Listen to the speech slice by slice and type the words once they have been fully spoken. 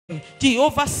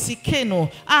Jehovah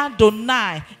Sikeno,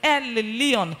 Adonai, El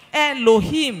Elyon,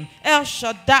 Elohim, El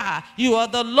Shaddai. You are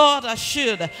the Lord our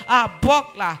shield, our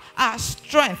buckler, our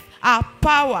strength, our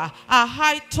power, our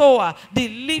high tower, the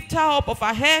lifter up of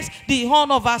our heads, the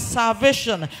horn of our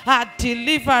salvation, our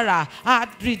deliverer, our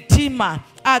redeemer,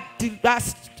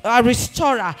 our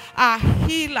restorer, our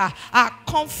healer, our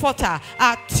comforter,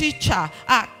 our teacher,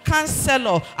 our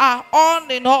counselor, our all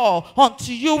in all.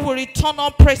 Unto you we return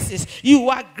all praises. You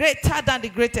are greater than the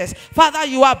greatest. Father,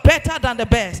 you are better than the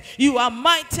best. You are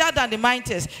mightier than the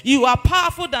mightiest. You are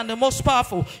powerful than the most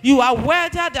powerful. You are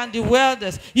wealthier than the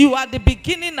wealthiest. You are the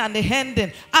beginning and the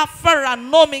ending, Alpha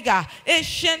and Omega,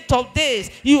 ancient of days.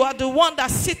 You are the one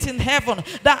that sits in heaven,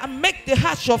 that make the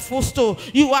heart your footstool.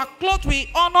 You are clothed with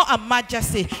honor and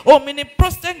majesty.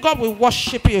 Omnipotent God, we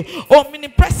worship you.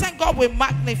 Omnipresent God, we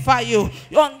magnify you.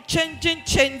 Unchanging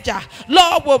changer,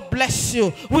 Lord, will bless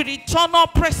you. We return all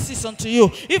praises unto you.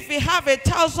 If we have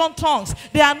 1,000 tongues,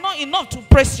 they are not enough to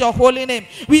praise your holy name.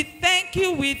 We thank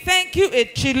you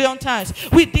 1,000,000,000 times.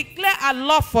 We declare our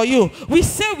love for you. We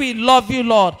say we love you,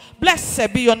 Lord.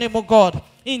 Blessed be your name, O God.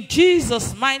 In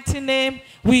Jesus' mighty name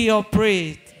we are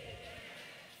prayed.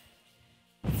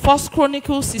 1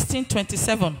 Chronicles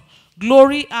 16:27.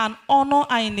 Glory and honor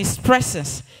are in his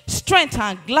presence. Strength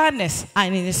and gladness are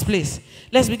in his place.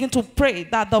 Let's begin to pray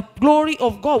that the glory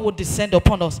of God will descend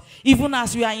upon us, even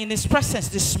as we are in his presence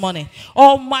this morning.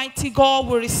 Almighty God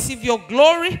will receive your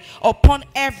glory upon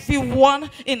everyone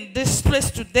in this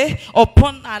place today,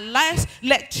 upon our lives.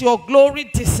 Let your glory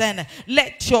descend.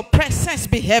 Let your presence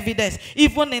be evident,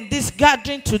 even in this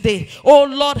gathering today. Oh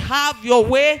Lord, have your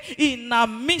way in our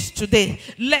midst today.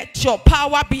 Let your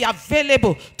power be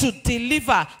available to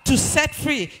deliver, to set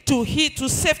free, to heal, to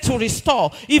save, to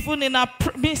restore, even in our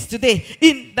midst today.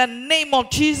 In the name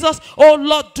of Jesus, oh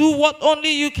Lord, do what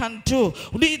only you can do.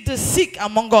 Lead the sick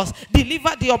among us,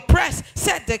 deliver the oppressed,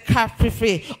 set the captive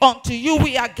free. Unto you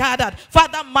we are gathered.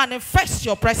 Father, manifest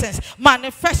your presence,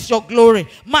 manifest your glory,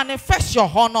 manifest your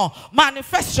honor,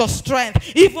 manifest your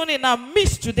strength, even in our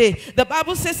midst today. The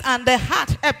Bible says, and the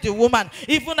heart helped the woman.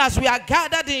 Even as we are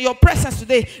gathered in your presence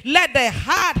today, let the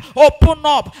heart open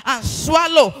up and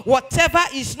swallow whatever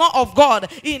is not of God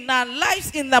in our lives,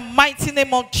 in the mighty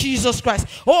name of Jesus Christ.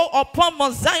 Oh, upon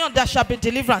Mount Zion there shall be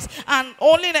deliverance and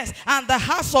holiness, and the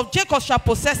house of Jacob shall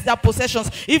possess their possessions.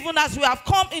 Even as we have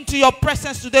come into your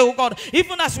presence today, oh God,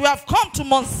 even as we have come to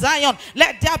Mount Zion,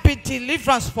 let there be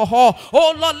deliverance for all.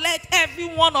 Oh Lord, let every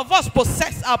one of us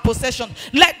possess our possession.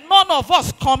 Let none of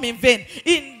us come in vain.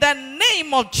 In the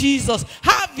name of Jesus,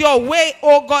 have your way,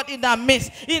 oh God, in our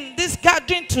midst. In this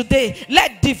gathering today,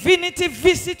 let divinity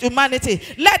visit humanity.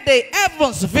 Let the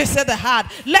heavens visit the heart.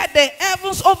 Let the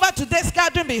heavens over today's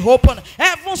gathering be open.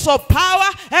 Heavens of power,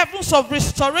 heavens of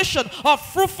restoration, of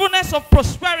fruitfulness, of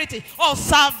prosperity, of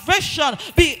salvation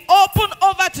be open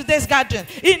over today's gathering.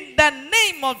 In the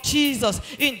name of Jesus,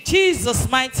 in Jesus'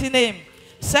 mighty name.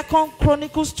 2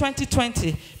 Chronicles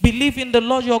 20:20. Believe in the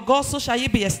Lord your God, so shall ye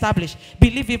be established.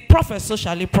 Believe in prophets, so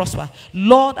shall ye prosper.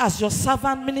 Lord, as your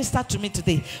servant, minister to me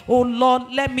today. Oh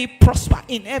Lord, let me prosper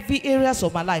in every areas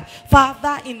of my life.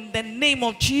 Father, in the name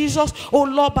of Jesus, oh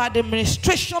Lord, by the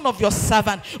administration of your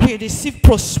servant, we receive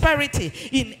prosperity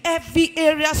in every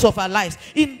areas of our lives.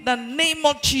 In the name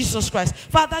of Jesus Christ.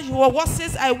 Father, your word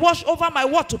says, I watch over my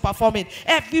word to perform it.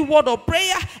 Every word of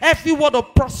prayer, every word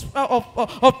of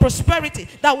prosperity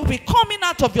that will be coming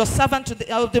out of your servant today,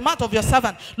 the mouth of your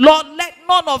servant, Lord, let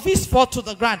none of this fall to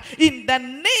the ground. In the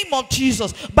name of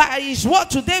Jesus, by his word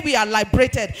today we are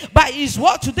liberated. By his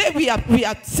word today we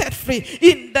are set free.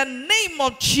 In the name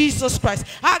of Jesus Christ.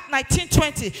 Act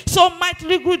 19:20. So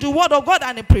mightily grew the word of God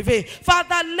and it prevailed.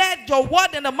 Father, let your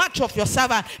word in the mouth of your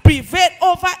servant prevail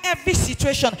over every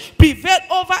situation, prevail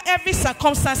over every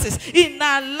circumstances in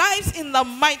our lives, in the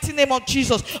mighty name of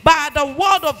Jesus. By the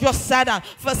word of your servant,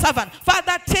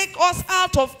 Father, take us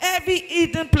out of every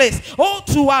hidden place, oh,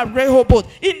 to our Rehoboth.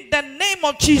 In the name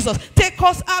of Jesus, take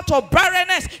us out of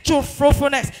barrenness to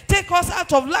fruitfulness. Take us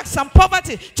out of lack and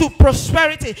poverty to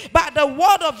prosperity. By the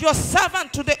word of your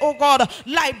servant today, oh God,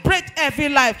 liberate every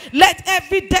life. Let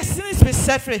every destiny be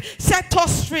set free. Set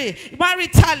us free,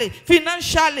 maritally,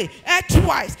 financially,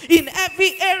 earthwise, in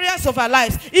every areas of our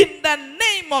lives. In the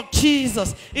name of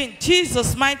Jesus. In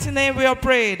Jesus' mighty name we are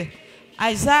prayed.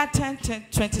 Isaiah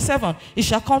 10:27. It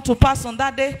shall come to pass on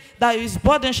that day that his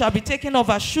burden shall be taken off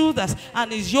our shoulders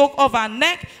and his yoke off our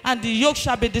neck, and the yoke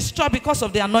shall be destroyed because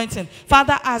of the anointing.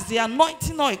 Father, as the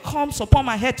anointing oil comes upon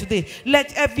my head today,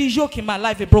 let every yoke in my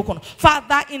life be broken.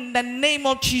 Father, in the name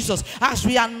of Jesus, as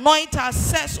we anoint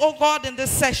ourselves, oh God, in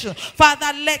this session,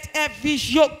 Father, let every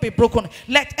yoke be broken.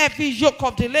 Let every yoke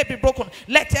of delay be broken.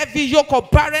 Let every yoke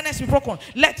of barrenness be broken.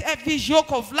 Let every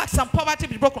yoke of lack and poverty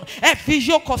be broken. Every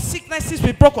yoke of sicknesses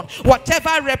be broken.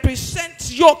 Whatever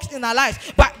represents yokes in our lives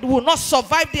but will not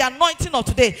survive the anointing of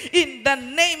today, in the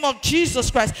name of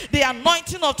Jesus Christ, the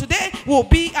anointing of today will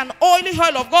be an oily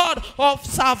oil of God, of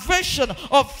salvation,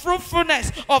 of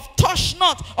fruitfulness, of touch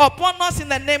not upon us in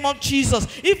the name of Jesus.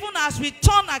 Even as we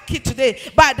turn our key today,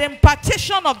 by the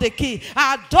impartation of the key,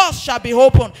 our doors shall be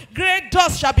open. Great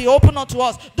doors shall be open unto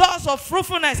us. Doors of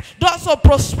fruitfulness, doors of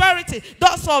prosperity,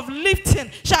 doors of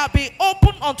lifting shall be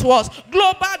open unto us.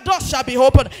 Global doors shall be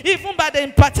open, even by the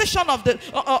impartation of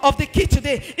the key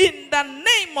today, in the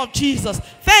name of Jesus.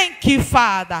 Thank you,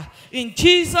 Father. In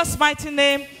Jesus' mighty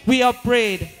name we have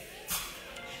prayed.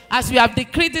 As we have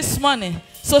decreed this morning,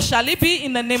 so shall it be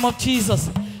in the name of Jesus.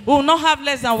 We will not have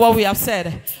less than what we have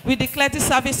said. We declare this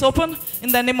service open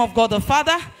in the name of God the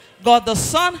Father, God the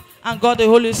Son, and God the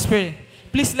Holy Spirit.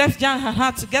 Please let's join our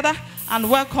hands together and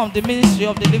welcome the ministry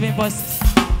of the Living Voices.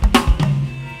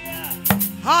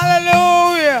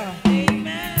 Hallelujah.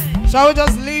 Amen. Shall we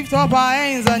just lift up our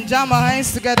hands and jam our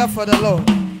hands together for the Lord?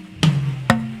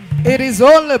 It is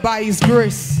only by His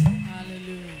grace.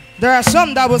 Hallelujah. There are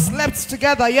some that were slept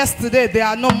together yesterday. They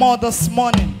are no more this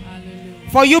morning. Hallelujah.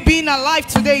 For you being alive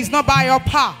today is not by your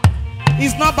power.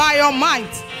 It's not by your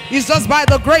might. It's just by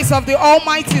the grace of the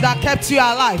Almighty that kept you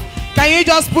alive. Can you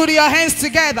just put your hands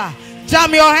together?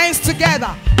 Jam your hands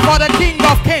together for the King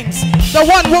of Kings, the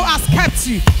one who has kept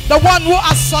you, the one who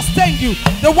has sustained you,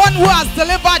 the one who has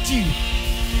delivered you.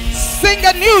 Sing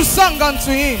a new song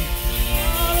unto Him.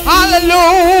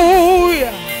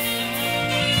 Hallelujah.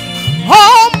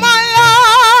 All my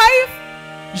life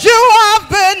you have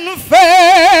been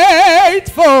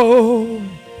faithful.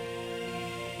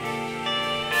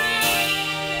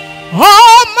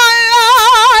 All my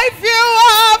life you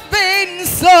have been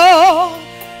so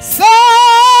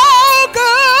good.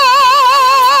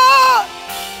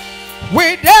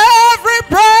 With every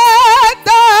breath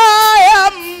I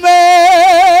am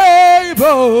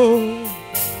able,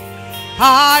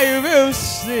 I will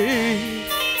sing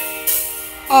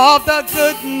of the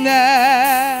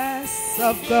goodness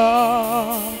of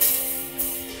God.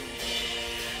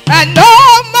 And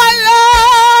all my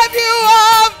life you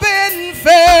have been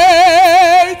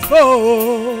faithful.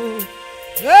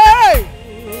 Hey!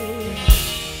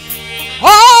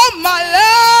 All my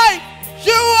life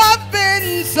you have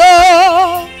been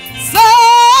so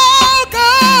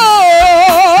good.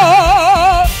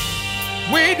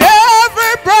 With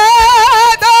every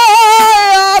breath I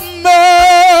am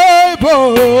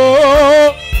able,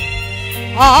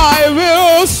 I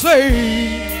will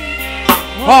sing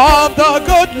of the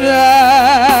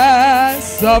goodness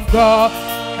of God.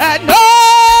 And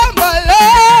all my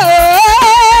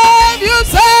life you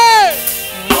say,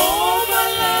 all my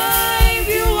life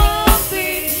you have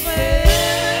been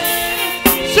faithful.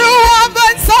 You have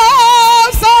been so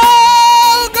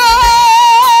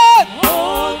good.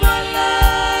 All my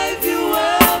life you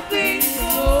have been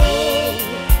so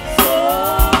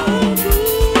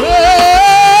good.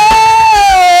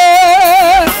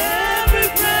 Every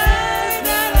breath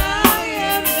that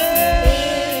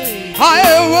I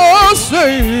will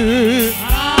sing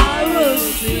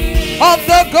of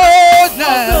the goodness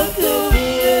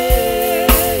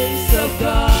of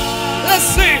God. Let's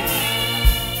sing.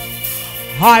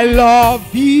 I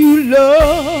love you,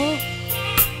 Lord,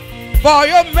 for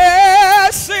your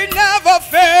mercy never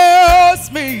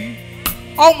fails me.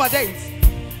 All my days,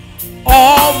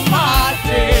 all my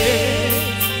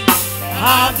days,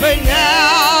 I've been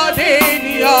held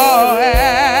in your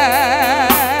hand.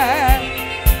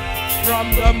 From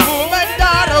the moment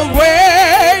that I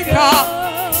wake up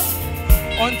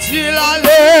until I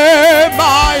lay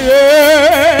my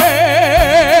head,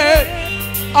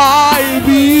 I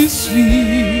be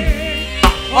seen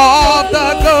of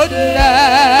the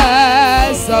goodness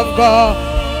of God.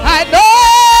 I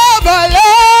know my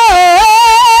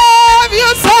love,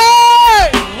 you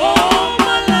say. All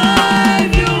my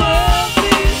life you have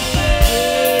been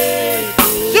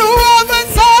faithful. You have been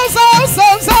so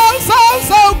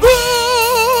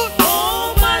good.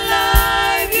 All my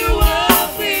life you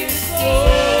have been so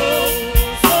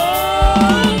good.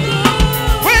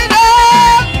 With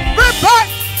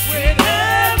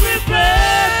every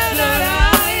breath that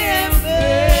I am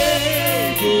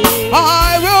faithful,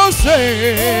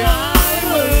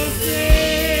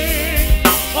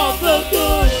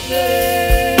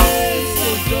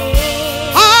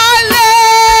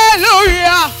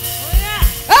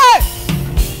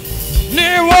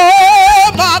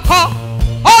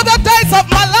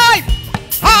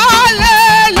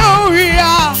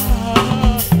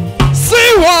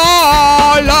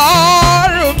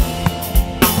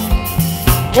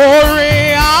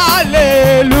 Orin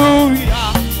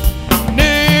hallelujah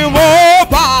ni mo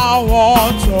bá wọn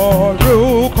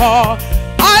torúkọ.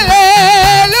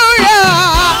 Hallelujah.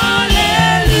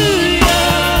 Hallelujah.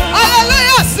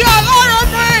 Hallelujah sí Ọlọ́run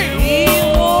mi.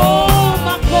 Ìwọ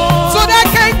máa kọ́. To the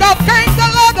King of Kings, the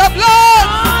Lord of Lords.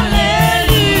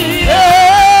 Hallelujah.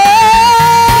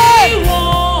 Hey. Ìwọ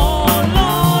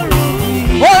Ọlọ́run mi.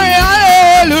 Orin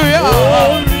hallelujah.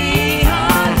 Orin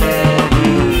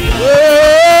hallelujah.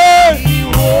 Hey.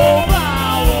 Ìwọ bá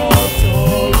wọn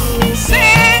torúkọ.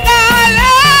 Sing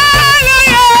hallelujah.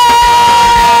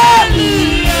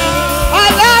 Hallelujah.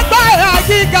 Alágbára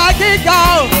gíga gíga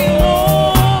o. Ìwọ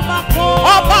máa kọ́.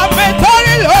 Ọba mi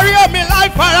torí lórí omi láì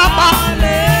farapa.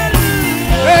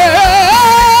 Hallelujah. Hey.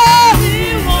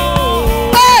 Ìwọ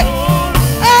Hey.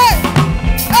 Hey.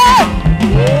 Hey.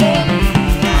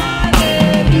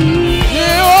 hallelujah.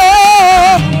 You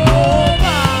Ìwọ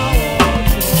bá wọn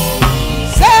torúkọ.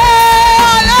 say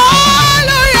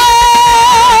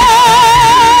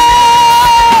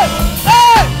hallelujah.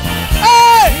 Hey.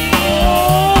 Hey. Ìwọ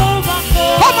máa kọ́.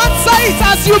 Come and say it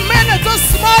as you mean it this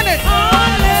morning.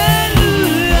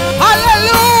 Hallelujah.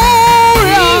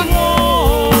 Hallelujah.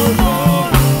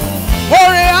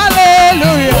 Orin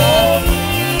hallelujah.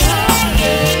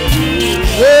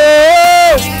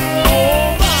 Hey.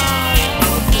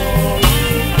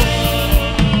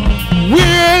 We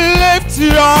lift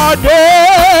your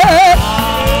name.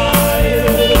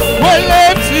 We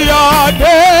lift your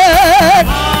name.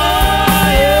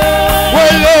 We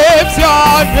lift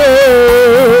your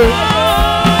name.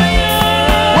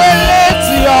 We lift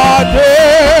your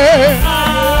name.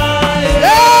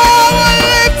 Yeah, we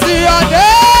lift your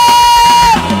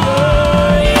name.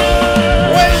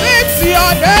 We lift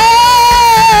your name.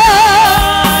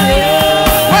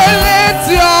 We lift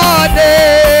your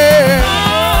name.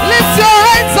 Lift your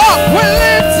hands up. We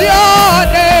lift your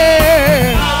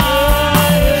name.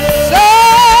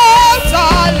 Shout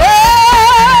hallelujah.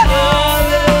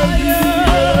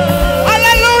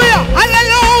 Hallelujah.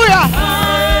 Hallelujah.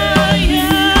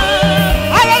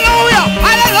 Hallelujah.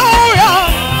 Hallelujah.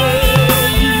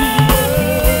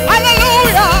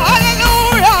 Hallelujah.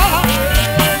 Hallelujah.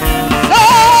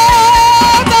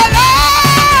 Shout hallelujah.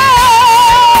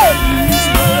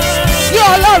 Sí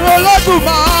Ọlọ́run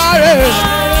Olódùmarè.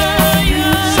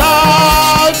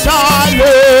 Shout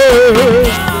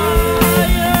hallelujah.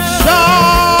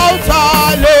 Shout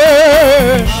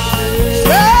hallelujah.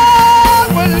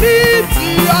 Yeah, we lift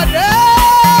your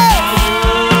name.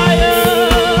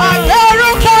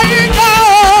 Àgbẹ̀rúkọ yín ga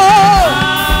o.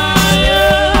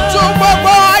 Ju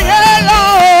gbogbo ayé lọ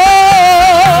o.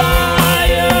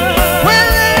 We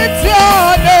lift your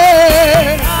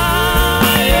name.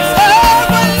 Yeah,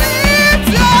 we lift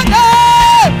your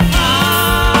name.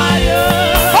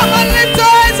 Come and lift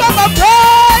your hands up and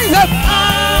praise Him.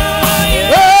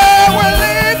 Yeah, we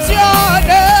lift your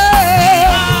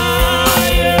name.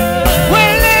 We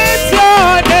lift your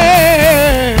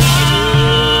name.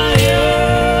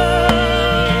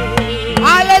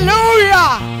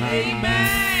 Hallelujah.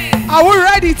 Amen. Are we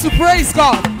ready to praise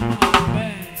God?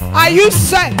 Are you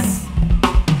set?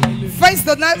 Face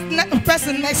the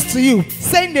person next to you.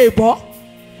 Say neighbor.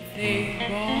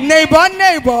 Neighbor,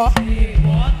 neighbor.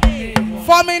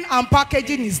 Forming and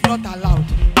packaging is not allowed.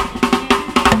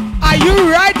 Are you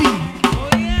ready?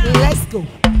 Let's go.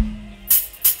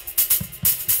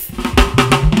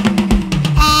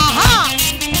 Aha!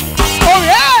 Oh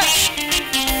yeah!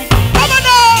 Come on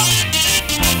now!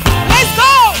 Let's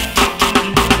go!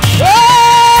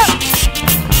 Hey!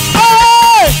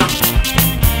 Hey!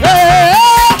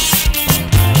 Hey!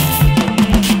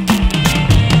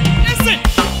 Listen,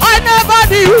 I never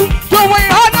knew you will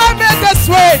honor me this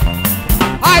way.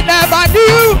 I never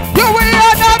knew you will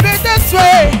honor me this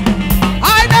way.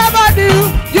 I never knew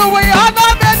you will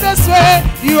honor me this way.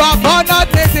 You have honored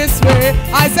me this way.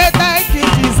 I say thank you,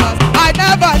 Jesus. I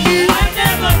never knew. I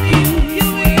never knew you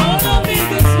will honor me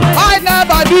this way. I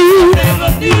never knew. Never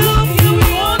knew you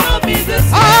will honor me this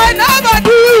way. I never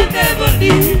knew. Never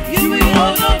knew you will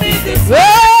honor me this way.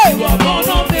 Hey! You have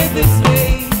honored me this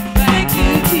way. Thank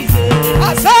you, Jesus.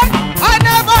 I said I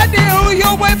never knew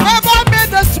you will favor me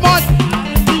this month.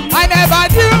 I never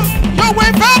knew you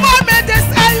will favor me this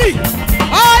early.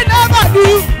 I never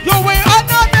knew you will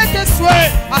honor me this way.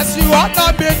 As you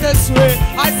honor me this way,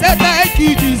 I say thank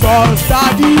you, Jesus,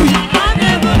 Daddy. I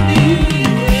never knew you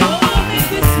will honor me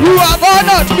this way. You have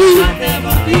honored me. I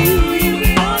never knew you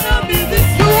will honor me this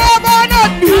way. You have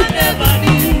honored me. I never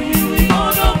knew you will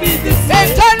honor me this way. In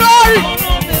January.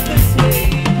 Honor me this way.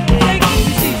 Thank you,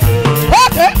 Jesus.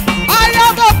 Okay. I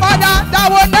have a father that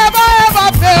will never ever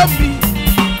fail me.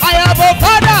 I have a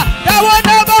father that will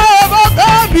never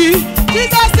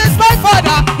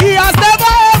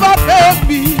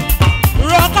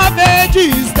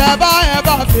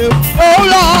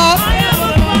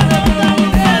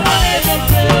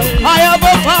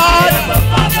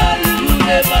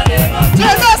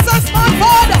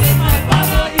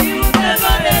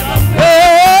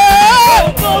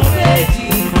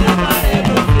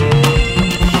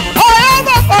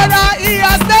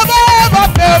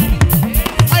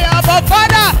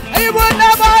father, he will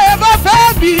never ever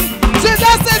fail me.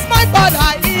 Jesus is my father,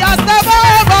 he has never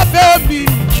ever failed me.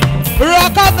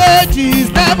 Rock of Ages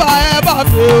never ever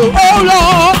fail. Oh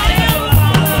Lord,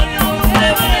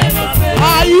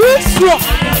 are you sure?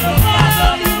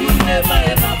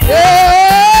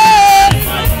 Yeah.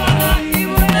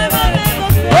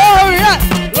 Oh yeah.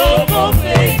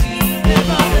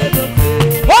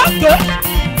 Okay.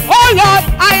 Oh Lord,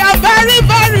 I am very,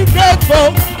 very grateful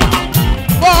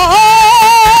for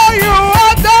all you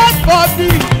have done for me.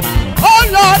 Oh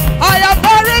Lord, I am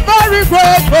very, very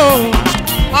grateful.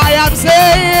 I am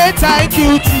saying thank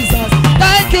you, Jesus.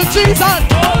 Thank you, Jesus.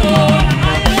 Oh Lord,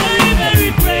 I am very, very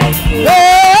grateful. Yeah.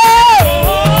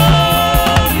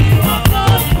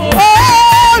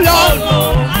 Oh Lord,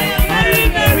 I am very,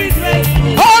 very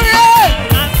grateful. oh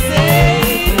yeah. I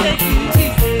say thank you,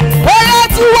 Jesus. Oh yeah,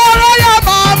 to all your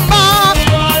mama.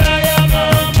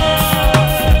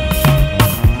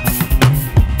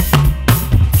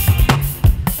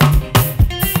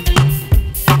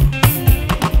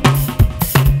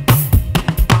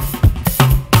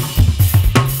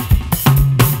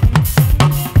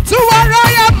 To all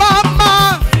your mama.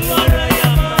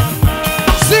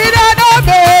 See that no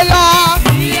bella.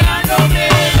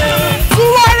 To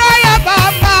all your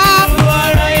mama.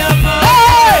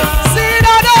 Hey, see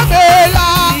that no bella.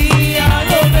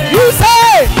 You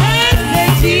say,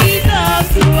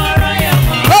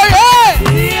 oh yeah.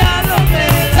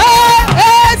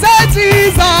 Say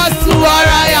Jesus to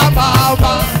Araya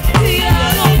Mama.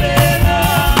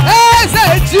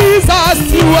 Say Jesus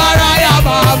to Araya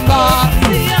Mama.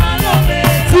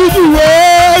 See the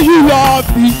way you love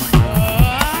me.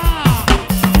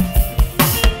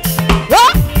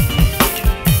 Huh?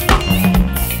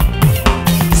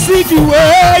 See the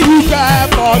way you care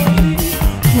for me.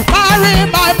 You carry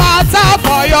my matter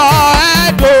for your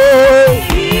head, oh.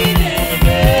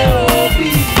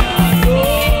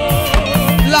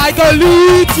 Like a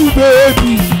little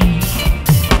baby,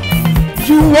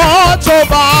 you watch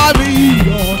over me,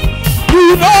 Lord.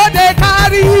 You know they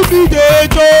carry me, they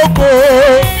joke, oh.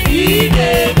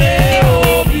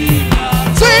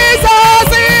 Jesus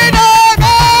in the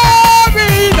baby,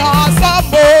 that's some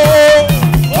more.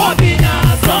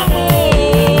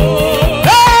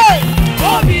 Hey!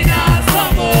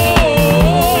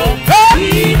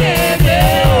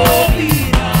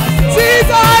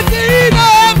 Jesus in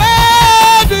the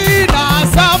baby, that's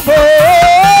some more.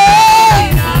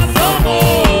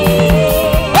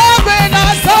 Open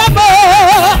us some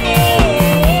more.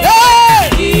 Hey!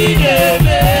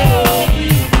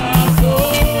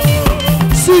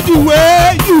 See the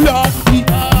way you love me.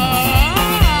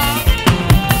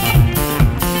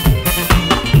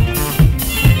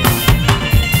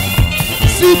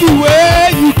 See the way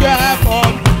you care for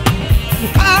me. You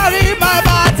carry my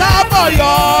matter for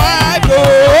your head, oh.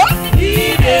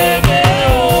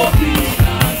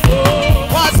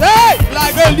 Was it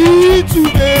like a little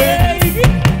baby?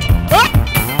 Huh?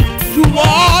 You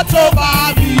watch over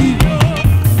me.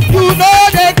 You know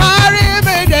they carry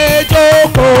me, they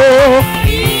joke, oh.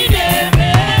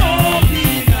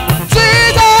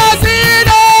 Jesus in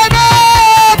the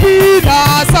baby,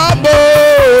 that's some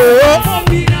more.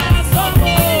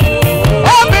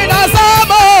 Open us some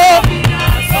more.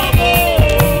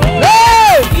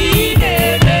 Hey!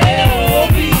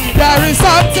 There is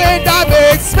something that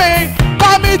makes me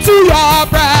come into your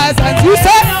presence. You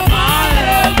say,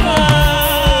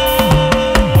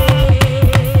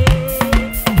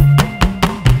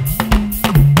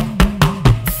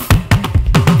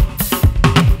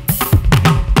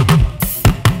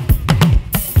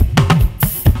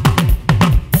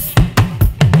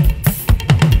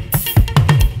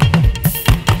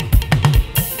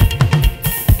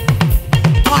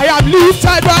 I am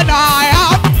lifted when I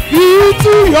am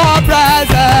into your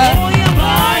presence.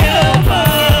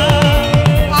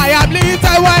 I am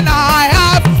lifted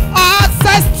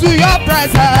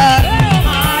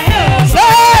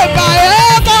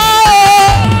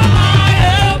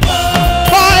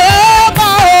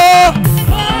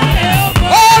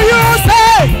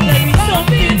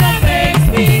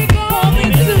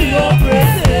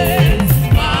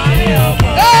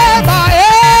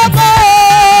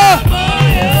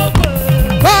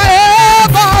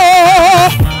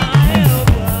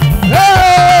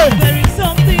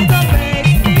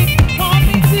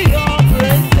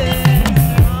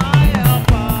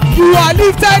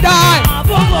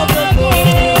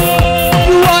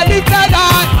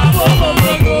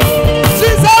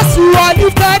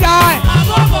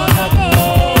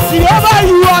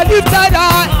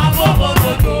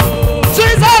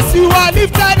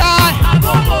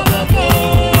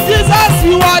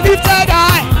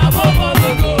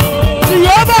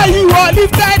are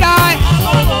lifted high.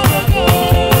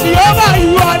 Jehovah,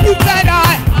 you are lifted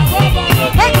high.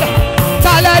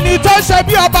 Talẹ́ni tó ṣe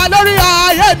bí ọba lórí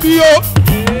ayé mi o.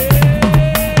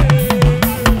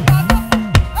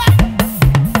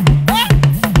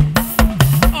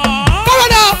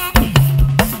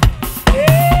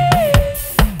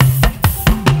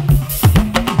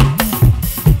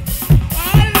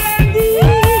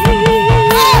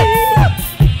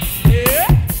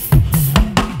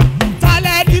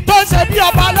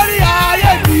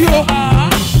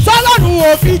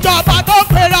 Ìjọba tó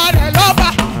pera rẹ̀ lọ́ba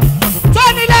tó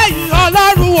nílẹ̀ yìí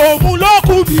ọlọ́run òun ló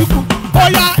kú mi kù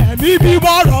bóyá ẹ̀mí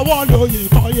bíbọ́ rọ̀wọ́ lóye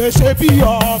kan yé ṣe bí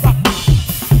ọba.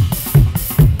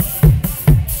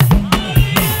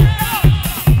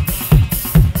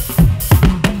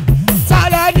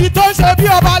 Tàlẹ́ni tó ṣe bí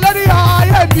ọba lórí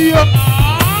ayé mi o.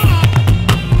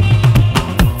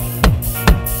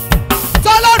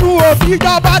 Tọ́lọ́run òfin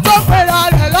ìjọba tó pera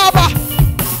rẹ̀ lọ́ba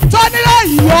tó nílẹ̀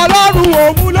yìí ọlọ́run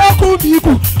òun ló kú mi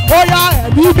kù bóyá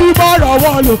ẹ̀mí bíbọ́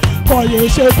rọ̀wọ́ lò kò yẹ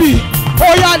ṣe bí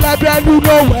bóyá lẹ́bẹ̀ẹ́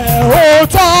nínú ẹ̀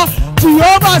òótọ́ tí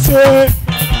ó bá ṣe.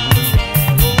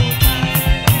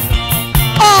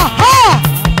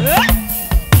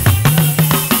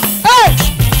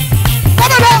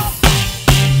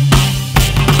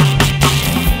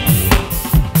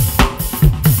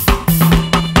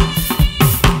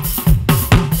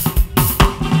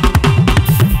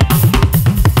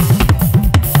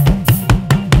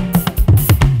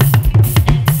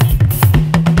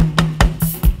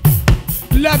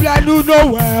 Lẹ́bẹ̀ẹ́nu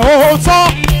nowẹ̀ òótọ́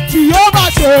tí yóò bá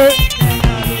ṣe.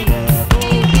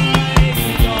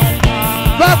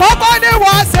 Bẹ̀kọ́kọ́ ní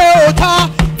wọ́n ṣe òótọ́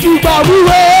ìgbà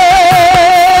wíwé.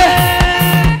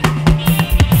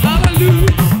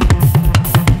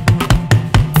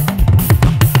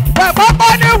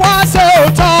 Bẹ̀kọ́kọ́ ní wọ́n ṣe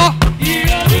òótọ́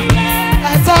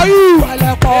ẹ̀tọ́ ìwà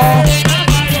lẹ́pọ̀.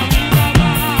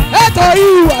 Ẹ̀tọ́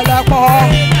ìwà lẹ́pọ̀.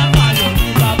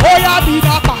 Ó yá mi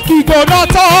lápá kí gbóná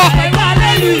tọ́.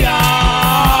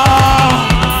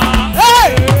 Hey!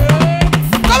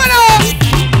 Come on!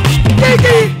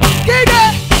 Kiki! Kiki!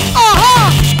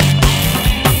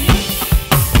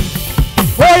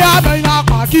 Ó yá mi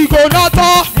lápá kí gbóná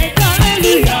tọ́.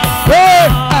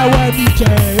 Ẹ̀wẹ̀ mi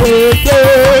jẹ́ èké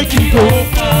kíkó.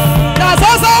 That's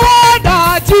also what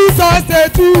that Jesus dey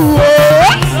do.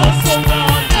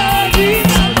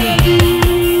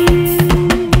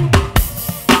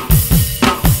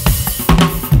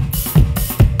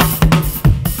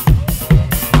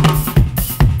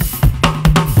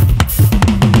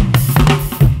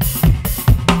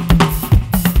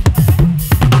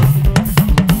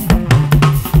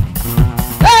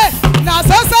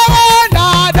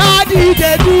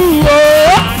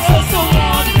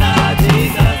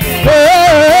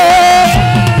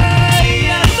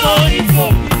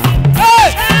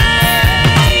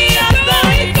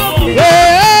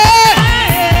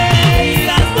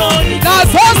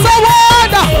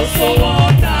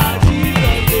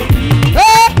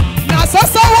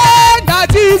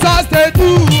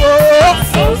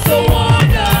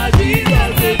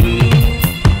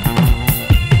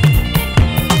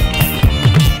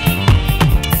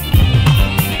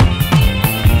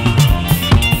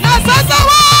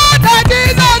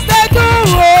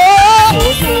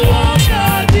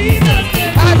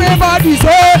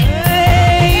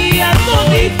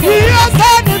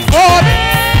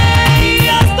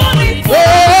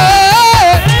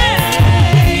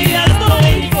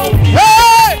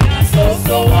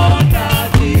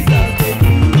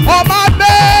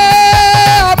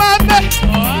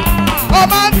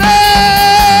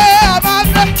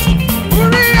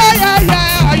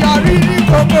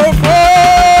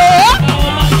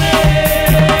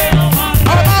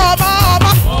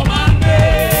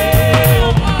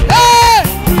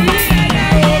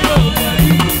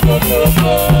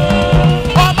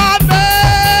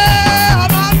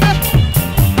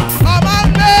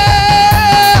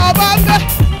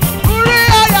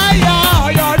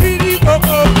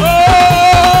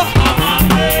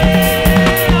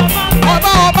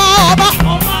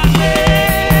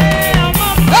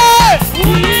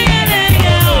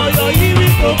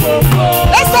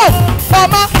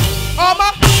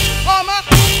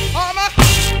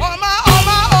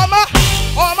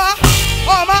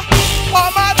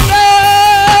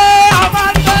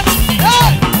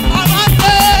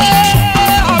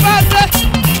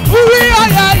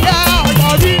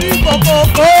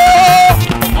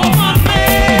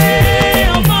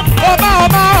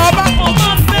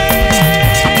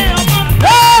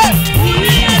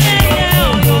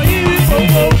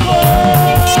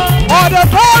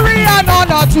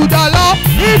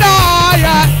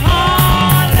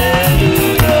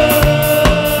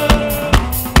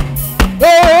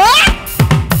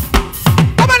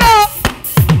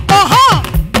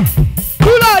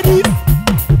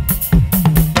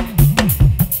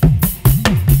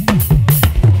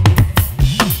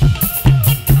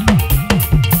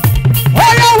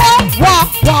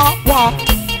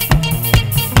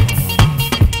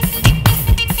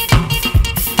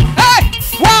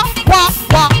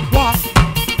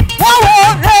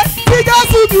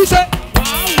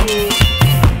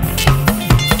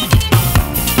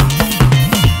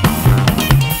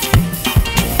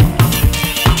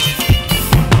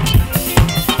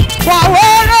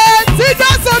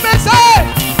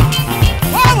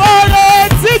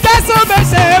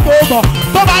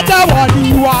 lọ́wọ́ ni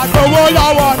wà gbowó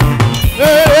lọ́wọ́ ni.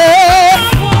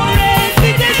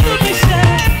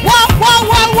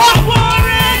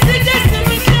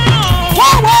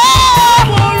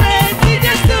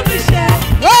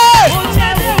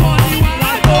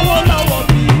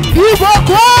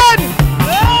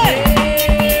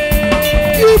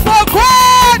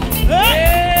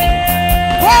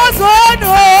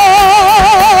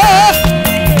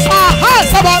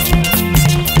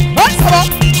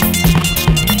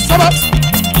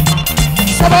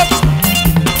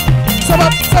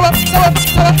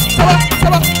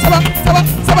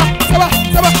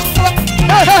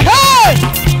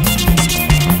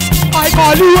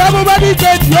 Everybody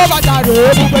say Jehovah Jireh,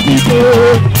 everybody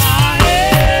say.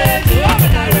 Jehovah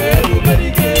Jireh,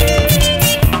 everybody say.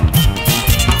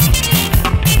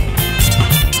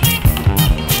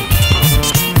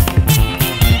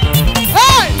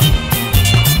 Hey!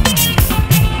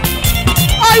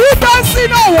 Are you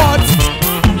dancing or what?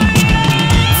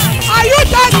 Are you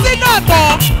dancing or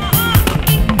what?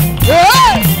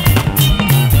 Hey!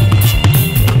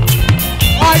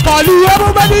 I call you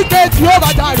everybody say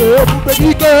Jehovah Jireh,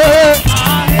 everybody say.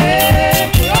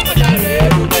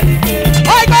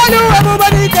 I call you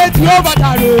everybody say Jehovah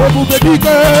Jireh, everybody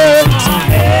say.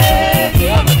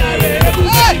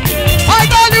 I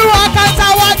call you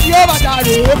Akantawa Jehovah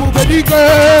Jireh, everybody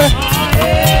say.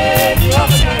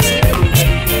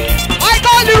 I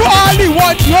call you only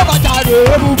one Jehovah Jireh,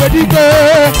 everybody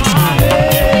say.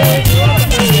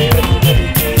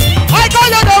 I call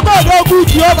you no good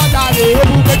Jehovah Jireh,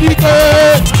 everybody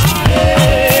say.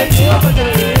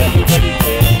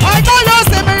 I call you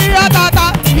Samaria Tata,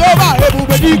 Jehovah,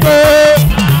 everybody say.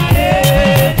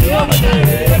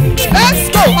 Let's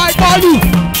go, I call you.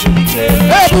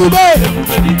 Everybody,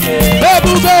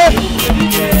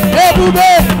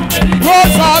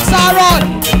 Rose of Sharon,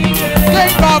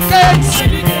 King of Kings,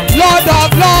 Lord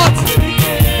of Lords,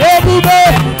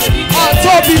 everybody,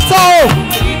 Atobito,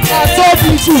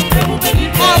 Atobisu,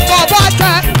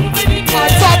 Atobate,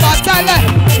 Atobatele,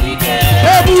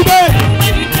 everybody,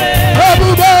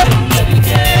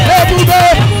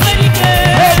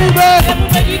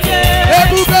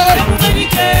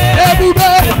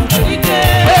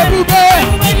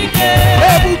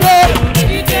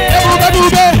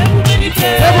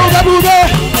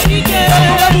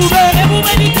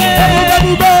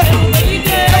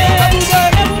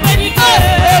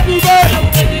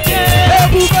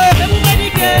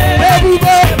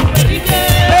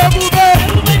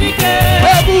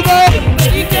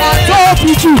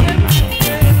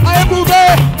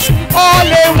 all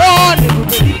in one.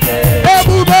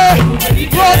 Ebube,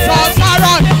 Rose of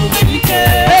Sharon.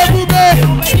 Ebube,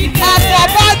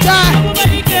 Afobaja.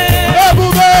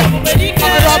 Ebube,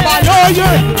 Arabaloye.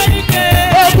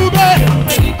 Ebube,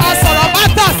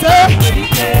 Asaramatase.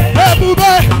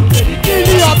 Ebube,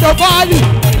 Lily of the Valley.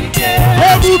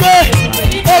 Ebube,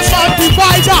 Ocean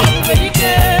Divider.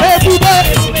 Ebube,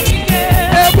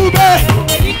 Ebube,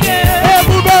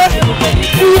 Ebube,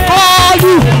 we call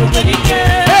you.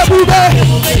 Ebube,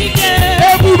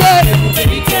 Ebube,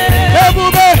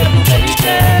 Ebube,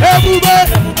 Ebube,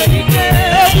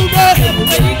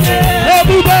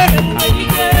 Ebube,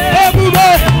 Ebube,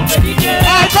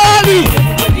 I call you,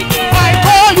 I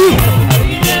call you,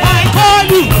 I call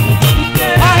you,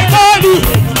 I call you,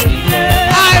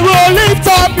 I will lift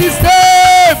up his name.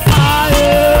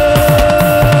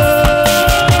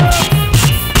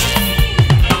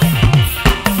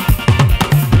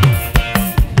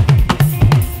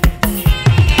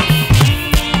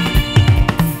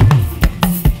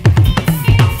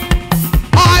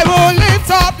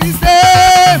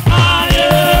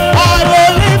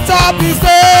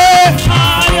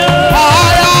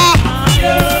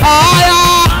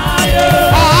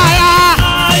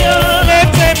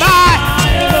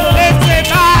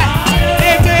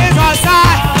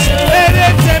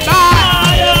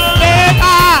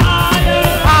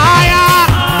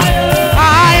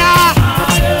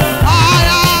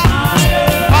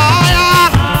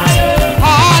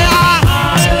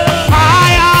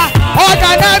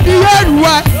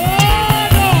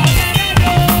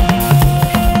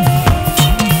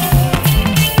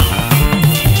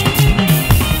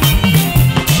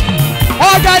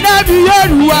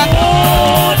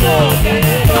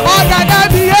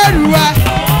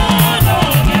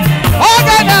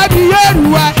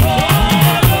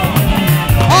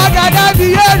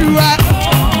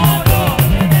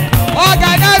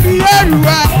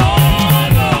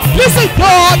 Listen,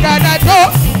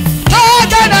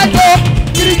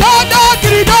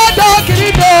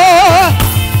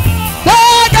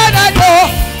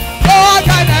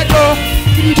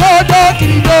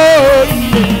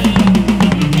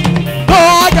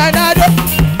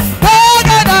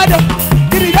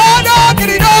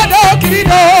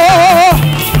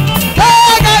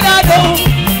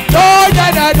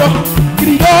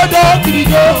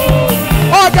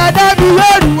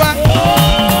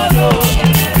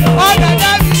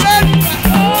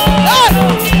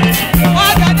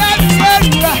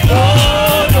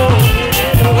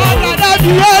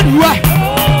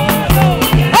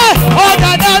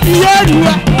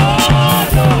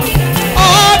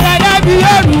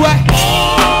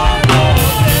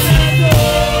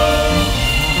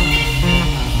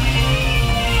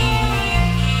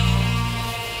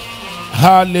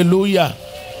 Hallelujah.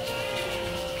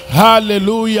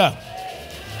 Hallelujah.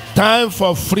 Time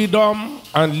for freedom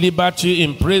and liberty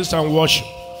in praise and worship.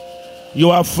 You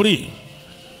are free.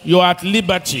 You are at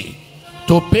liberty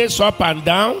to pace up and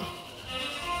down,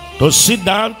 to sit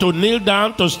down, to kneel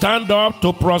down, to stand up,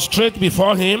 to prostrate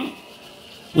before him.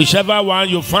 Whichever one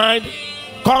you find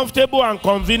comfortable and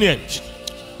convenient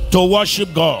to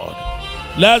worship God.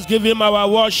 Let's give him our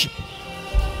worship.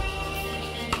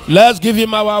 Let's give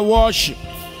him our worship.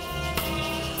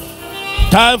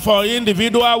 Time for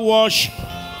individual worship.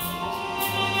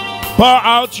 Pour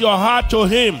out your heart to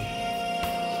him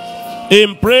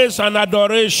in praise and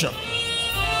adoration.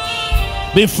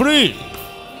 Be free.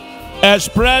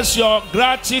 Express your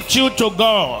gratitude to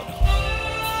God.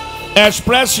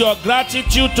 Express your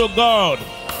gratitude to God.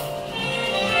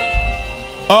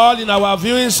 All in our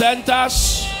viewing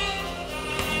centers,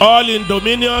 all in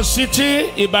Dominion City,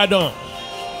 Ibadan,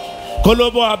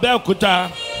 Kolobo,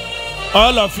 Abeokuta,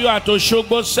 all of you at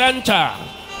Oshogbo Center,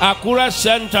 Akura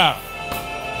Center,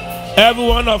 every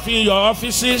one of you in your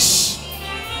offices,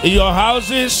 in your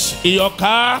houses, in your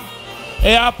car,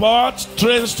 airport,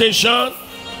 train station,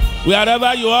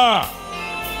 wherever you are,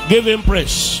 give him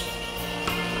praise.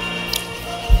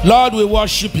 Lord, we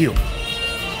worship you.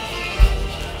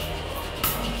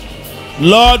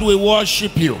 Lord, we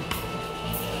worship you.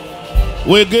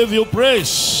 We give you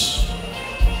praise.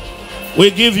 We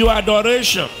give you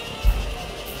adoration.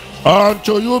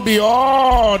 Unto you be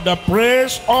all the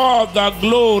praise, all the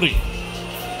glory.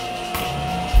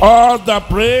 All the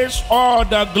praise, all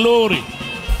the glory.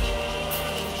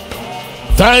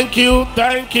 Thank you,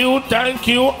 thank you, thank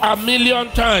you a million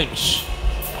times.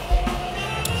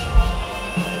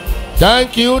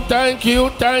 Thank you, thank you,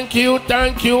 thank you,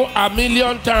 thank you a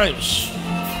million times.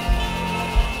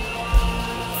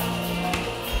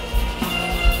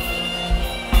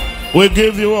 We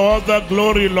give you all the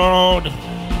glory, Lord.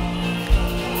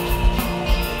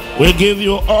 We give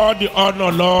you all the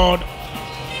honor, Lord.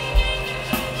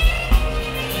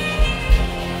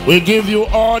 We give you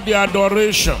all the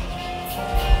adoration.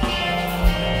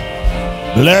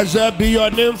 Blessed be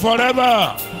your name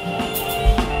forever.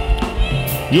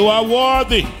 You are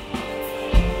worthy.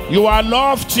 You are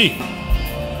lofty.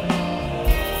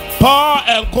 Power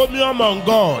and communion on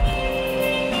God.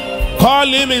 Call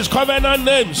him his covenant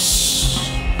names.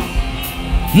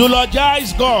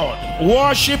 Eulogize God.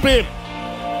 Worship him.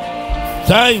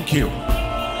 Thank you.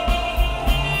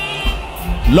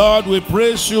 Lord, we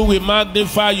praise you, we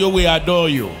magnify you, we adore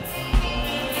you.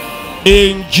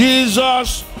 In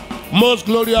Jesus' most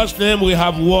glorious name we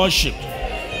have worshipped.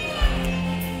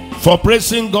 For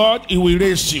praising God, he will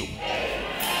raise you.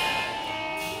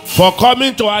 For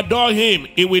coming to adore him,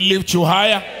 he will lift you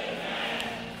higher.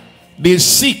 The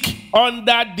sick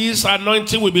under this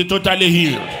anointing will be totally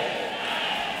healed.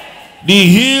 The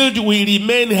healed will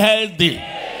remain healthy.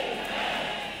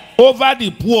 Over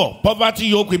the poor, poverty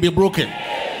yoke will be broken.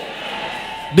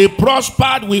 The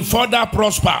prospered will further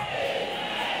prosper.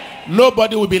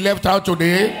 Nobody will be left out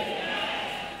today.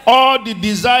 All the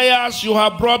desires you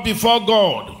have brought before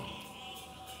God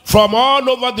from all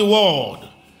over the world,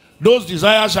 those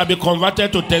desires shall be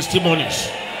converted to testimonies.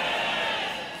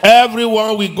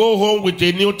 Everyone will go home with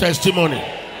a new testimony.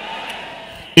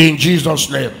 In Jesus'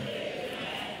 name.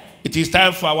 It is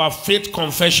time for our faith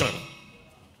confession.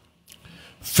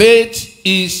 Faith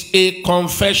is a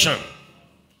confession.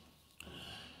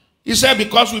 He said,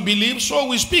 because we believe, so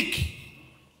we speak.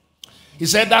 He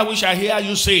said, that we shall hear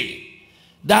you say,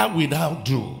 that will thou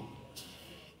do.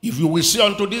 If you will say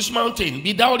unto this mountain,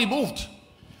 be thou removed,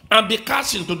 and be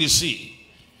cast into the sea,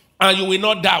 and you will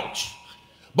not doubt,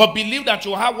 but believe that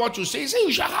you have what you say. He said,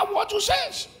 you shall have what you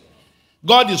say.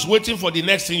 God is waiting for the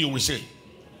next thing you will say.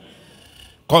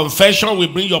 Confession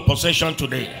will bring your possession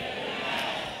today.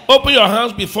 Open your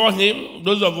hands before him.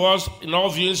 Those of us in all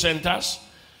viewing centers,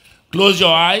 close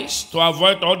your eyes to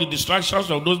avoid all the distractions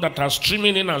of those that are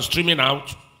streaming in and streaming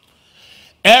out.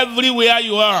 Everywhere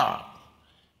you are,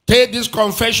 take this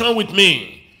confession with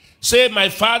me. Say, my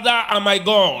Father and my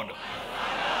God,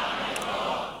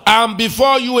 I'm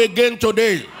before you again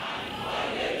today.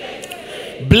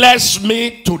 Bless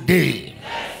me today.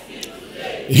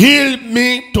 Heal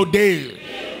me today.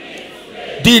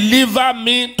 Deliver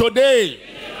me today.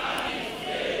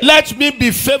 Let me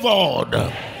be favored.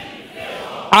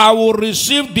 I will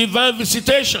receive divine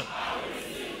visitation.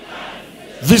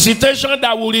 Visitation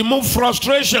that will remove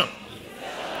frustration.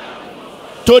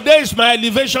 Today is my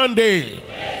elevation day.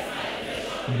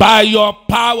 By your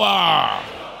power,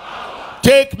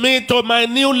 take me to my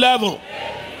new level.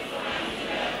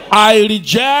 I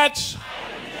reject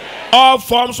all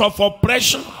forms of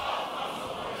oppression,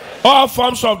 all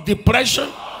forms of depression,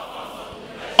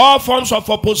 all forms of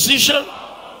opposition.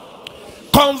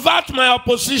 Convert my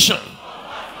opposition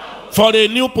for a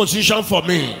new position for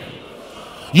me.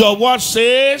 Your word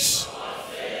says,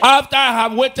 after I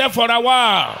have waited for a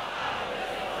while,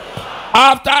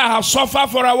 after I have suffered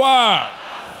for a while,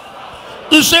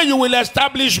 you say you will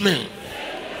establish me.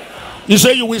 You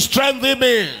say you will strengthen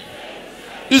me.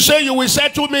 You say you will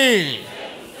settle me.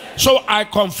 So I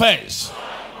confess,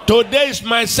 today is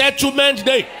my settlement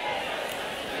day.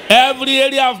 Every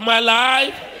area of my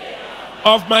life,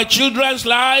 of my children's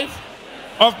life,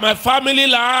 of my family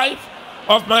life,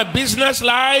 of my business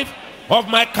life, of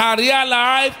my career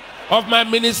life, of my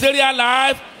ministerial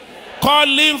life,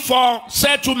 calling for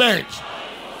settlement.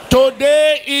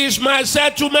 Today is my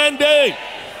settlement day.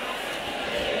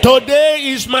 Today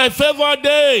is my favor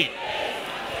day.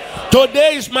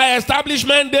 Today is my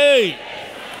establishment day.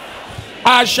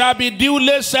 I shall be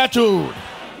duly settled.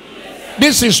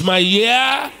 This is my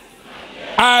year.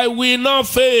 I will not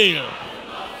fail.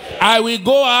 I will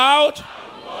go out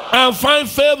and find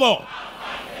favor.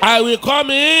 I will come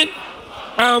in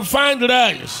and find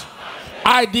rest.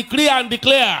 I decree and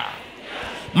declare,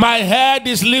 my head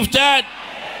is lifted.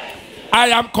 I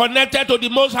am connected to the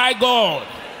Most High God.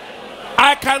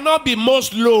 I cannot be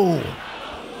most low.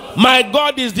 My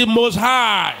God is the Most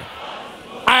High.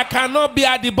 I cannot be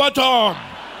at the bottom.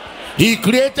 He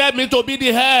created me to be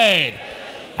the head.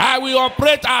 I will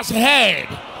operate as head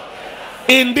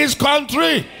in this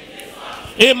country,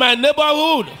 in my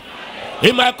neighborhood,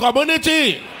 in my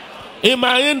community, in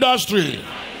my industry.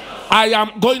 I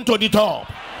am going to the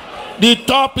top. The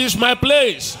top is my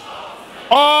place.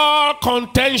 All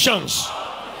contentions,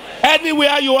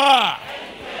 anywhere you are,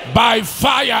 by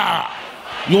fire,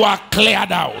 you are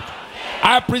cleared out.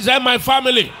 I present my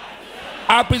family.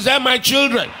 I present my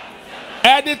children.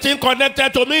 Anything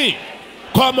connected to me,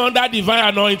 come under divine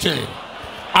anointing.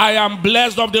 I am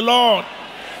blessed of the Lord.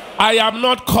 I am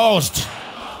not cursed.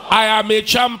 I am a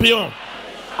champion.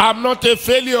 I'm not a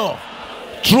failure.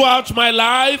 Throughout my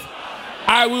life,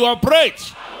 I will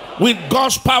operate with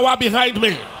God's power behind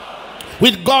me,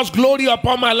 with God's glory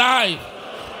upon my life.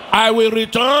 I will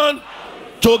return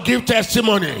to give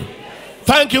testimony.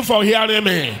 Thank you for hearing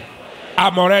me.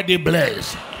 I'm already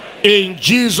blessed. In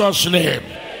Jesus' name.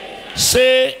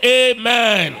 Say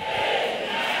amen.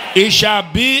 It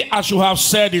shall be as you have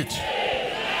said it.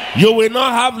 You will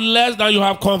not have less than you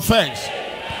have confessed.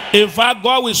 In fact,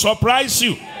 God will surprise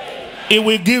you. He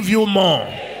will give you more.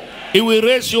 He will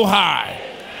raise you high.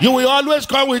 You will always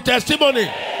come with testimony.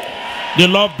 The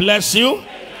Lord bless you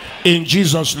in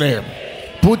Jesus' name.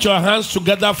 Put your hands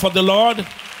together for the Lord.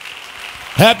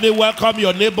 Help me welcome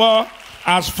your neighbor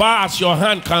as far as your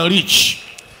hand can reach.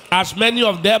 As many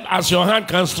of them as your hand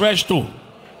can stretch to.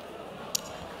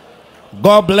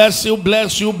 God bless you,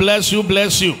 bless you, bless you,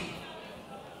 bless you.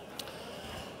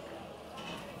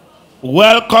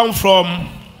 Welcome from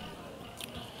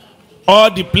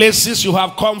all the places you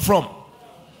have come from.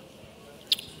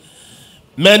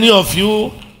 Many of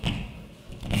you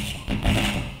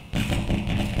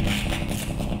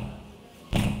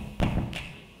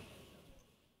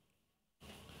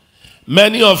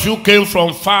came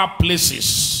from far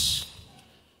places.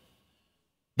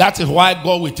 That is why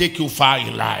God will take you far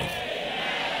in life.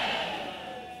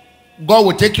 God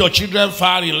will take your children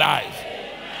far in life.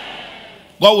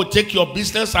 God will take your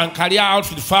business and career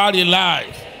outfit far in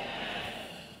life.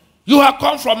 You have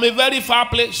come from a very far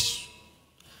place.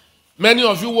 Many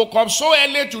of you woke up so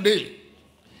early today.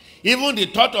 Even the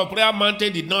thought of prayer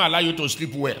mountain did not allow you to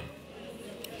sleep well.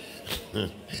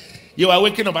 You are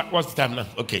waking up. What's the time now?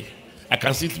 Okay. I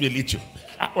can still sleep a little.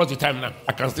 What's the time now?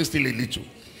 I can still sleep a little.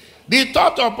 The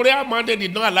thought of prayer mountain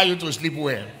did not allow you to sleep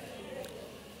well.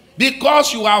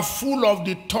 Because you are full of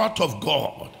the thought of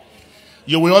God,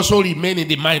 you will also remain in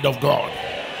the mind of God.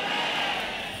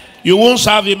 You won't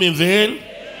serve him in vain.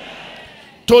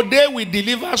 Today we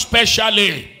deliver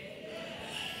specially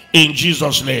in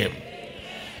Jesus' name.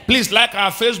 Please like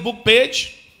our Facebook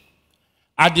page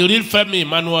at The Real Femi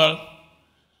Emmanuel.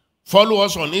 Follow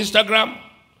us on Instagram.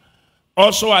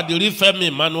 Also at The Real Femi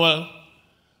Emmanuel.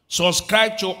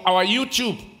 Subscribe to our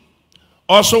YouTube.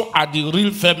 Also at The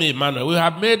Real Femi Emmanuel. We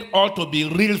have made all to be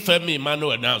Real Femi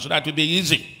Emmanuel now, so that will be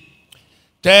easy.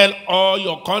 Tell all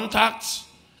your contacts,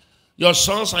 your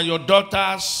sons and your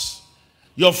daughters,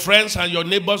 your friends and your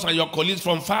neighbors and your colleagues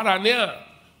from far and near.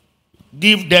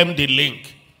 Give them the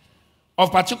link.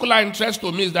 Of particular interest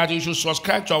to me is that you should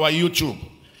subscribe to our YouTube.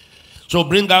 So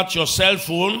bring out your cell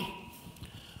phone,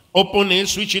 open it,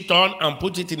 switch it on, and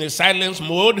put it in a silence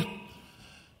mode.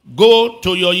 Go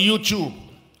to your YouTube.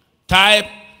 Type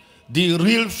The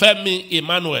Real Femi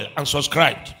Emmanuel and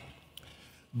subscribed.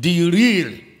 The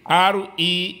Real,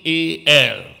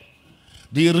 R-E-A-L.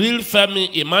 The Real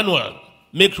Femi Emmanuel.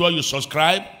 Make sure you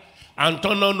subscribe and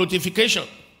turn on notification.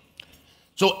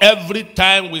 So every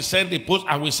time we send a post,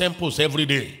 and we send posts every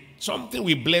day, something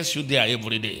will bless you there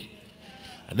every day.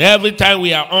 And every time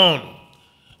we are on,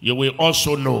 you will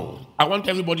also know. I want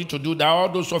everybody to do that. All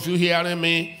those of you hearing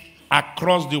me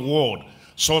across the world,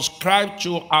 subscribe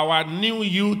to our new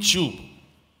YouTube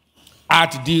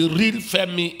at The Real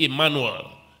Femi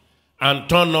Emmanuel and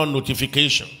turn on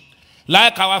notification.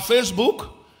 Like our Facebook,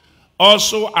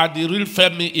 also at The Real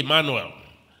Femi Emmanuel.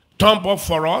 Thumb up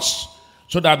for us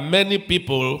so that many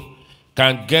people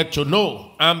can get to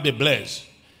know and be blessed.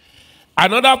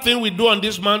 Another thing we do on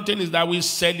this mountain is that we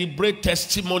celebrate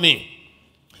testimony.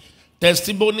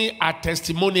 Testimony are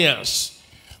testimonials.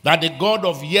 That the God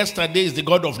of yesterday is the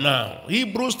God of now.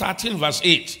 Hebrews 13 verse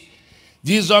 8.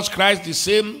 Jesus Christ the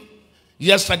same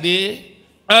yesterday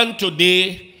and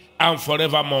today and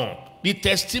forevermore. The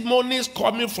testimonies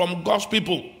coming from God's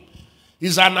people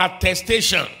is an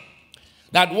attestation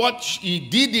that what he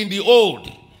did in the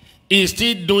old, he is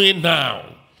still doing now.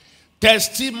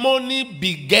 Testimony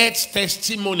begets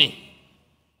testimony.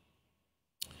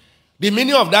 The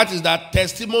meaning of that is that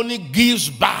testimony gives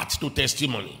birth to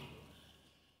testimony.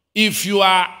 If you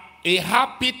are a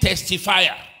happy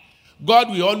testifier, God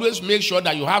will always make sure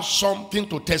that you have something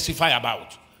to testify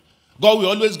about. God will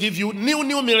always give you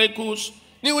new miracles,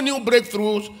 new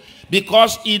breakthroughs,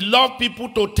 because he loves people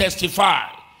to testify.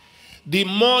 The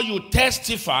more you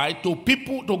testify to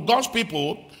people, to God's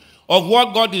people, of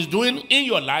what God is doing in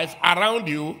your life, around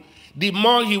you, the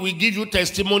more he will give you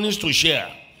testimonies to share.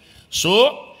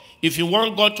 So, if you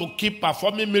want God to keep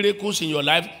performing miracles in your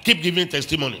life, keep giving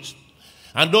testimonies.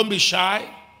 And don't be shy.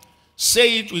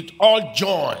 Say it with all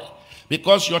joy,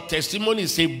 because your testimony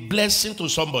is a blessing to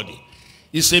somebody.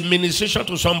 It's a ministration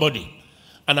to somebody.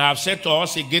 And I have said to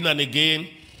us again and again,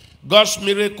 God's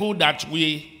miracle that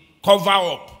we cover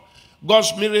up,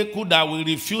 God's miracle that we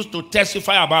refuse to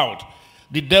testify about,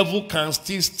 the devil can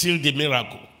still steal the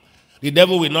miracle. The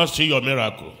devil will not steal your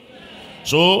miracle.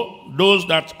 So those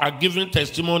that are giving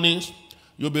testimonies,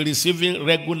 you'll be receiving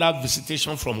regular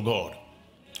visitation from God.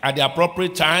 At the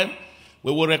appropriate time,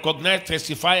 we will recognize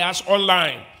testifiers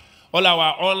online. All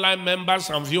our online members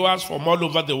and viewers from all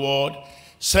over the world,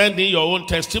 send in your own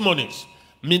testimonies.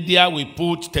 Media will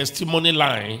put testimony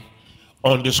line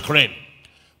on the screen.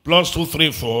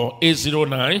 +234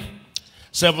 809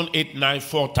 789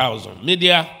 4000.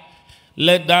 Media,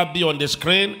 let that be on the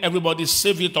screen. Everybody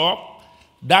save it up.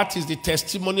 That is the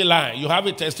testimony line. You have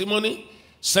a testimony,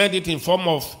 send it in form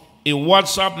of a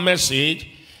WhatsApp message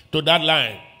to that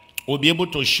line. We'll be able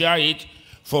to share it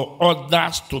for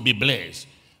others to be blessed.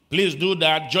 Please do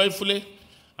that joyfully.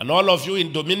 And all of you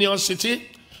in Dominion City,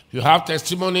 if you have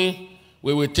testimony,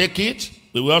 we will take it.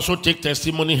 We will also take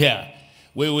testimony here.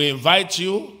 We will invite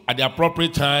you at the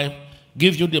appropriate time,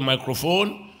 give you the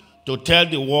microphone to tell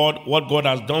the world what God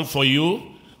has done for you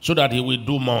so that he will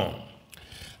do more.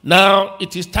 Now,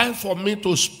 it is time for me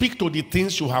to speak to the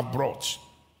things you have brought.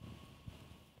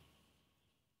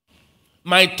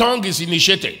 My tongue is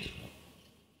initiated.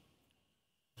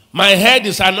 My head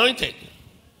is anointed.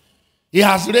 He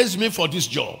has raised me for this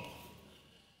job.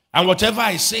 And whatever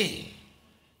I say,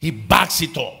 he backs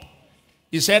it up.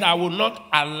 He said, I will not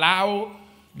allow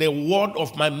the word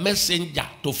of my messenger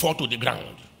to fall to the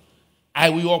ground. I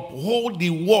will uphold the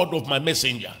word of my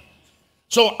messenger.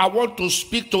 So I want to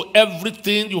speak to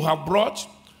everything you have brought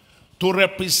to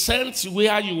represent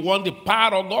where you want the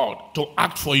power of God to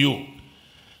act for you.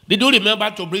 Did you remember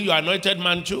to bring your anointed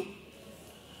mantle?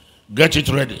 Get it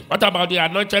ready. What about the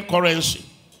anointed currency?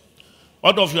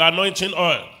 What of your anointing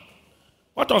oil?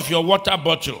 What of your water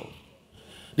bottle?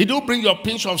 Did you bring your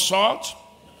pinch of salt?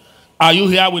 Are you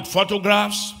here with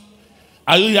photographs?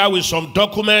 Are you here with some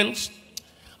documents?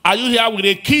 Are you here with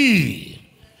a key?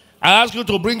 I ask you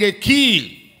to bring a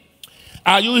key.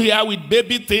 Are you here with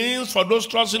baby things for those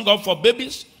trusting God for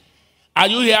babies? Are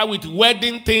you here with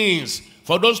wedding things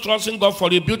for those trusting God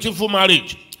for a beautiful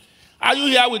marriage? Are you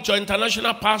here with your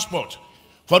international passport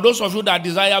for those of you that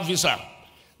desire visa?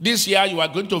 This year you are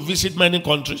going to visit many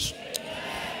countries.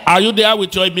 Are you there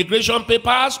with your immigration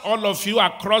papers? All of you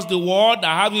across the world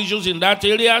that have issues in that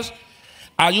areas.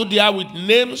 Are you there with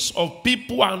names of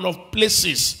people and of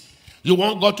places you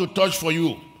want God to touch for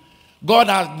you? God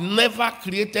has never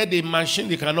created a machine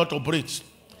he cannot operate.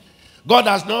 God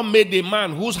has not made a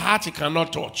man whose heart he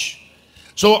cannot touch.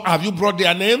 So have you brought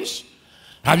their names?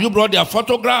 Have you brought their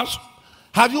photographs?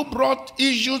 Have you brought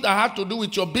issues that have to do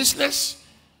with your business,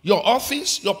 your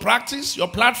office, your practice, your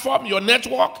platform, your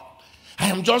network? I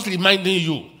am just reminding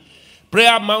you.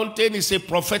 Prayer Mountain is a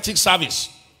prophetic service.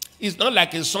 It's not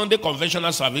like a Sunday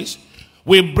conventional service.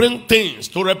 We bring things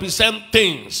to represent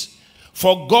things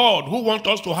for God who wants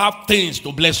us to have things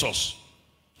to bless us.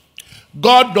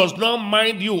 God does not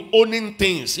mind you owning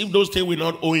things if those things will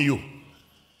not own you.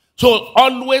 So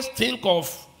always think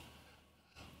of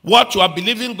what you are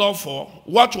believing God for,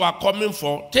 what you are coming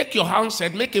for. Take your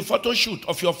handset, make a photo shoot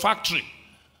of your factory,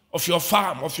 of your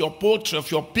farm, of your poultry, of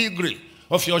your piggery,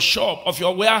 of your shop, of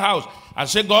your warehouse, and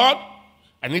say, God,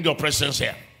 I need your presence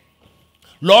here.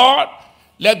 Lord,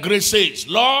 let grace say,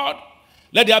 Lord,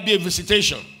 let there be a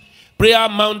visitation. Prayer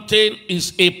Mountain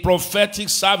is a prophetic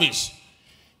service.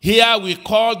 Here we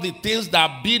call the things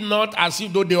that be not as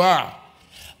if though they are.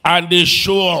 And they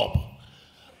show up.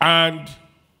 And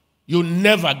you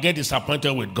never get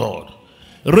disappointed with God.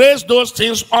 Raise those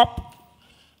things up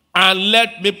and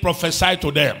let me prophesy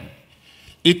to them.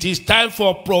 It is time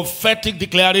for prophetic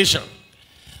declaration.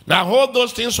 Now hold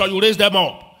those things or you raise them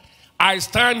up. I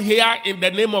stand here in the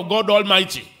name of God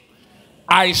Almighty.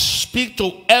 I speak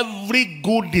to every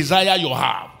good desire you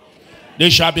have. They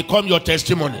shall become your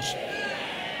testimonies.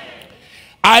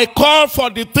 I call for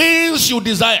the things you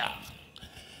desire.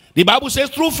 The Bible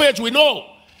says through faith we know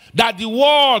that the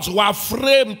worlds were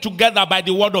framed together by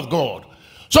the word of God.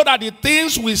 So that the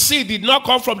things we see did not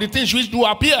come from the things which do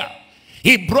appear.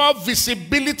 He brought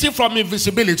visibility from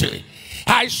invisibility.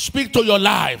 I speak to your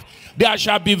life. There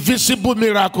shall be visible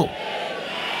miracle.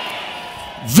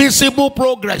 Visible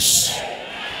progress.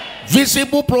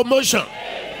 Visible promotion.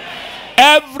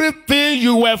 Everything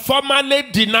you were formerly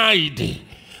denied,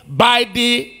 by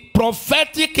the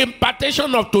prophetic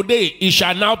impartation of today, it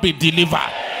shall now be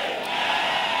delivered.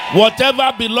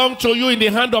 Whatever belongs to you in the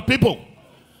hand of people,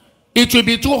 it will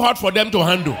be too hard for them to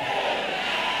handle.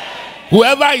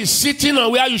 Whoever is sitting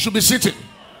on where you should be sitting,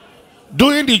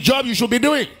 doing the job you should be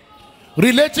doing,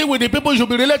 relating with the people you should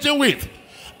be relating with,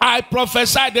 I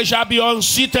prophesy they shall be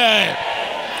unseated.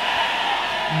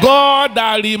 God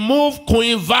that removed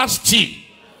Queen Vashti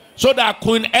so that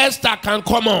Queen Esther can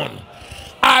come on.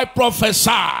 I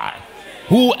prophesy,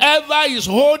 whoever is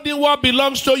holding what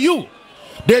belongs to you,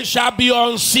 they shall be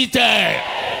unseated.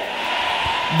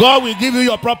 God will give you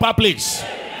your proper place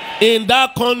in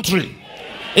that country,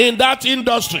 in that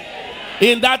industry,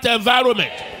 in that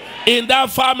environment, in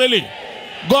that family.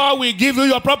 God will give you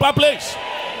your proper place.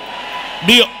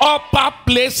 The upper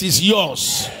place is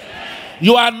yours.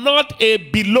 You are not a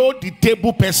below the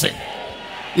table person.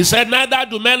 He said, neither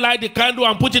do men light the candle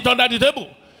and put it under the table.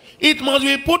 It must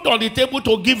be put on the table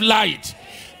to give light.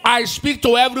 I speak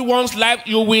to everyone's life.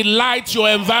 You will light your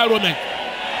environment.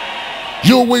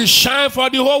 You will shine for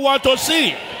the whole world to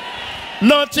see.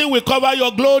 Nothing will cover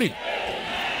your glory.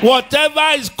 Whatever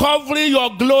is covering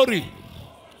your glory,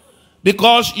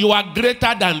 because you are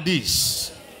greater than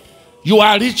this. You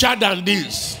are richer than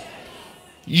this.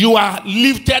 You are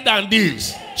lifted than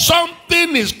this.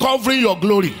 Something is covering your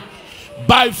glory.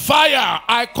 By fire,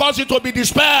 I cause it to be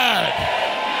dispelled.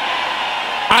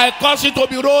 I cause it to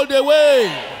be rolled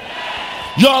away.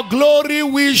 Your glory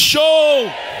will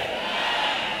show.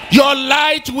 Your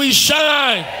light will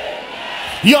shine.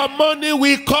 Your money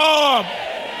will come.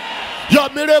 Your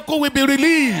miracle will be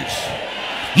released.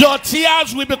 Your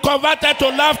tears will be converted to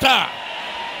laughter.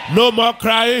 No more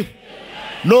crying.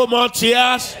 No more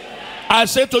tears. I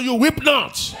say to you, weep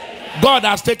not. God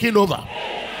has taken over.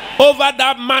 Over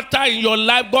that matter in your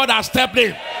life, God has stepped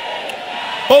in.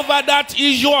 Over that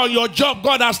issue on your job,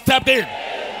 God has stepped in.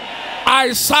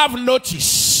 I serve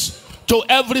notice to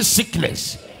every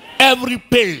sickness, every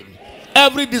pain,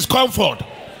 every discomfort,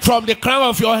 from the crown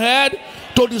of your head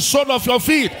to the sole of your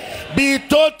feet. Be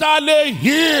totally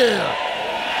healed.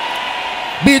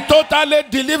 Be totally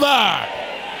delivered.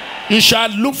 You shall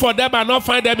look for them and not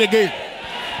find them again.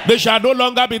 They shall no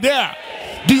longer be there.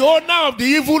 The owner of the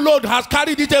evil load has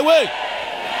carried it away.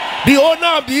 The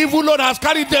owner of the evil load has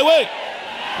carried it away.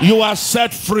 You are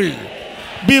set free.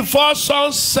 Before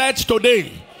sunset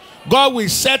today, God will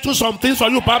settle some things for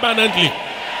you permanently.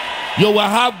 You will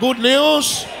have good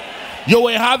news. You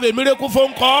will have a miracle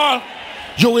phone call.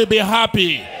 You will be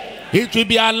happy. It will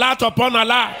be alert upon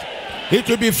alert. It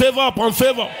will be favor upon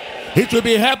favor. It will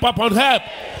be help upon help.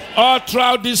 All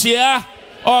throughout this year,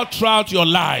 all throughout your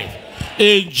life.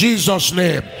 In Jesus'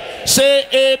 name.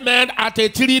 Say amen at a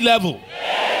 3 level.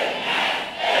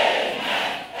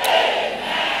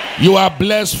 You are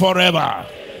blessed forever.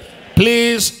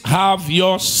 Please have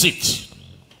your seat.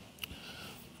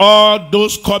 All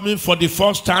those coming for the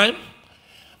first time,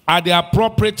 at the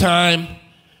appropriate time,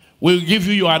 we'll give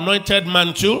you your anointed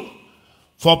mantle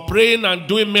for praying and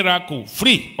doing miracle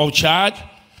free of charge.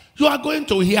 You are going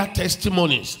to hear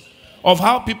testimonies of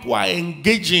how people are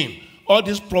engaging all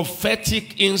this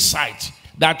prophetic insight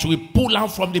that we pull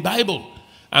out from the Bible.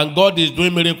 And God is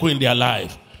doing miracle in their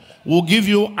life. We'll give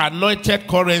you anointed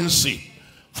currency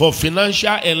for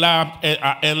financial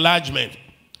enlargement.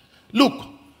 Look,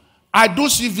 I do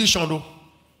see vision though.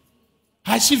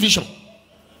 I see vision.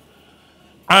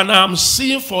 And I'm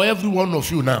seeing for every one of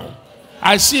you now.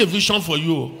 I see a vision for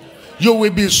you. You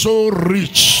will be so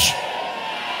rich.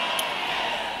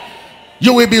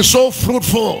 You will be so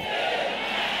fruitful.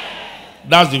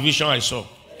 That's the vision I saw.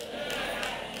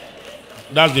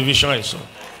 That's the vision I saw.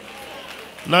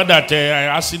 Now that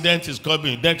accident is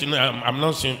coming, that, you know, I'm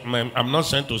not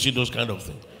sent to see those kind of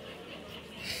things.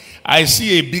 I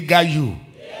see a bigger you,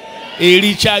 a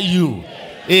richer you,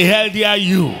 a healthier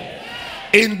you.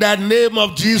 In the name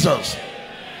of Jesus.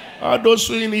 All those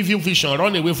who in evil vision,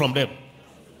 run away from them.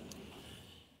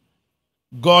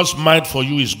 God's mind for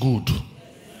you is good.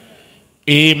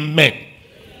 Amen.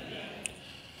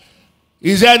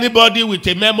 Is there anybody with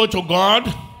a memo to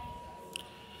God?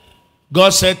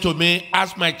 God said to me,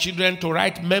 ask my children to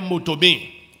write memo to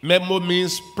me. Memo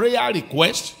means prayer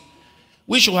request,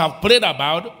 which you have prayed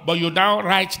about, but you now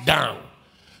write down.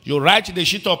 You write the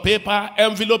sheet of paper,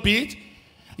 envelope it.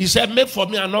 He said, make for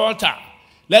me an altar.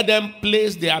 Let them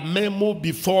place their memo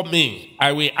before me.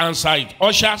 I will answer it.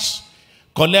 Ushers,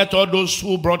 collect all those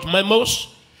who brought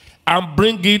memos and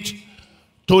bring it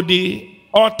to the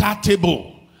altar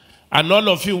table. And all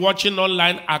of you watching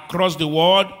online across the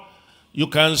world, you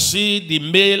can see the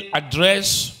mail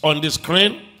address on the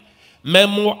screen,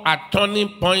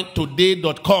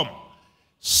 memo@turningpointtoday.com.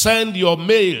 Send your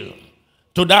mail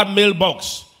to that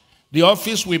mailbox. The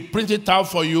office will print it out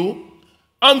for you,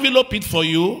 envelope it for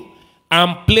you,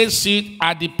 and place it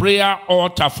at the prayer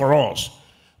altar for us.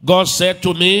 God said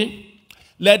to me,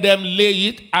 let them lay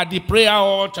it at the prayer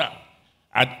altar,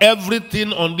 and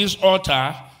everything on this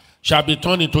altar shall be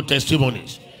turned into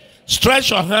testimonies.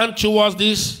 Stretch your hand towards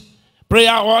this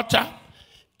prayer altar.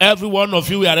 Every one of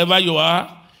you, wherever you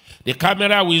are, the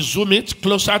camera will zoom it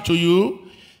closer to you.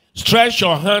 Stretch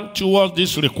your hand towards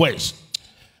this request.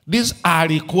 These are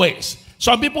requests.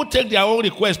 Some people take their own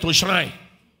request to shrine.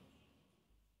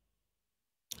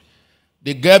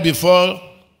 They get before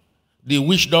the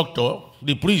witch doctor,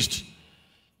 the priest.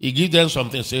 He gives them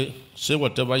something, say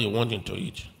whatever you want him to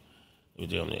eat.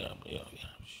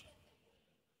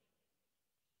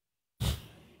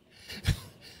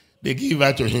 They give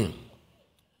that to him.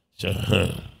 So,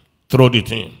 throw the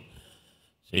thing.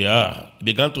 So, yeah, he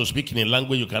began to speak in a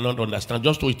language you cannot understand,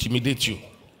 just to intimidate you.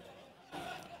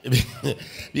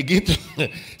 Begin to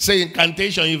say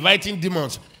incantation, inviting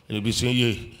demons. And he'll be saying,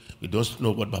 yeah, we don't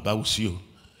know what Baba will see you.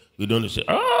 We don't say,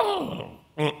 oh,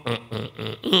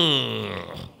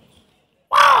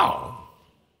 wow.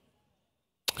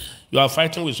 You are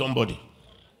fighting with somebody.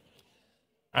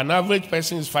 An average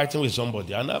person is fighting with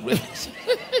somebody. An average.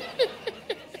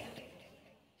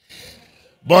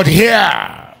 But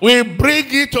here, we bring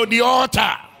it to the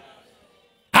altar.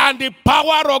 And the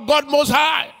power of God Most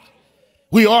High,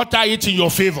 we alter it in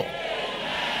your favor.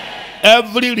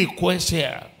 Every request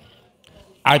here,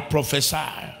 I prophesy,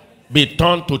 be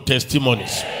turned to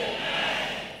testimonies.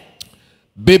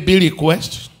 Baby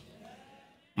request,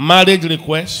 marriage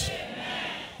request,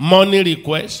 money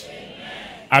request,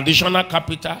 additional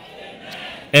capital,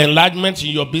 enlargement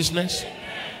in your business,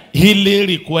 healing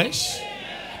request,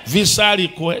 visa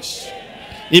request,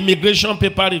 immigration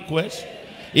paper request,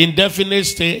 indefinite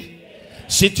stay,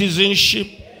 citizenship,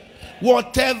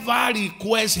 whatever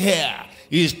request here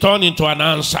is turned into an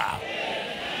answer.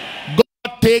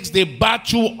 God takes the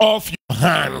battle off your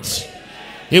hands.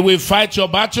 He will fight your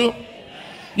battle.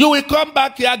 You will come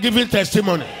back here giving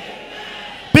testimony.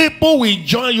 People will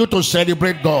join you to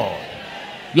celebrate God.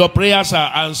 Your prayers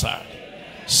are answered.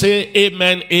 Say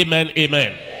amen, amen,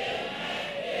 amen.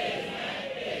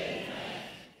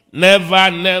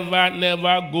 Never, never,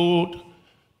 never go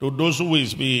to those who will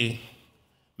be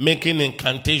making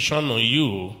incantation on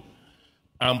you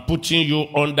and putting you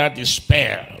under the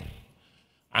spell.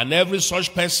 And every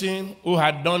such person who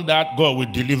had done that, God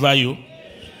will deliver you.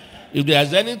 If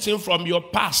there's anything from your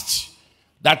past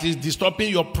that is disturbing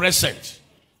your present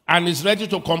and is ready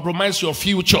to compromise your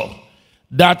future,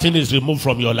 that thing is removed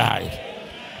from your life.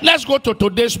 Let's go to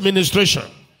today's ministration.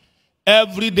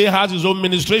 Every day has its own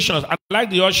ministrations. I'd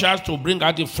like the ushers to bring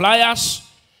out the flyers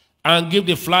and give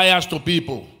the flyers to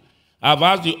people. I've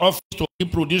asked the office to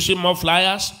keep producing more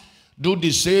flyers. Do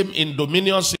the same in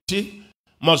Dominion City.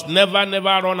 Must never,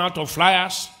 never run out of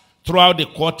flyers throughout the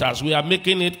quarters. We are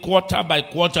making it quarter by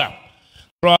quarter.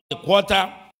 Throughout the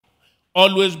quarter,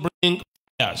 always bring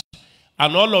flyers.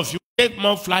 And all of you take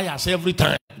more flyers every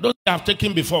time. Those you have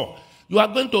taken before. You are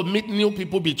going to meet new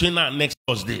people between now and next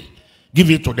Thursday.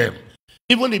 Give it to them.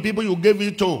 Even the people you gave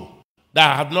it to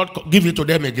that have not, give it to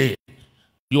them again.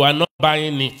 You are not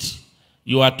buying it.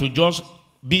 You are to just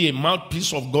be a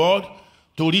mouthpiece of God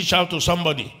to reach out to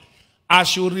somebody.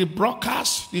 As you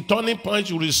rebroadcast the turning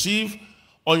points you receive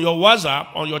on your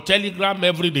WhatsApp, on your Telegram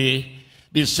every day,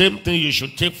 the same thing you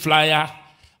should take flyer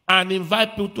and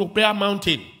invite people to Prayer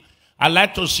Mountain. I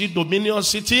like to see Dominion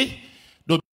City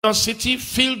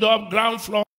filled up, ground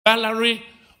floor, gallery,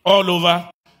 all over.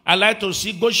 I like to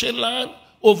see Goshen Land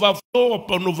overflow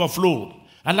upon overflow.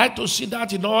 I like to see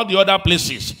that in all the other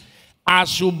places.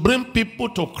 As you bring people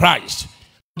to Christ,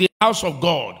 the house of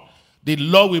God, the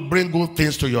Lord will bring good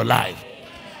things to your life.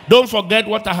 Don't forget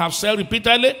what I have said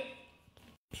repeatedly.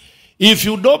 If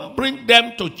you don't bring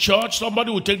them to church, somebody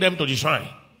will take them to the shrine.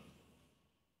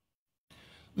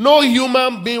 No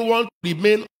human being wants to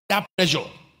remain under pressure.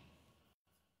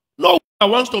 No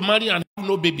woman wants to marry and have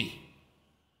no baby.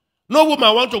 No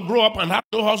woman wants to grow up and have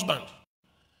no husband.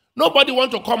 Nobody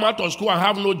wants to come out of school and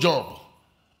have no job.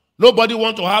 Nobody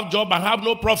wants to have job and have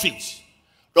no profits.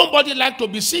 Nobody likes to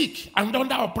be sick and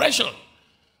under oppression.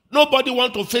 Nobody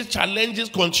wants to face challenges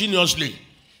continuously.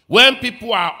 When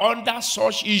people are under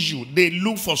such issue, they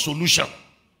look for solution.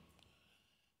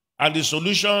 And the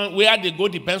solution, where they go,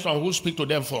 depends on who speaks to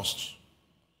them first.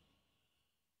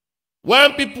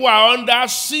 When people are under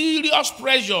serious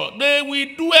pressure, they will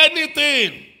do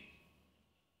anything.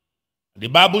 The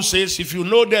Bible says if you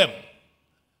know them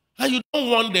and you don't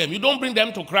want them, you don't bring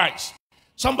them to Christ,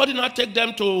 somebody not take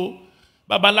them to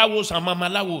Babalawos and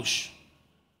Mamalawos,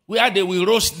 where they will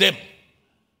roast them,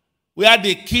 where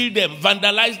they kill them,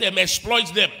 vandalize them,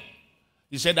 exploit them.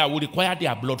 He said, I will require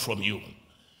their blood from you.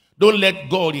 Don't let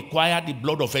God require the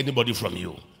blood of anybody from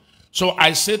you. So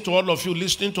I say to all of you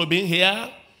listening to me here,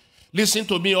 listen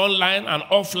to me online and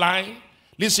offline,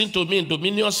 listen to me in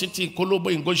Dominion City, in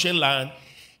Kolobo, in Goshen Land.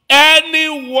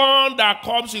 Anyone that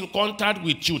comes in contact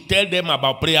with you, tell them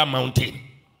about Prayer Mountain.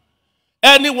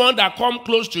 Anyone that comes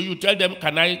close to you, tell them,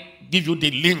 can I give you the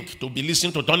link to be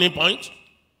listening to Turning Point?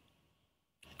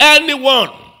 Anyone.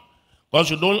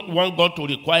 Because you don't want God to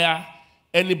require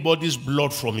anybody's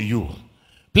blood from you.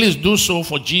 Please do so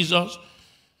for Jesus.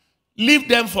 Leave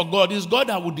them for God. It's God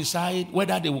that will decide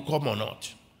whether they will come or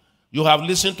not. You have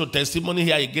listened to testimony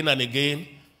here again and again.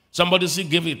 Somebody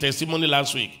gave a testimony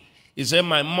last week. He said,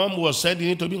 my mom was sending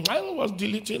it to me. I was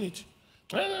deleting it.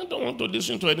 I don't want to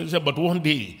listen to anything. But one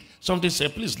day, somebody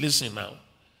said, please listen now.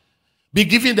 Be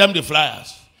giving them the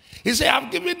flyers. He said, I've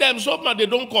given them so much they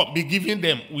don't come. Be giving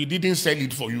them. We didn't sell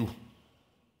it for you.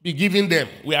 Be giving them.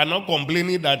 We are not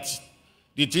complaining that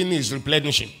the thing is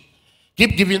replenishing.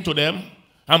 Keep giving to them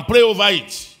and pray over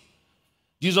it.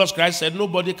 Jesus Christ said,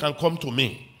 nobody can come to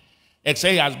me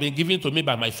except he has been given to me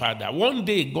by my Father. One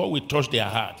day, God will touch their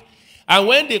heart. And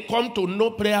when they come to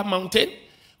know Prayer Mountain,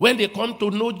 when they come to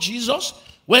know Jesus,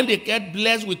 when they get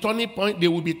blessed with Turning Point, they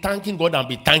will be thanking God and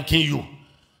be thanking you.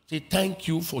 Say, thank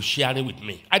you for sharing with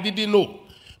me. I didn't know.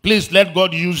 Please let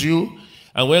God use you.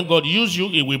 And when God uses you,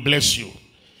 he will bless you.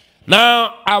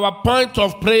 Now, our point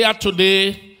of prayer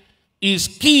today is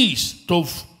keys to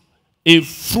a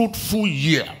fruitful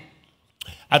year.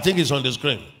 I think it's on the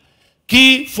screen.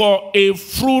 Key for a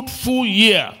fruitful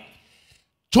year.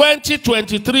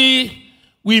 2023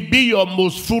 will be your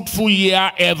most fruitful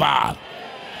year ever. I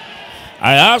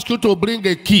ask you to bring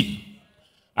a key.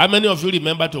 How many of you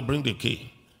remember to bring the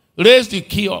key? Raise the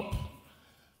key up.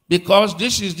 Because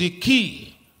this is the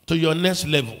key to your next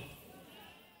level.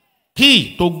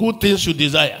 Key to good things you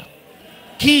desire.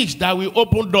 Keys that will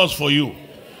open doors for you.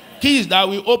 Keys that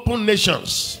will open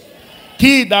nations.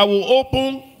 Key that will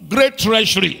open great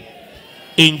treasury.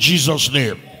 In Jesus'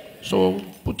 name. So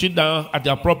put it down at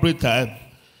the appropriate time.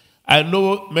 I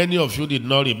know many of you did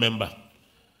not remember.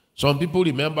 Some people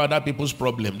remember other people's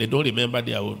problem. They don't remember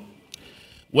their own.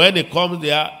 When they come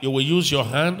there, you will use your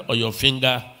hand or your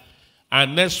finger.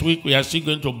 And next week, we are still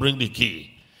going to bring the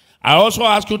key. I also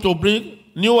ask you to bring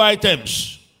new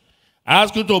items. I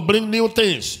ask you to bring new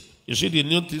things. You see the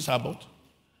new things I bought?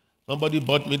 Somebody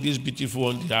bought me this beautiful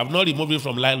one. I have not removed it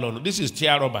from nylon. This is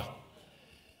tear rubber.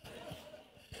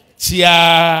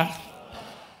 Tear.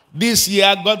 This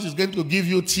year, God is going to give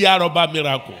you tear rubber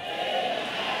miracle.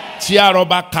 Tear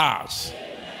rubber cars.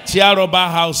 Tear rubber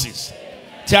houses.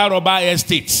 Tear rubber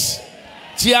estates.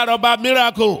 Tear rubber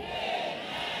miracle.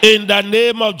 In the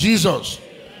name of Jesus.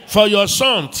 For your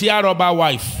son, tear rubber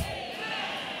wife.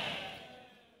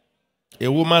 A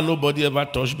woman nobody ever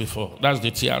touched before. That's the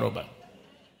tear rubber.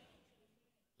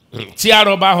 Tear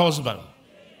rubber husband.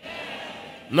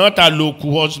 Not a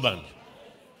local husband.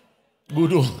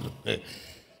 Good.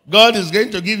 God is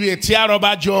going to give you a tear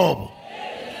rubber job.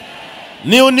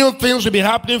 New things will be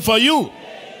happening for you.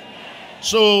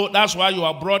 So that's why you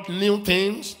have brought new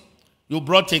things. You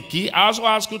brought a key. I also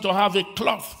ask you to have a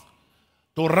cloth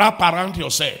to wrap around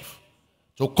yourself,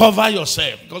 to cover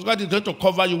yourself, because God is going to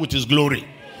cover you with his glory.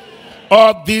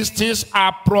 All these things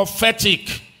are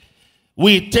prophetic.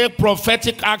 We take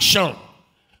prophetic action.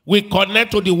 We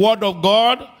connect to the word of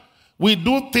God. We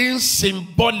do things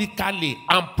symbolically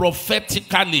and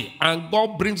prophetically, and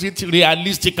God brings it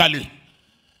realistically.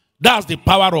 That's the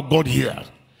power of God here.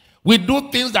 We do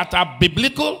things that are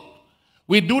biblical.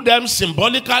 We do them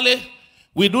symbolically.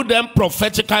 We do them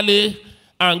prophetically,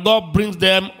 and God brings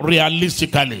them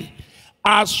realistically.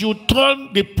 As you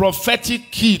turn the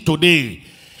prophetic key today,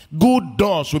 good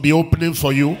doors will be opening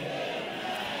for you.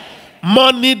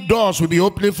 Money doors will be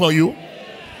opening for you.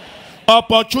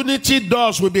 Opportunity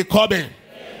doors will be coming.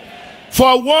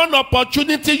 For one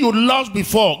opportunity you lost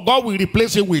before, God will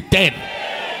replace it with 10.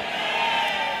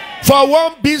 For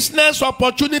one business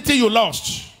opportunity you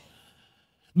lost,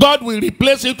 God will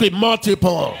replace it with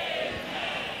multiple.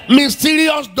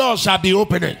 Mysterious doors shall be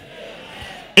opening.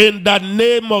 In the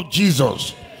name of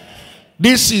Jesus.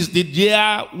 This is the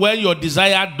year when your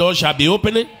desired doors shall be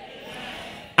opening,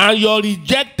 and your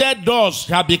rejected doors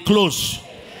shall be closed.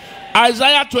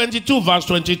 Isaiah 22 verse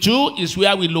 22 is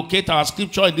where we locate our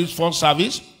scripture in this first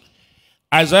service.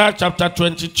 Isaiah chapter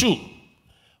 22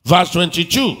 verse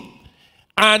 22.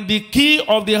 And the key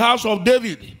of the house of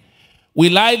David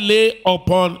will I lay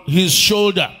upon his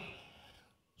shoulder.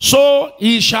 So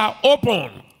he shall open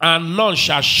and none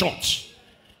shall shut.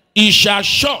 He shall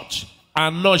shut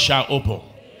and none shall open.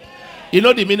 You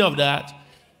know the meaning of that?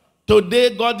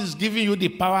 Today God is giving you the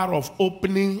power of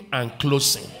opening and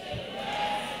closing.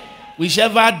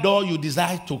 Whichever door you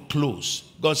desire to close,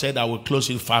 God said, I will close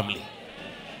it firmly.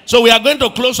 So we are going to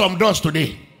close some doors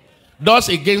today. Doors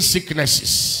against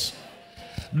sicknesses.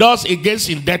 Doors against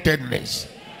indebtedness.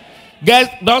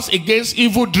 Doors against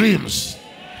evil dreams.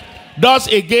 Doors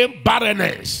against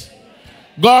barrenness.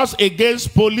 Doors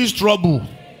against police trouble.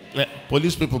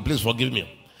 Police people, please forgive me.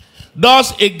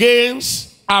 Doors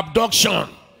against abduction,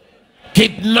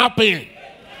 kidnapping,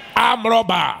 armed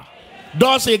robber.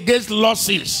 Doors against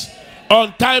losses,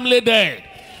 untimely death.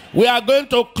 We are going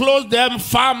to close them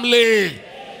firmly,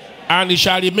 and it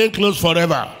shall remain closed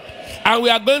forever. And we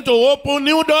are going to open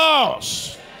new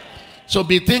doors. So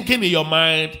be thinking in your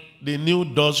mind the new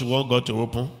doors you want God to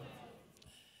open.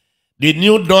 The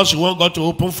new doors you want God to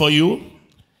open for you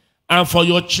and for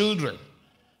your children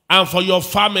and for your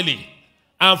family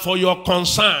and for your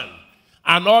concern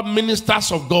and all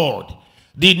ministers of God.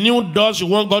 The new doors you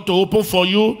want God to open for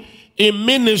you in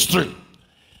ministry.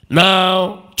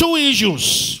 Now, two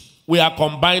issues we are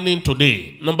combining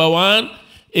today. Number one,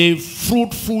 a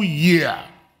fruitful year.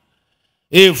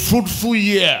 A fruitful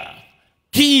year.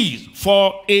 Keys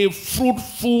for a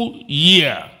fruitful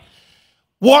year.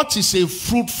 What is a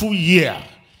fruitful year?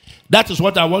 That is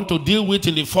what I want to deal with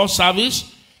in the first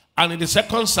service. And in the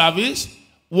second service,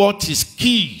 what is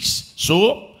keys?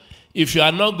 So, if you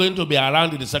are not going to be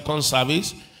around in the second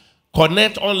service,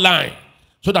 connect online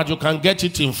so that you can get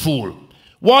it in full.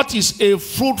 What is a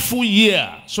fruitful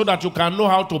year? So that you can know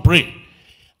how to pray.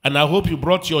 And I hope you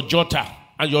brought your jotter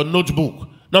and your notebook.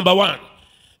 Number one,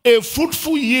 a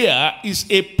fruitful year is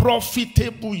a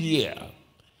profitable year.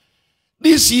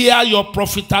 This year, your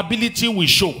profitability will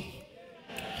show.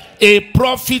 A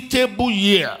profitable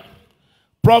year.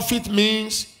 Profit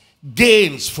means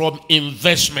gains from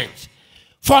investment.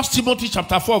 1 Timothy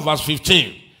chapter 4 verse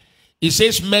 15. It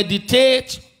says,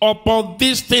 meditate upon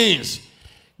these things.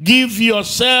 Give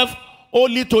yourself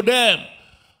only to them,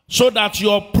 so that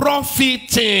your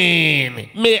profiting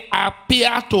may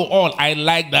appear to all. I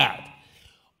like that.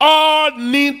 All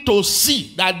need to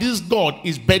see that this God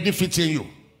is benefiting you.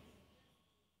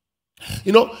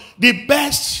 You know, the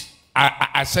best,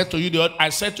 I said to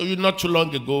you not too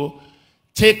long ago,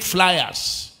 take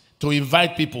flyers to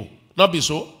invite people. Not be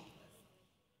so.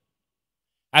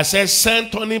 I said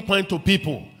send turning point to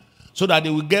people so that they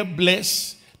will get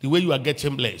blessed the way you are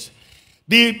getting blessed.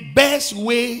 The best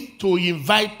way to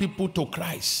invite people to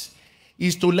Christ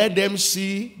is to let them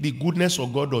see the goodness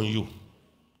of God on you.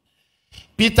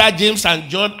 Peter, James, and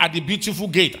John at the beautiful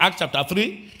gate, Acts chapter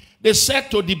 3, they said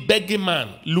to the begging man,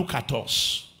 look at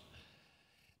us.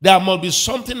 There must be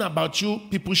something about you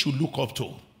people should look up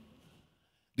to.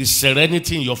 The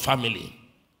serenity in your family,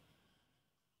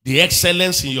 the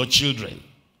excellence in your children,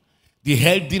 the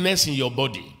healthiness in your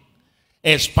body,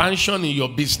 expansion in your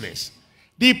business,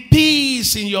 the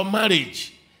peace in your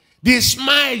marriage, the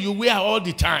smile you wear all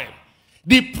the time.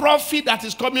 The profit that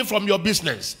is coming from your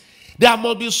business, there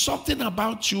must be something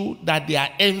about you that they are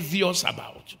envious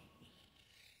about.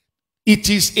 It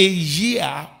is a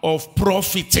year of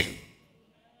profiting.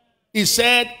 He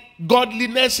said,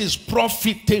 godliness is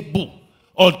profitable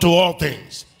unto all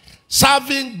things.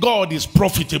 Serving God is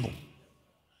profitable.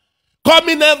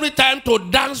 Coming every time to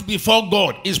dance before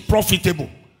God is profitable.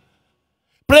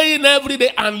 Praying every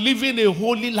day and living a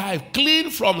holy life, clean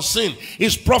from sin,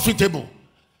 is profitable.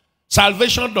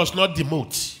 Salvation does not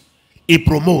demote, it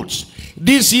promotes.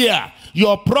 This year,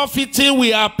 your profiting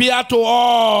will appear to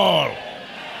all.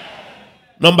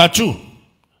 Number 2,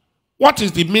 what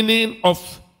is the meaning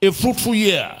of a fruitful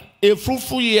year? A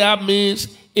fruitful year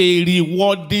means a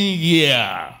rewarding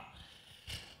year.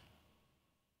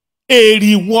 A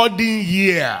rewarding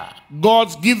year.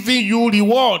 God's giving you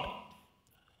reward.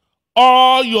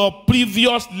 All your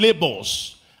previous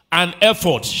labors and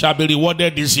efforts shall be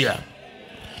rewarded this year.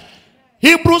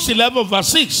 Hebrews 11 verse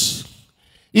 6.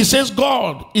 It says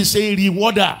God is a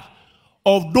rewarder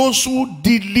of those who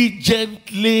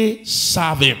diligently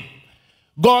serve him.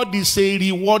 God is a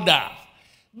rewarder.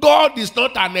 God is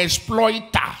not an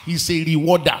exploiter. He's a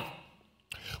rewarder.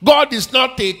 God is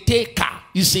not a taker.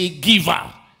 He's a giver.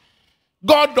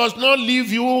 God does not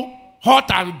leave you hot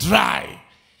and dry.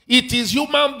 It is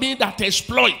human being that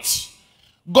exploits.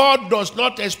 God does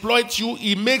not exploit you.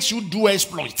 He makes you do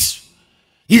exploits.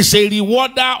 He's a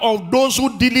rewarder of those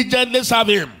who diligently serve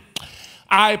him.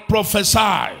 I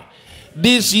prophesy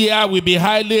this year will be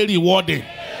highly rewarding.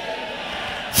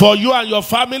 For you and your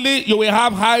family, you will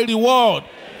have high reward.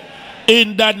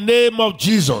 In the name of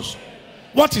Jesus.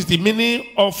 What is the meaning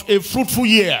of a fruitful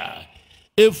year?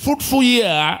 A fruitful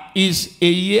year is a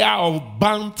year of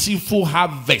bountiful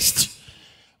harvest.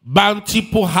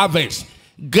 Bountiful harvest.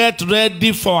 Get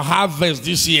ready for harvest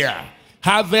this year.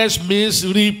 Harvest means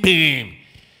reaping.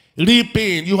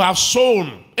 Reaping. You have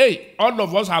sown. Hey, all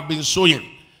of us have been sowing.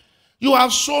 You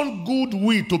have sown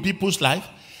goodwill to people's life.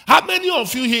 How many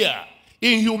of you here,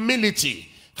 in humility,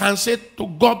 can say, to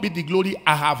God be the glory,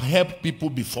 I have helped people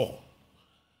before?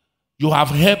 You have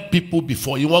helped people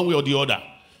before, in one way or the other.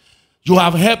 You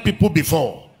have helped people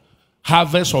before.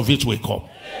 Harvest of it will come.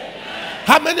 Amen.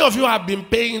 How many of you have been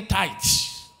paying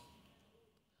tithes?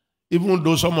 Even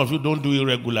though some of you don't do it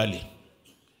regularly.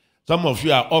 Some of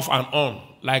you are off and on,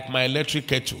 like my electric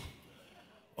kettle.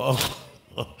 Oh.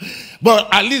 But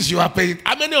at least you are paying.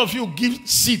 How many of you give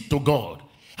seed to God?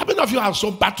 How many of you have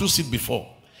sown battle seed before?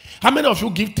 How many of you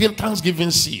give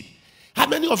thanksgiving seed? How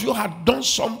many of you have done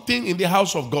something in the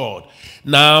house of God?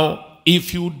 Now,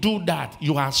 if you do that,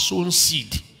 you have sown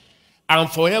seed. And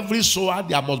for every sower,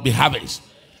 there must be harvest.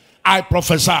 I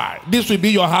prophesy, this will be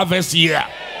your harvest year.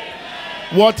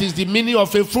 What is the meaning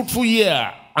of a fruitful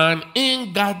year? An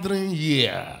ingathering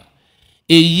year.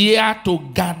 A year to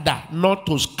gather, not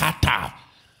to scatter.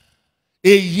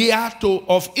 A year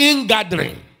of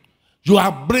ingathering. You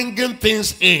are bringing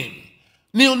things in.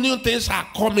 New things are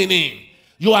coming in.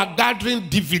 You are gathering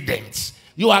dividends.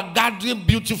 You are gathering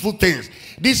beautiful things.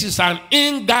 This is an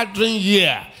ingathering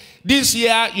year. This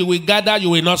year you will gather,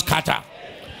 you will not scatter.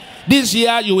 This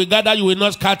year you will gather, you will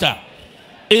not scatter.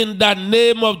 In the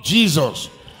name of Jesus.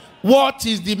 What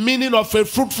is the meaning of a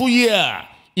fruitful year?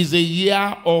 Is a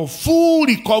year of full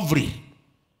recovery.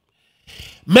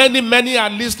 Many are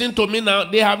listening to me now.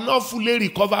 They have not fully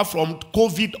recovered from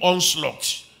COVID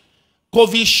onslaught.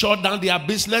 COVID shut down their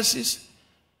businesses,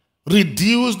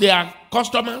 reduced their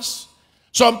customers.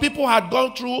 Some people had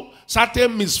gone through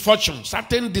certain misfortunes,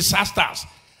 certain disasters,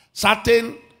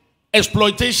 certain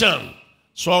exploitation.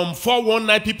 Some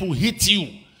 419 people hit you.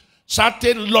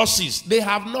 Certain losses. They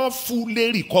have not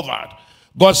fully recovered.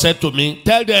 God said to me,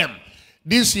 tell them,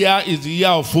 this year is the year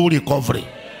of full recovery.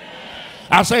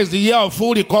 I said it's the year of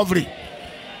full recovery.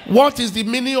 What is the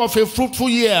meaning of a fruitful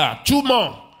year? 2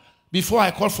 more before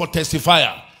I call for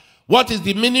testifier. What is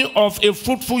the meaning of a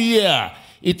fruitful year?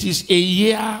 It is a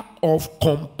year of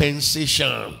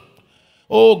compensation.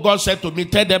 Oh, God said to me,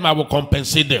 tell them I will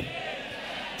compensate them.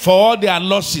 For all their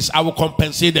losses, I will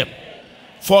compensate them.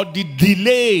 For the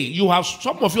delay,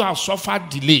 some of you have suffered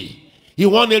delay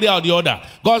in one area or the other.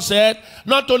 God said,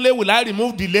 not only will I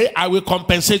remove delay, I will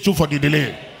compensate you for the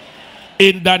delay.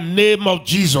 In the name of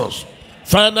Jesus.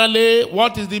 Finally,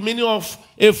 what is the meaning of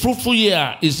a fruitful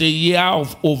year? Is a year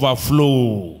of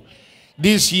overflow.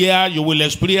 This year you will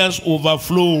experience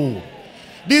overflow.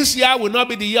 This year will not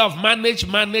be the year of manage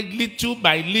little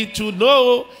by little.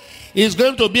 No, it's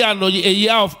going to be a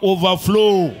year of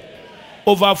overflow.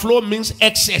 Overflow means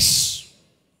excess.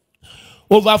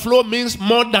 Overflow means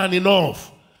more than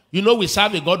enough. You know, we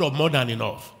serve a God of more than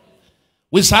enough.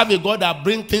 We serve a God that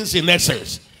brings things in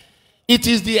excess. It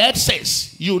is the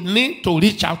excess. You need to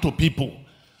reach out to people.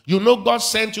 You know God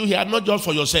sent you here not just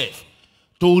for yourself.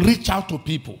 To reach out to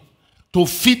people. To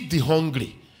feed the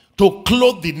hungry. To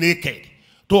clothe the naked.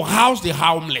 To house the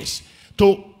homeless.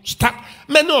 To start.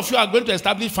 Many of you are going to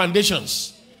establish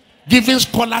foundations. Giving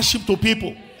scholarship to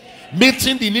people.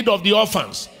 Meeting the need of the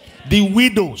orphans. The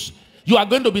widows. You are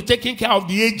going to be taking care of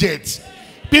the aged.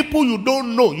 People you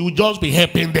don't know, you will just be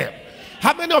helping them.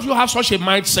 How many of you have such a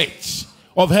mindset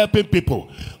of helping people?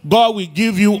 God will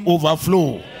give you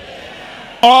overflow.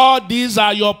 All these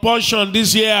are your portion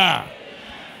this year.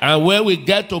 And when we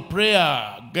get to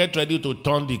prayer, get ready to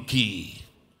turn the key.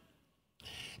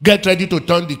 Get ready to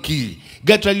turn the key.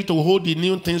 Get ready to hold the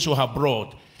new things you have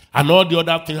brought. And all the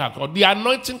other things have come. The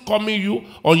anointing coming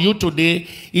on you today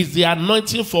is the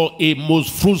anointing for a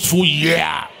most fruitful year.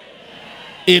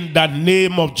 In the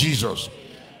name of Jesus.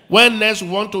 When next you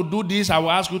want to do this, I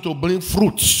will ask you to bring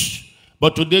fruits.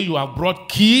 But today you have brought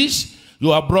keys.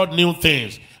 You have brought new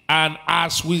things. And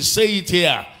as we say it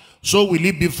here, so will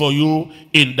it be for you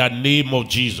in the name of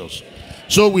Jesus.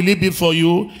 So will it be for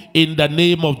you in the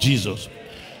name of Jesus.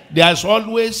 There's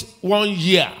always 1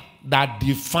 year that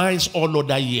defines all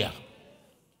other year.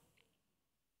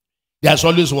 There's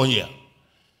always 1 year.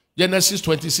 Genesis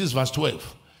 26 verse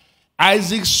 12.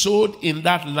 Isaac sowed in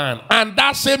that land. And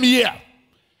that same year,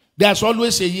 there's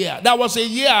always a year. There was a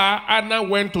year Anna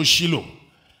went to Shiloh.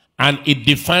 And it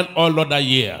defined all other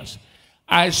years.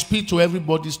 I speak to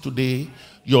everybody today.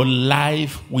 Your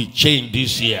life will change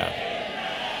this year.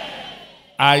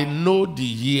 I know the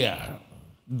year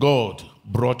God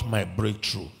brought my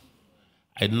breakthrough.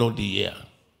 I know the year.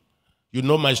 You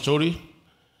know my story?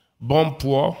 Born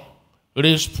poor,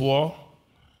 raised poor.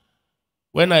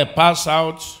 When I passed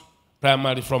out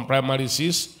from primary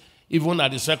 6, even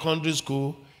at the secondary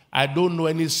school, I don't know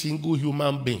any single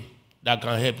human being that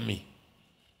can help me.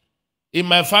 In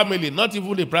my family, not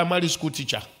even a primary school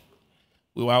teacher.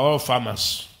 We were all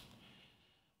farmers.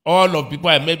 All of the people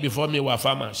I met before me were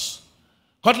farmers.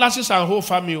 Cutlasses and whole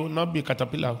family will not be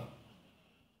caterpillar.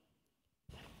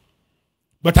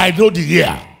 But I know the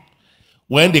year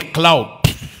when the cloud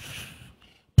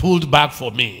pulled back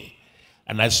for me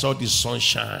and I saw the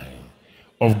sunshine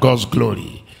of God's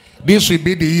glory. This will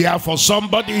be the year for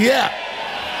somebody here.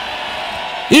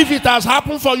 If it has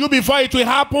happened for you before, it will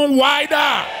happen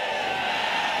wider.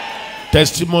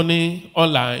 Testimony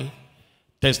online,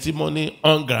 testimony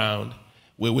on ground.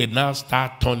 We will now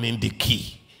start turning the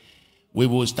key. We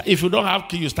will start. If you don't have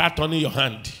key, you start turning your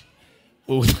hand.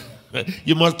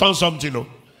 You must turn something, no?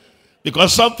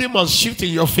 Because something must shift in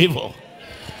your favor.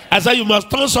 I said you must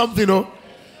turn something, no?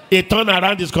 A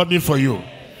turnaround is coming for you.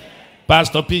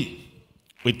 Pastor P,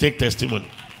 we take testimony.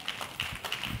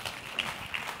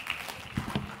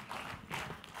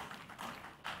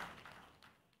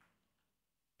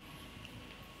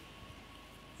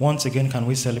 Once again, can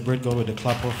we celebrate God with a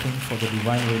clap offering for the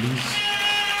divine release?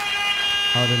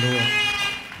 Hallelujah.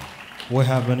 We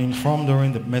have been informed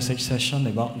during the message session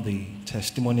about the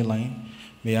testimony line.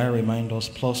 May I remind us,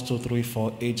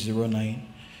 +234 809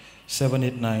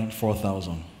 789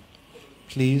 4000.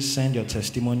 Please send your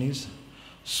testimonies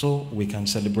so we can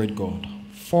celebrate God.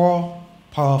 4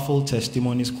 powerful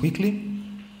testimonies quickly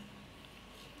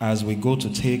as we go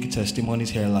to take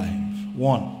testimonies here live.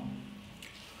 1.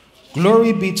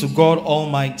 Glory be to God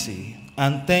Almighty,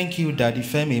 and thank you, Daddy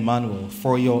Femi Emmanuel,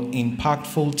 for your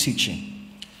impactful teaching.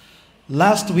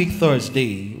 Last week,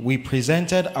 Thursday, we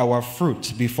presented our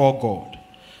fruit before God.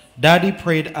 Daddy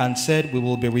prayed and said we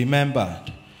will be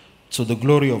remembered to the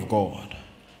glory of God.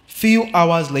 Few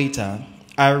hours later,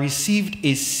 I received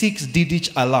a 6-digit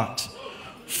alert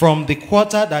from the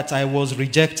quarter that I was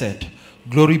rejected.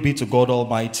 Glory be to God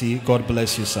Almighty. God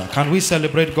bless you, sir. Can we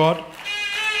celebrate God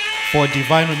for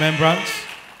divine remembrance?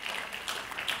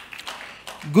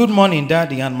 Good morning,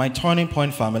 Daddy and my Turning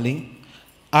Point family.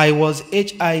 I was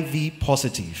HIV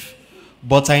positive,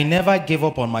 but I never gave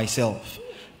up on myself.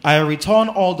 I return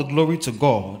all the glory to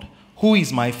God, who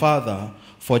is my Father,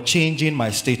 for changing my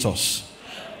status.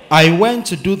 I went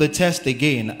to do the test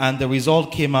again, and the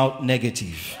result came out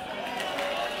negative.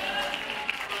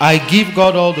 I give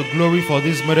God all the glory for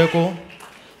this miracle.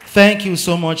 Thank you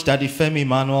so much, Daddy Femi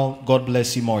Emmanuel. God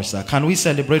bless you more, sir. Can we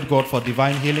celebrate God for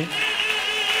divine healing?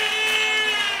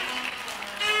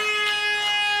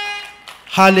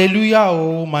 Hallelujah,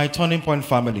 oh my Turning Point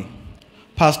family.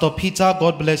 Pastor Peter,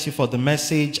 God bless you for the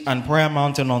message and prayer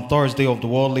mountain on Thursday of the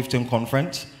World Lifting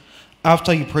Conference.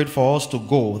 After you prayed for us to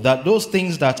go, that those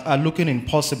things that are looking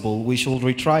impossible, we should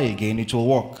retry again, it will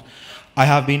work. I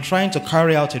have been trying to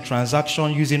carry out a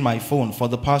transaction using my phone for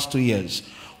the past 2 years.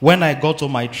 When I got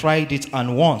home, I tried it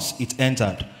and once it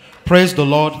entered. Praise the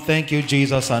Lord. Thank you,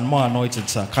 Jesus, and more anointed,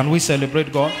 sir. Can we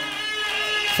celebrate God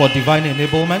for divine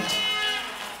enablement?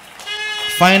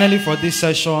 Finally, for this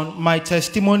session, my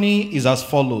testimony is as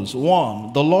follows.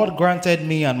 1, the Lord granted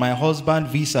me and my husband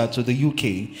visa to the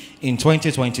UK in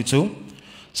 2022.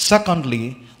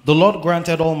 Secondly, the Lord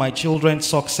granted all my children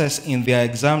success in their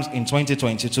exams in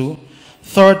 2022.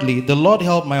 Thirdly, the Lord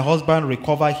helped my husband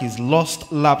recover his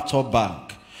lost laptop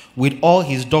bag with all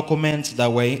his documents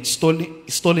that were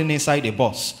stolen inside a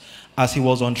bus as he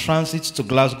was on transit to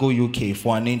Glasgow, UK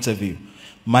for an interview.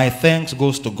 My thanks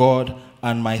goes to God,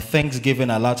 and my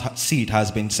Thanksgiving alert seed has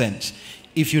been sent.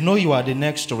 If you know you are the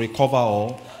next to recover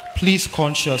all, please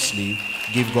consciously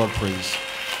give God praise.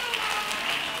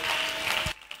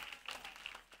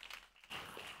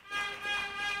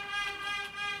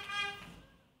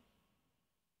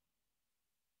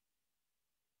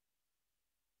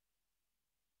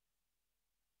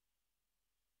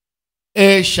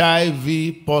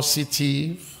 HIV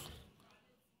positive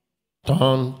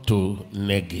turned to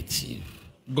negative.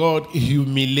 God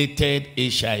humiliated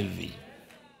HIV.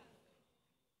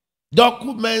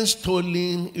 Documents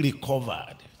stolen,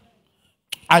 recovered.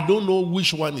 I don't know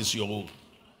which one is your own.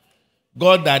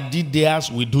 God that did theirs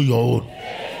will do your own.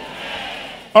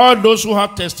 All those who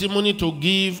have testimony to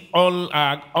give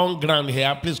on ground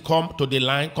here, please come to the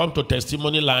line, come to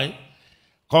testimony line,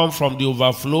 come from the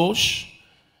overflows,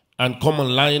 and come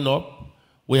and line up.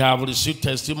 We have received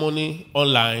testimony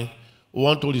online. We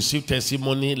want to receive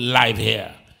testimony live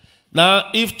here. Now,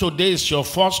 if today is your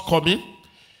first coming,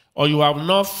 or you have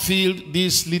not filled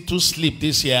this little slip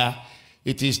this year,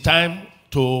 it is time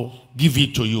to give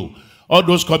it to you. All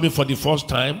those coming for the first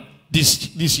time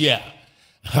this year,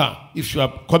 if you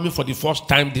are coming for the first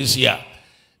time this year,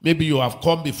 maybe you have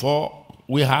come before,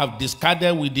 we have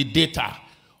discarded with the data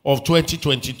of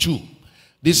 2022.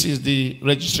 This is the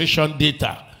registration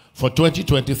data for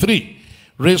 2023.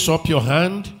 Raise up your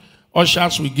hand.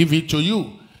 Ushers will give it to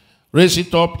you. Raise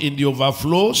it up in the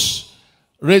overflows.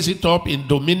 Raise it up in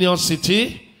Dominion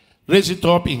City. Raise it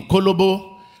up in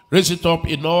Kolobo. Raise it up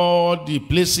in all the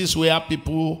places where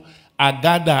people are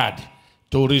gathered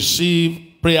to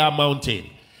receive prayer mountain.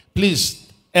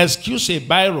 Please, excuse a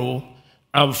biro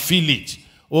and fill it.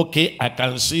 Okay, I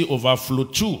can see overflow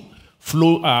 2.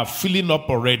 Filling up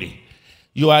already.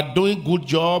 You are doing good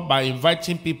job by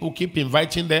inviting people. Keep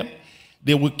inviting them.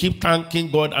 They will keep thanking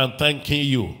God and thanking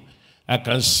you. I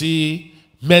can see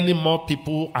many more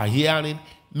people are hearing.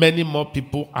 Many more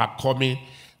people are coming.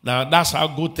 Now, that's how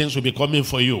good things will be coming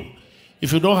for you.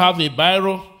 If you don't have a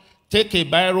biro, take a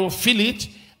biro, fill it,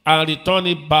 and return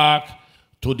it back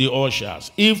to the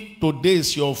ushers. If today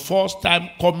is your first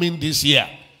time coming this year,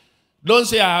 don't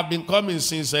say I have been coming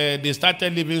since they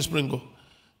started Livingspring.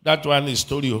 That one is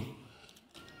story.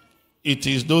 It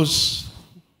is those,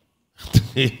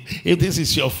 if this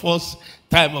is your first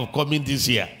time of coming this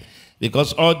year,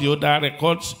 because all the other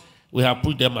records, we have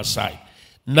put them aside.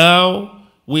 Now,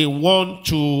 we want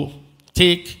to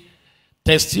take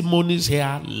testimonies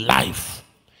here live.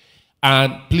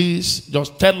 And please,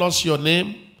 just tell us your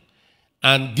name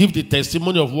and give the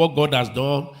testimony of what God has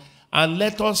done. And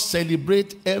let us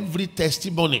celebrate every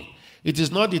testimony. It is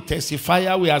not the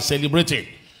testifier we are celebrating,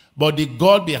 but the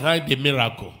God behind the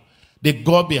miracle. The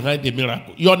God behind the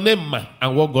miracle. Your name, man,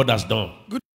 and what God has done.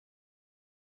 Good.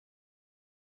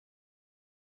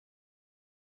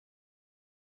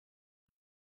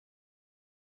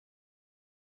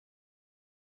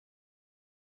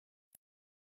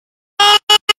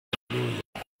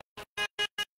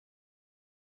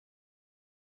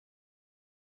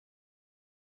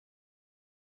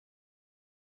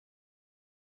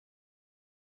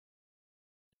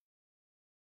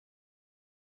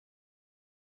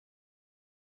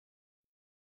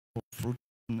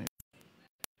 Fruitfulness.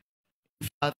 If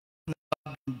I've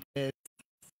never been there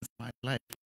since my life,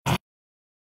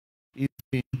 it's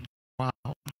been wow.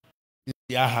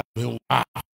 Yeah, has been wow.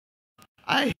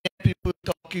 I hear people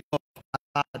talking of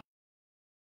God.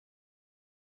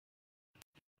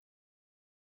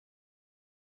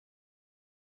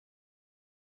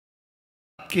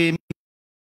 Came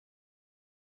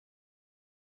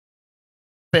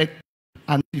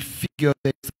and the figure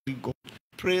that we go.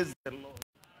 Praise the Lord.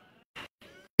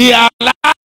 The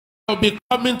alert will be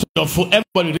coming to your phone.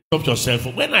 Everybody read up yourself.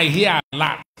 When I hear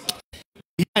alert,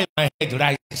 here in my head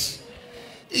rises.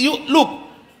 Look,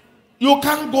 you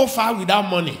can't go far without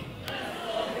money.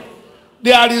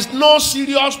 There is no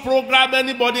serious program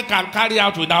anybody can carry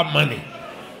out without money.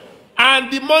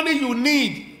 And the money you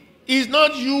need is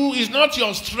not you, it's not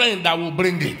your strength that will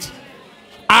bring it.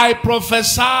 I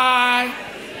prophesy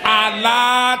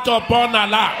alert upon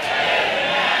alert.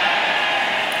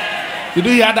 Did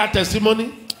you hear that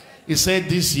testimony? He said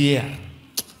this year.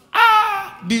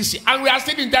 This year. And we are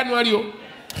still in January. Oh.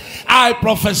 I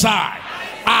prophesy.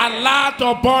 Alert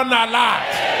upon alert.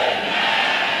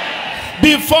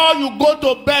 Before you go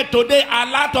to bed today,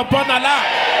 alert upon alert.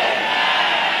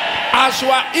 As you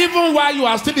are, even while you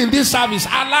are still in this service,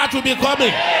 alert will be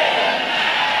coming.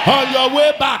 On your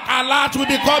way back, alert will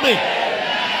be coming.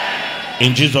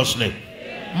 In Jesus' name.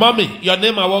 Mommy, your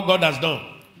name and what God has done.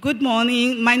 Good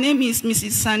morning. My name is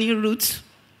Mrs. Sani Ruth.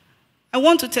 I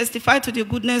want to testify to the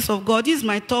goodness of God. This is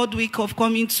my 3rd week of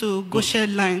coming to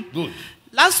Goshen Line. Good.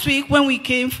 Last week when we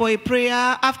came for a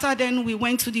prayer, after then we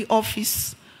went to the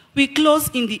office. We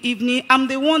closed in the evening. I'm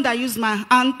the one that used my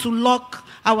hand to lock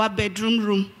our bedroom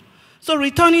room. So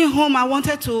returning home, I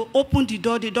wanted to open the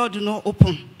door. The door did not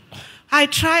open. I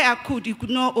tried, I could, it could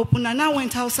not open. And I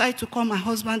went outside to call my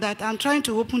husband that I'm trying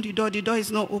to open the door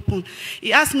is not open.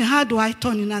 He asked me, how do I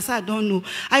turn in? I said, I don't know.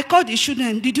 I called the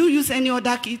children, did you use any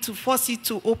other key to force it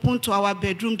to open to our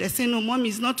bedroom? They say, no, Mommy,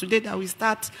 it's not today that we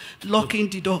start locking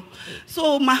the door.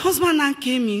 So my husband now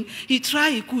came in, he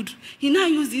tried, he could. He now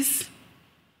used this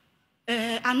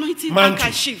anointing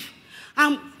handkerchief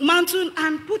and mantle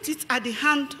and put it at the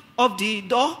hand of the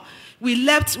door. We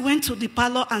left, went to the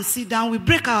parlor and sit down. We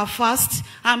break our fast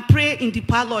and pray in the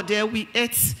parlor there. We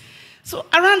ate. So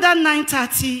around that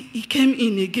 9:30, he came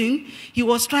in again. He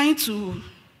was trying to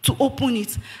open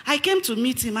it. I came to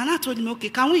meet him and I told him, okay,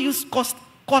 can we use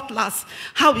cutlass?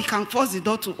 How we can force the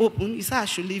door to open? He said I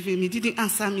should leave him. He didn't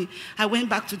answer me. I went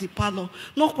back to the parlor.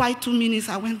 Not quite 2 minutes,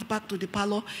 I went back to the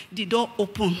parlor. The door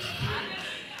opened.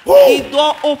 The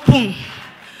door opened.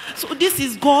 So this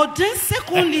is God. Then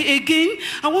secondly, again,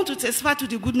 I want to testify to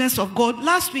the goodness of God.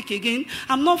 Last week again,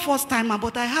 I'm not first timer,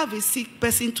 but I have a sick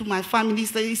person to my family.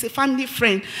 So it's a family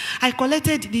friend. I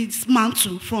collected this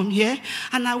mantle from here,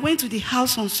 and I went to the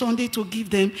house on Sunday to give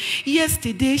them.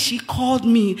 Yesterday, she called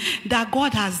me that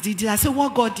God has did it. I said,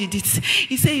 what God did it?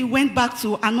 He said he went back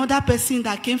to another person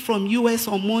that came from US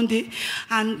on Monday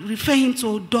and referred him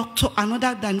to a doctor,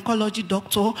 another gynecology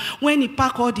doctor. When he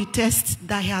packed all the tests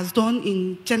that he has done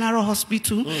in General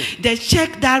Hospital, they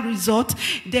checked that result.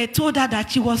 They told her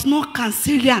that she was not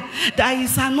cancerian. There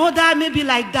is another, maybe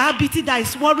like diabetes, that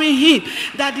is worrying him.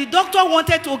 That the doctor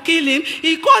wanted to kill him.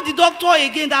 He called the doctor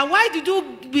again. That why did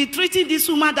you be treating this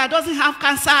woman that doesn't have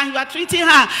cancer and you are treating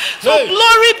her? So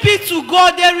glory be to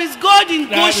God. There is God in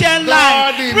Goshen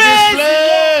Line.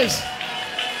 Praise.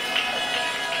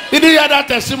 Did you hear that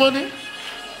testimony?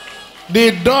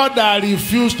 The door that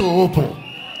refused to open.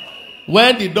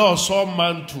 When the door saw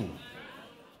mantle,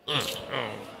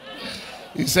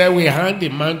 he said, we hang the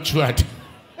mantle at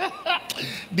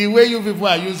the way you people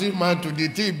are using mantle, the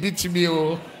thing beats me.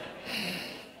 Oh.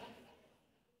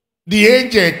 The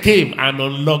angel came and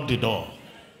unlocked the door.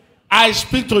 I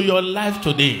speak to your life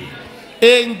today.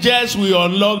 Angels will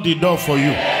unlock the door for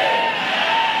you.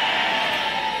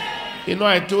 You know,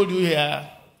 I told you here,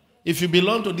 if you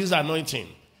belong to this anointing,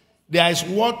 there is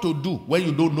what to do when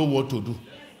you don't know what to do.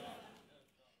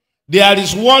 There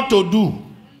is what to do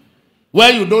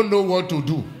when you don't know what to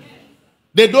do.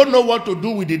 They don't know what to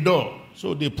do with the door,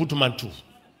 so they put mantle.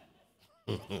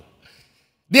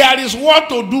 There is what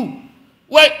to do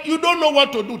when you don't know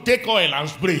what to do. Take oil and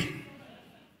spray.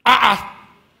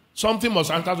 Something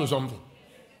must answer to something.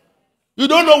 You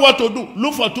don't know what to do.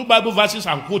 Look for 2 Bible verses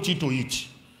and quote it to it.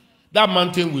 That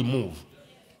mountain will move.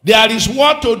 There is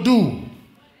what to do.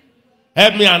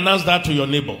 Help me announce that to your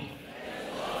neighbor.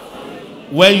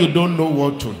 When you don't know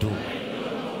what to do.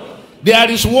 There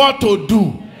is what to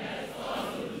do.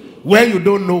 When you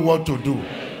don't know what to do.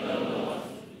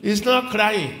 It's not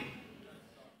crying.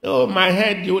 Oh, my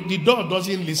head, the door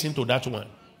doesn't listen to that one.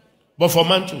 But for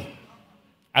mantle,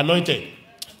 anointed,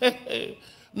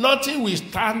 nothing will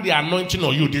stand the anointing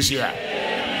on you this year.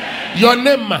 Your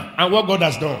name and what God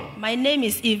has done. My name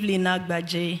is Evelyn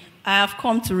Agbowo. I have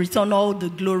come to return all the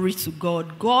glory to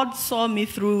God. God saw me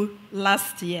through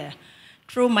last year.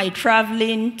 Through my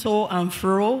traveling to and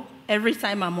fro, every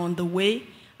time I'm on the way,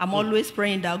 I'm always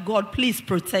praying that God, please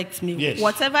protect me. Yes.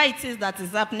 Whatever it is that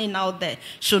is happening out there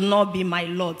should not be my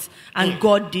lot. And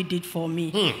God did it for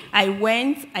me. I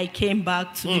went, I came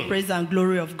back to the praise and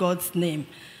glory of God's name.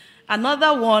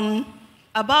 Another one,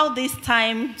 about this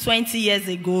time, 20 years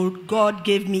ago, God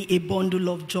gave me a bundle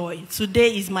of joy.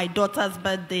 Today is my daughter's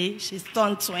birthday. She's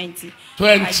turned 20.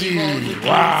 20.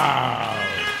 Wow.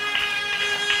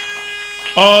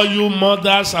 All you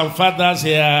mothers and fathers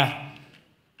here,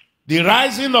 the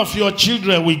rising of your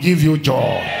children will give you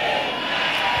joy.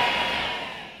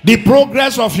 The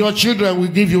progress of your children will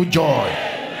give you joy.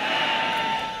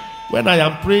 When I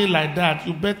am praying like that,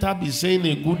 you better be saying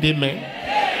a good amen.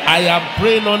 I am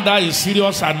praying under a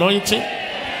serious anointing.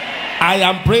 I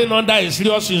am praying under a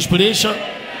serious inspiration.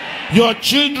 Your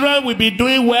children will be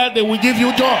doing well. They will give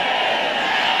you joy.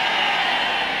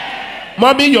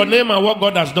 Mommy, your name and what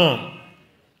God has done.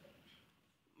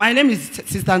 My name is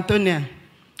Sister Antonia.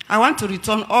 I want to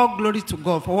return all glory to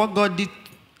God for what God did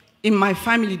in my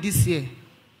family this year,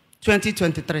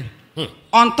 2023.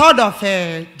 On 3rd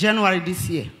of January this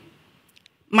year,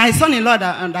 my son-in-law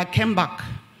that came back.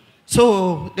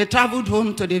 So they traveled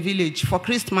home to the village for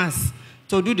Christmas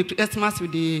to do the Christmas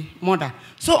with the mother.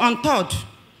 So on 3rd,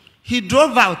 he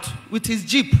drove out with his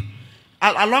jeep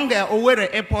along the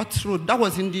Owerri Airport Road. That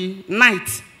was in the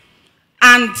night.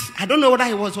 And I don't know whether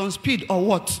he was on speed or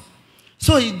what.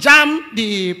 So he jammed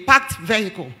the parked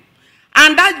vehicle.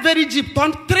 And that very jeep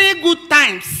turned 3 good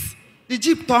times. The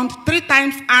jeep turned 3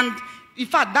 times, and in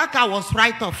fact, that car was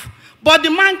right off. But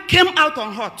the man came out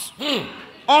on hot.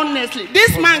 Honestly,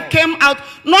 this man came out,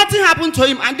 nothing happened to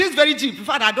him, and this very jeep, in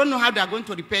fact, I don't know how they are going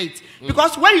to repair it.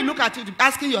 Because when you look at it,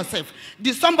 asking yourself,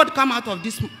 did somebody come out of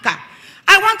this car?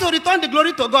 I want to return the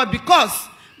glory to God because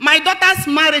my daughter's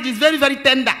marriage is very, very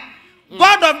tender.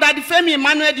 God of Daddy Femi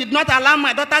Emmanuel did not allow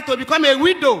my daughter to become a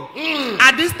widow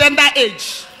at this tender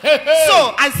age.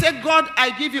 So I said, God,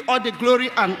 I give you all the glory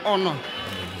and honor.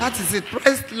 That is it.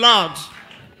 Praise the Lord.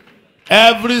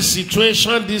 Every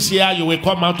situation this year, you will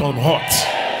come out on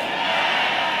hot.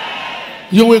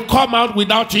 You will come out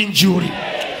without injury.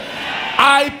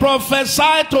 I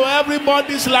prophesy to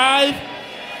everybody's life.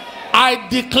 I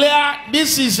declare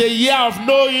this is a year of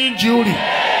no injury.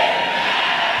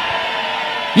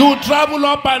 You travel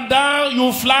up and down,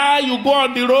 you fly, you go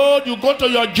on the road, you go to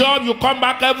your job, you come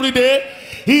back every day.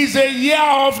 It's a year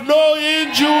of no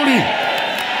injury.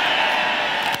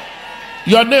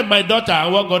 Your name, my daughter,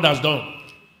 and what God has done.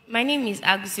 My name is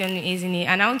Agusionu Ezini,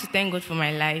 and I want to thank God for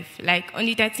my life. Like on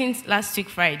the 13th last week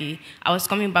Friday, I was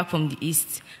coming back from the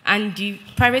east, and the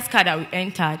private car that we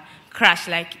entered crashed.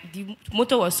 Like the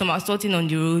motor was somersaulting on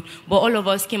the road, but all of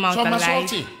us came out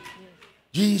alive.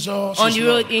 Jesus on the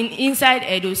road inside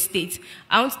Edo State.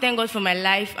 I want to thank God for my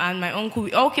life and my uncle.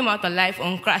 We all came out alive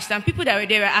uncrashed. And people that were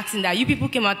there were asking that, you people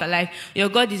came out alive, your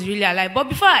God is really alive. But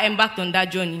before I embarked on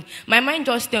that journey, my mind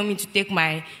just told me to take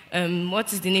my,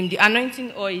 what is the name? The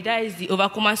anointing oil. That is the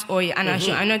overcomer's oil. And I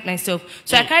should anoint myself.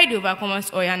 So I carried the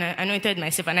overcomer's oil and I anointed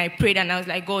myself. And I prayed and I was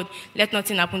like, God, let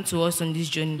nothing happen to us on this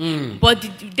journey. But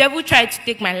the devil tried to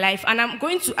take my life. And I'm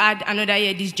going to add another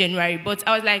year this January. But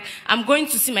I was like, I'm going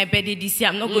to see my birthday this year.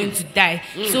 I'm not going to die.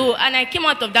 So, and I came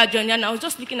out of that journey and I was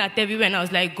just looking at everywhere and I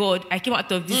was like, God, I came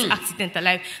out of this accident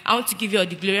alive. I want to give you all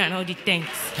the glory and all the thanks.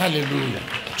 Hallelujah.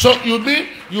 So you mean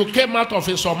you came out of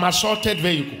a somersaulted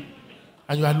vehicle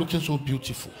and you are looking so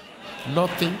beautiful.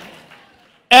 Nothing.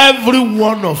 Every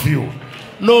one of you,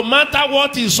 no matter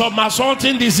what is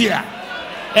somersaulting this year,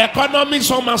 economic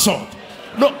somersault,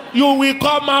 no, you will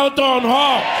come out on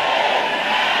hot.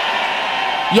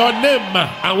 Your name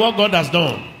and what God has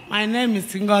done. My name is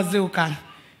Ngozi Uka,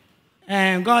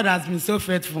 and God has been so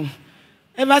faithful.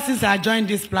 Ever since I joined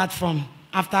this platform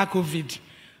after COVID,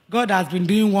 God has been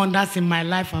doing wonders in my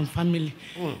life and family.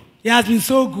 He has been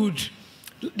so good.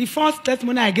 The first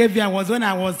testimony I gave here was when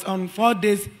I was on 4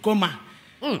 days coma.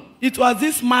 It was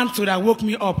this mantle that woke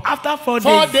me up. After 4 days.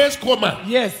 4 days coma?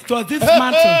 Yes, it was this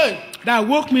mantle that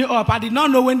woke me up. I did not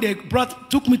know when they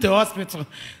took me to the hospital.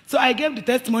 So I gave the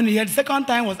testimony here. The second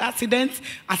time was accident.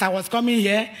 As I was coming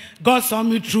here, God saw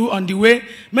me through on the way.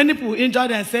 Many people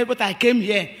injured and said, but I came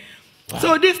here. Wow.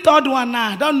 So this third one now,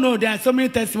 I don't know, there are so many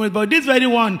testimonies, but this very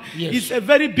one is a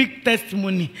very big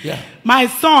testimony. Yeah. My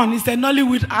son is a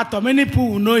Nollywood actor. Many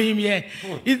people will know him here.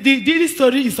 This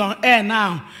story is on air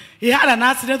now. He had an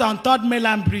accident on 3rd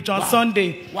Mainland Bridge on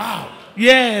Sunday. Wow.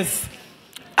 Yes.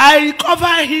 I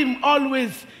cover him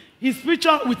always. His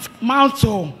picture with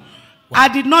mantle. Wow. I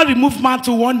did not remove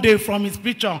mantle one day from his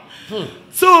picture.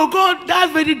 So God,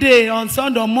 that very day on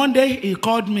Sunday, on Monday, he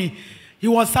called me. He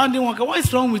was sounding one. What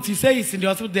is wrong with you? He said he's in the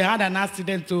hospital. They had an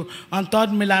accident on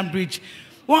 3rd Mainland Bridge.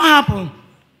 What happened?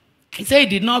 He said he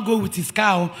did not go with his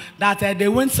car, that they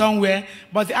went somewhere,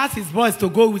 but he asked his boys to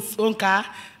go with his own car.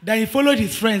 Then he followed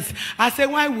his friends. I said,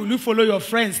 why will you follow your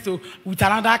friends with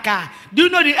another car? Do you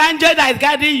know the angel that is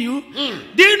guiding you?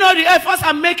 Do you know the efforts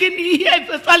I'm making here,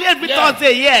 especially every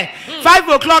Thursday here? 5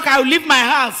 o'clock, I will leave my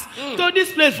house to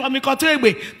this place, from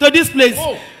Ikeja to this place.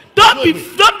 Don't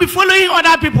be following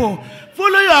other people.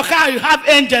 Follow your car, you have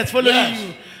angels following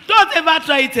you. Don't ever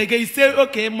try it again. You say,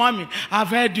 okay, mommy, I've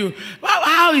heard you. Well,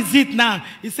 how is it now?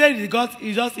 He said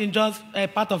he just injures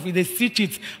part of it. They stitch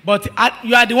it. But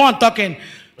you are the one talking.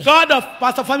 God of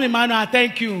Pastor Femi Emmanuel, I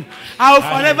thank you. I will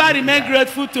forever remain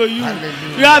grateful to you.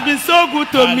 Hallelujah. You have been so good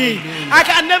to me. Hallelujah. I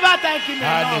can never thank him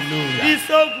enough. Hallelujah. He's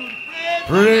so good.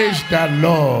 Praise the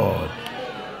Lord.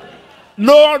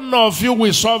 None of you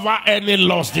will suffer any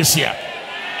loss this year.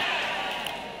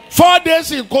 4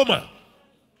 days in coma.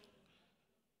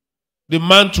 The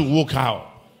man to walk out.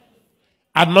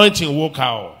 Anointing walk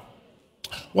out.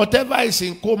 Whatever is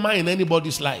in coma in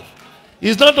anybody's life.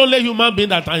 It's not only human beings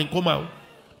that are in coma.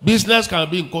 Business can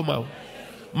be in coma.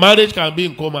 Marriage can be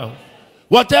in coma.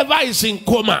 Whatever is in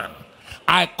coma,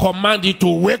 I command you to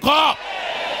wake up.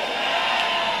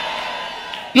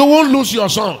 You won't lose your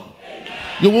son.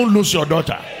 You won't lose your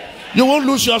daughter. You won't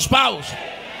lose your spouse.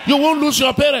 You won't lose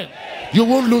your parent. You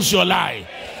won't lose your life.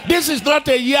 This is not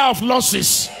a year of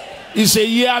losses. It's a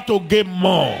year to gain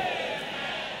more.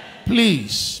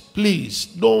 Please, please,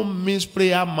 don't miss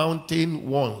Prayer Mountain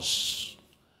once.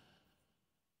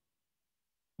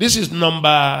 This is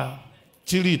number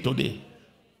 3 today.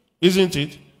 Isn't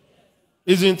it?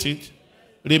 Isn't it?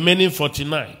 Remaining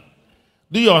 49.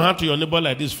 Do your hand to your neighbor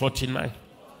like this, 49.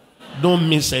 Don't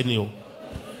miss any.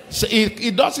 So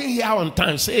it doesn't hear on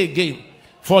time. Say again.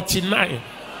 49.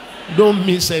 Don't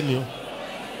miss any.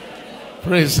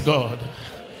 Praise God.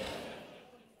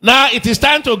 Now it is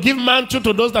time to give mantle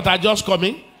to those that are just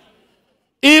coming.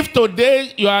 If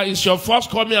today is your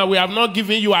first coming and we have not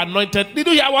given you anointed, did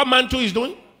you hear what mantle is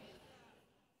doing?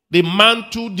 The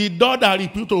mantle, the door that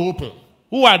refused to open.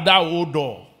 Who are thou, O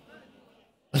door?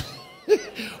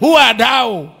 Who are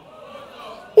thou?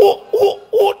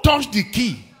 Who touched the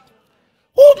key?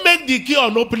 Who made the key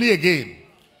unopenly again?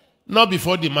 Not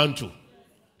before the mantle.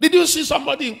 Did you see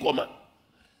somebody in coma?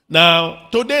 Now,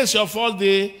 today is your first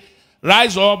day.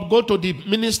 Rise up, go to the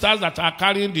ministers that are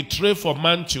carrying the tray for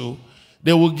mantle.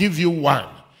 They will give you one.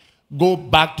 Go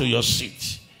back to your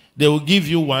seat. They will give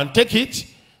you one. Take it.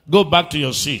 Go back to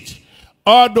your seat.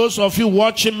 All those of you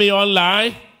watching me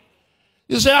online,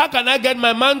 you say, how can I get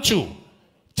my mantle?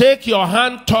 Take your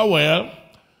hand towel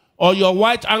or your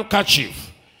white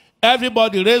handkerchief.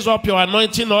 Everybody raise up your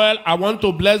anointing oil. I want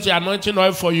to bless the anointing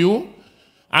oil for you.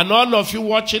 And all of you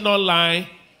watching online,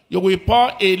 you will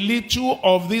pour a little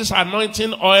of this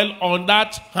anointing oil on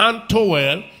that hand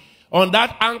towel, on that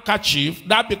handkerchief.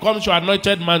 That becomes your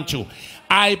anointed mantle.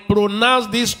 I pronounce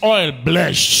this oil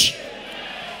blessed.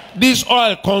 This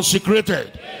oil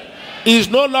consecrated. Is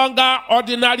no longer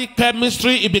ordinary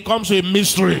chemistry. It becomes a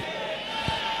mystery.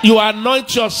 You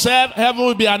anoint yourself, heaven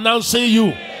will be announcing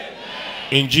you.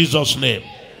 In Jesus' name.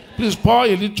 Please pour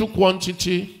a little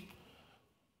quantity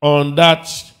on that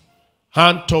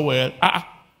hand towel.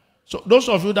 So those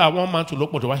of you that want man to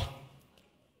look, why?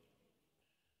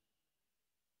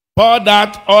 Pour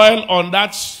that oil on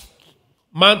that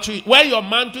mantle. Where your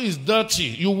mantle is dirty,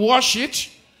 you wash it,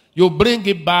 you bring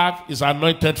it back, it's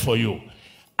anointed for you.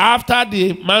 After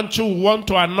the mantle want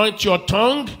to anoint your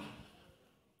tongue,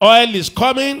 oil is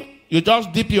coming, you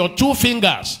just dip your 2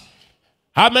 fingers.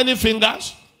 How many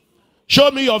fingers? Show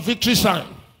me your victory sign.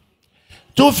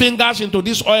 2 fingers into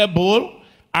this oil bowl,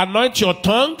 anoint your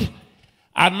tongue,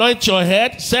 anoint your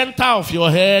head, center of your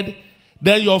head,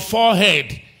 then your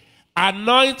forehead.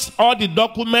 Anoint all the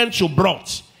documents you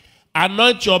brought.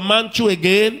 Anoint your mantle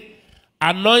again.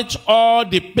 Anoint all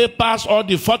the papers, all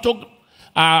the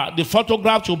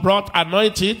photographs you brought.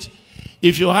 Anoint it.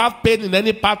 If you have pain in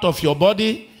any part of your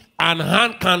body and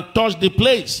hand can touch the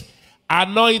place,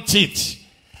 anoint it.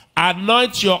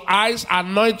 Anoint your eyes,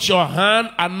 anoint your hand,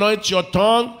 anoint your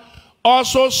tongue.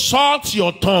 Also salt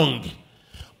your tongue.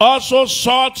 Also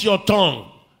salt your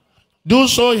tongue. Do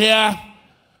so here.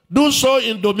 Do so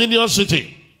in Dominion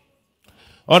City.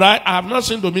 All right. I have not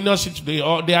seen Dominion City today.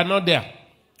 Or they are not there.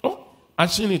 Oh,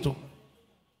 I've seen it.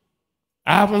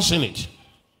 I haven't seen it.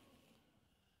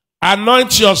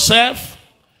 Anoint yourself.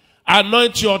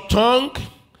 Anoint your tongue.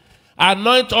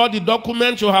 Anoint all the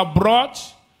documents you have brought.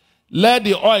 Let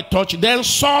the oil touch. Then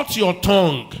salt your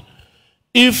tongue.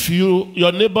 If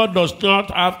your neighbor does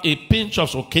not have a pinch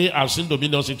of, okay, I've seen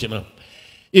Dominion City now.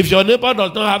 If your neighbor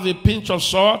does not have a pinch of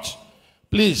salt,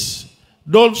 please,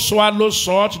 don't swallow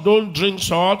salt, don't drink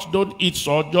salt, don't eat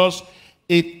salt. Just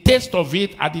a taste of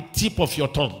it at the tip of your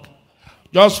tongue.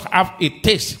 Just have a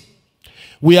taste.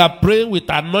 We are praying with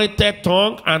anointed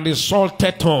tongue and a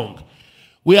salted tongue.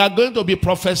 We are going to be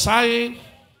prophesying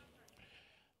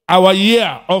our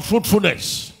year of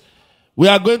fruitfulness. We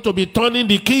are going to be turning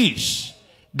the keys.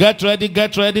 Get ready,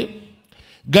 get ready.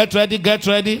 Get ready, get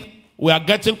ready. We are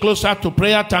getting closer to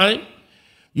prayer time.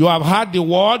 You have heard the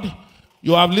word.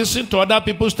 You have listened to other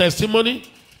people's testimony.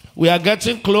 We are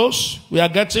getting close. We are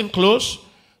getting close.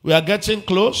 We are getting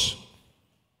close.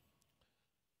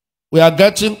 We are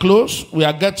getting close. We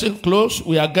are getting close.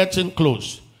 We are getting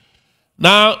close.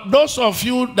 Now, those of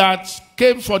you that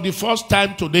came for the first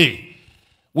time today,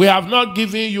 we have not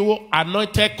given you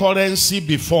anointed currency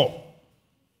before.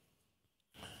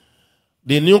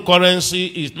 The new currency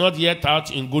is not yet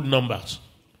out in good numbers.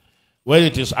 When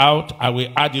it is out, I will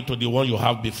add it to the one you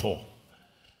have before.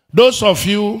 Those of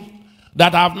you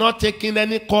that have not taken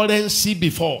any currency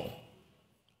before,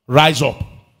 rise up.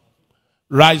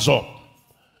 Rise up.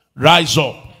 Rise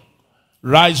up.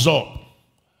 Rise up.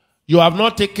 You have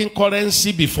not taken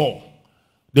currency before.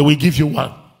 They will give you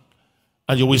one.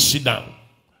 And you will sit down.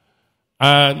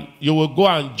 And you will go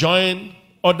and join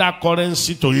other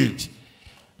currency to it.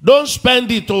 Don't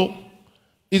spend it. Oh.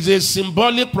 It's a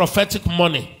symbolic prophetic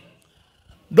money.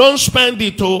 Don't spend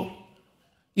it. Oh.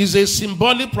 It's a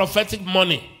symbolic prophetic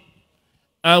money.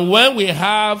 And when we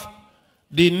have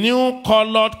the new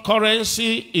colored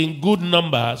currency in good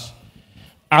numbers,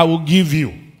 I will give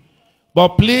you.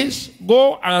 But please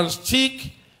go and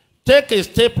take a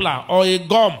stapler or a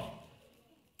gum.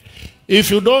 If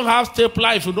you don't have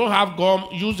stapler, if you don't have gum,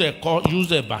 use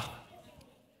a bar.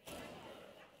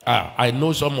 I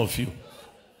know some of you.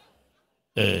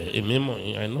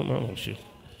 I know some of you.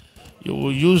 You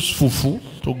will use fufu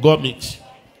to gum it.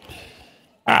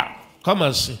 Come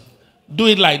and see. Do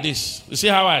it like this. You see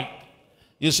how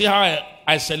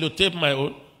I sellotape my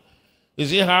own? You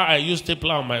see how I use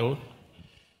stapler on my own?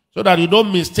 So that you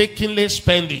don't mistakenly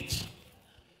spend it.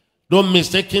 Don't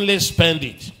mistakenly spend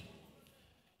it.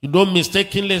 You don't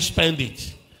mistakenly spend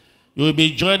it. You will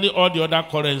be joining all the other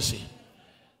currency.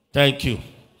 Thank you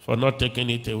for not taking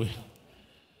it away.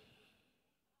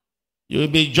 You will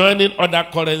be joining other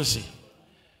currency.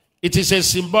 It is a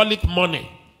symbolic money.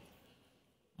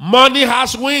 Money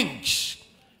has wings.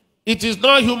 It is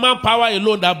not human power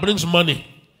alone that brings money.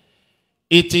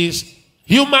 It is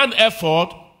human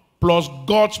effort plus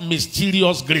God's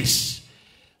mysterious grace.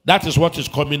 That is what is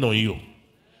coming on you.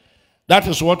 That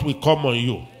is what will come on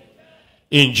you.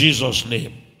 In Jesus'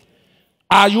 name.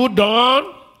 Are you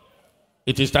done?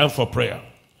 It is time for prayer.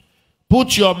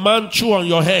 Put your mantle on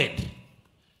your head.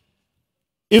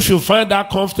 If you find that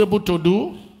comfortable to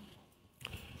do,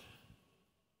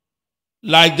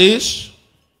 like this,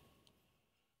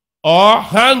 or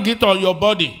hang it on your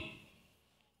body,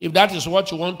 if that is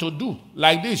what you want to do,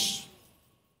 like this.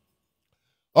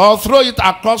 Or throw it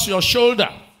across your shoulder,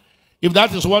 if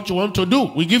that is what you want to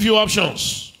do. We give you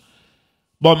options.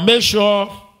 But make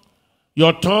sure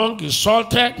your tongue is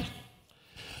salted,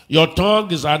 your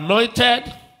tongue is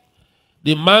anointed,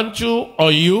 the mantle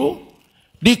on you,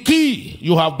 the key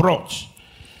you have brought,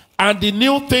 and the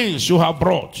new things you have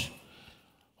brought.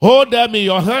 Hold them in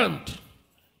your hand.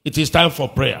 It is time for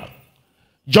prayer.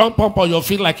 Jump up on your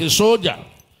feet like a soldier.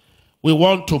 We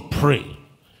want to pray.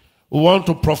 We want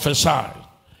to prophesy.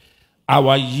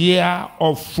 Our year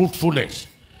of fruitfulness.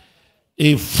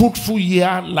 A fruitful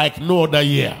year like no other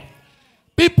year.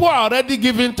 People are already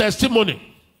giving testimony.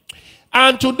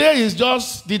 And today is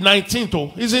just the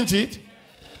 19th, isn't it?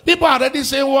 People are already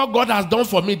saying what God has done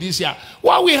for me this year.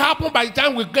 What will happen by the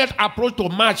time we get approached to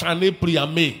March and April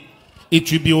and May? It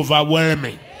will be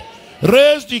overwhelming.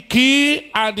 Raise the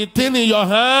key and the thing in your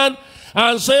hand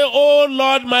and say, oh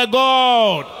Lord my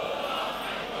God,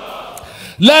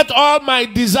 let all my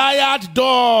desired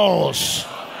doors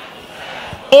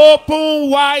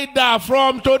open wider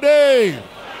from today.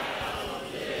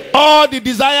 All the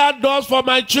desired doors for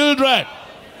my children,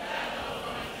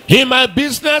 in my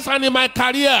business and in my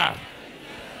career,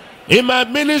 in my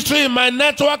ministry, in my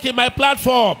network, in my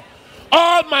platform,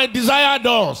 all my desired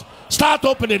doors. Start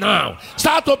opening now.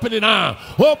 Start opening now.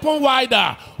 Open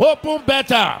wider. Open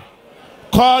better.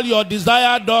 Call your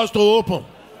desired doors to open.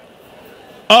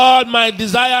 All my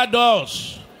desired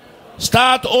doors.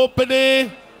 Start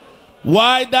opening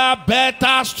wider,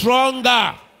 better,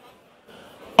 stronger.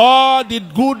 All the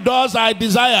good doors I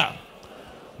desire.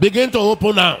 Begin to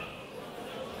open now.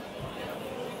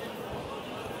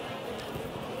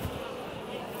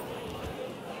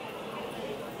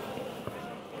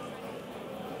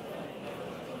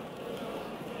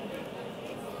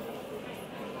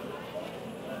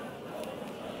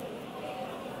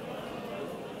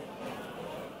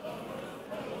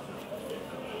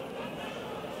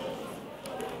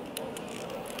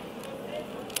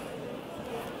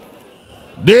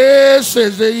 This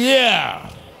is the year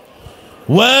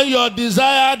when your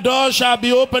desired door shall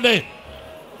be opening.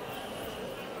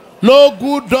 No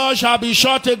good door shall be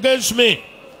shut against me.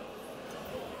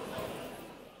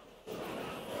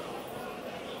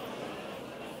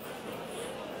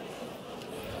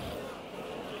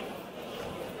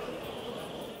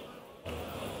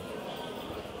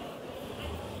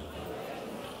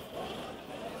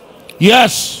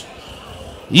 Yes.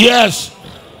 Yes.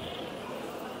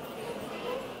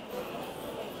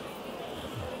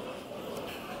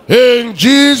 In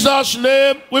Jesus'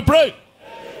 name we pray.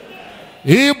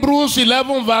 Hebrews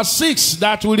 11 verse 6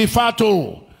 that we refer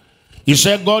to. He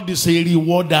said God is a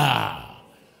rewarder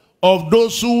of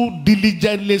those who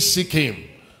diligently seek him,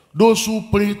 those who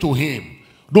pray to him,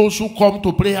 those who come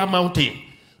to prayer mountain,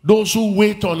 those who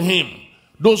wait on him,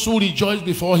 those who rejoice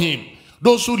before him,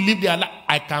 those who live their life.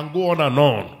 I can go on and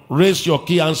on. Raise your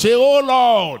key and say, oh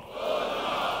Lord,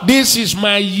 this is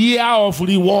my year of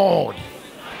reward.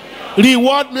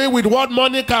 Reward me with what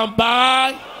money can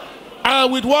buy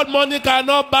and with what money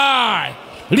cannot buy.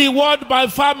 Reward my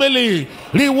family.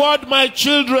 Reward my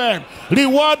children.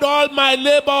 Reward all my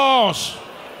labors.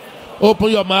 Open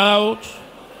your mouth.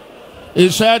 He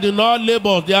said, in all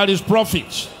labors there is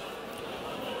profit.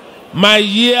 My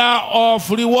year of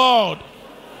reward.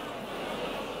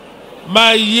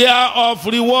 My year of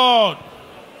reward.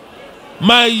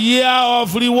 My year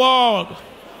of reward.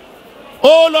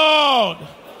 Oh Lord,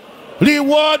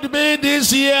 reward me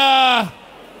this year.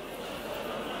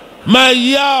 My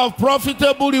year of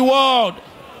profitable reward.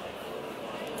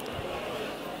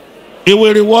 He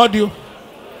will reward you.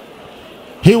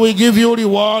 He will give you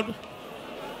reward.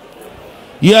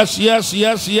 Yes, yes,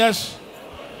 yes, yes.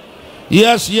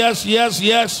 Yes, yes, yes,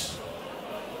 yes.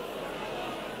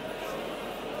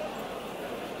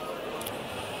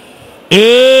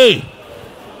 Hey.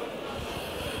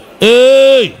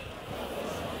 Hey.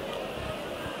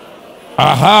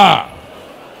 Aha.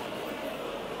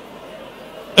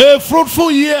 A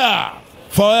fruitful year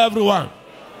for everyone.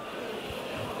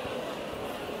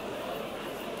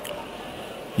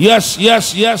 Yes,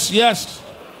 yes, yes, yes.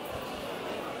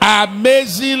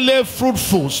 Amazingly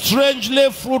fruitful, strangely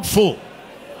fruitful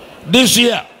this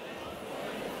year.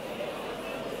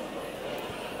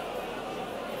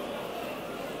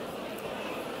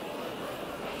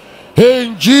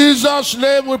 In Jesus'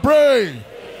 name we pray.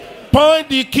 Point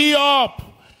the key up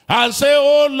and say,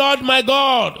 oh Lord my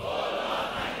God,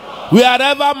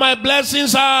 wherever my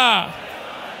blessings are,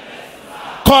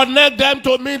 connect them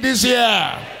to me this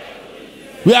year.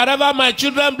 Wherever my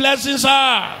children's blessings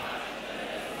are,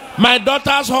 my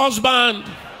daughter's husband,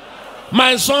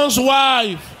 my son's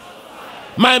wife,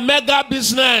 my mega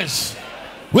business,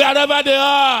 wherever they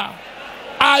are,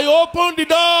 I open the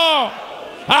door.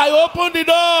 I open the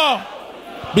door.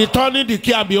 Be turning the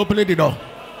key and be opening the door.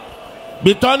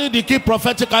 Be turning the key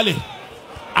prophetically.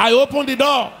 I open the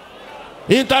door.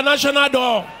 International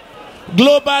door.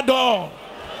 Global door.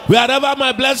 Wherever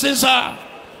my blessings are.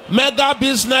 Mega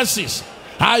businesses.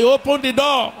 I open the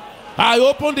door. I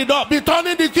open the door. Be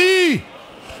turning the key.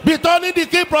 Be turning the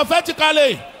key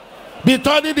prophetically. Be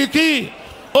turning the key.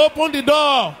 Open the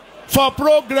door for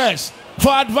progress,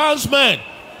 for advancement.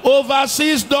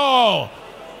 Overseas door.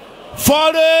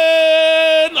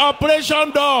 Foreign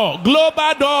operation door.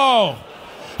 Global door.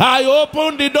 I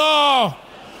open the door.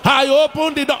 I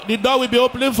open the door. The door will be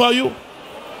opening for you.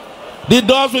 The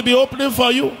doors will be opening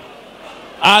for you.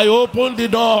 I open the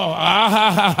door.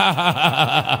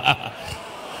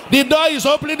 The door is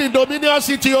opening in Dominion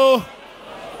City. Oh.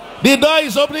 The door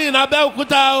is opening in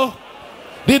Abeokuta. Oh.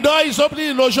 The door is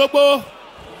opening in Osogbo.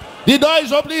 The door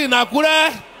is opening in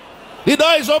Akure. The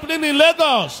door is opening in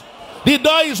Lagos. The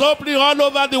door is opening all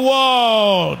over the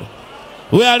world.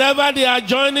 Wherever they are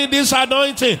joining this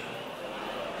anointing.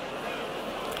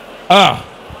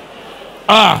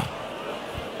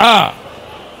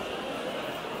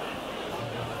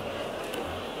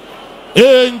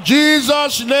 In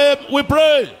Jesus' name we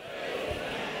pray.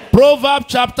 Proverbs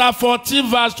chapter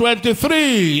 14 verse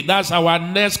 23. That's our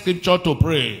next scripture to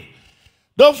pray.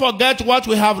 Don't forget what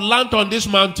we have learned on this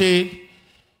mountain.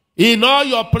 In all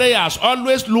your prayers,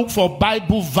 always look for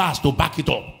Bible verse to back it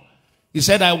up. He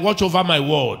said, I watch over my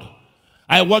word.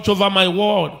 I watch over my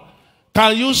word.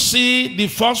 Can you see the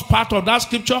first part of that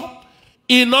scripture?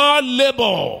 In all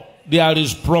labor, there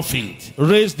is profit.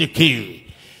 Raise the key.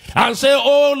 And say,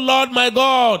 oh Lord my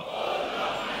God,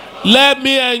 let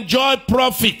me enjoy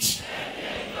profit.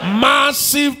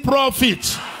 Massive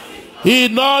profit.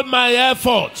 In all my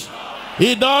effort.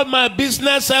 In all my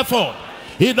business effort.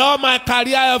 In all my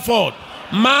career effort.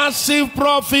 Massive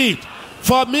profit.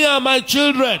 For me and my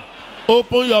children.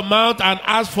 Open your mouth and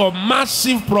ask for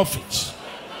massive profits.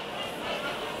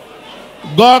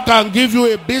 God can give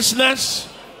you a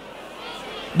business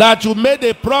that you made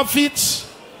a profit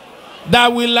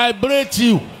that will liberate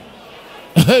you.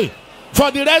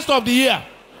 For the rest of the year,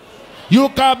 you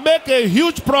can make a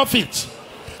huge profit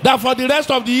that for the rest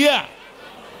of the year,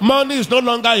 money is no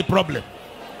longer a problem.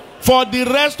 For the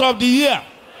rest of the year,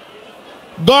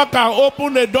 God can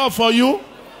open a door for you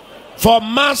for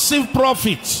massive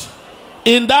profit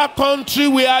in that country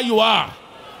where you are,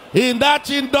 in that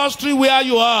industry where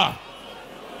you are.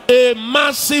 A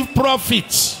massive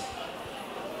profit.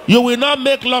 You will not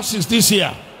make losses this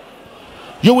year.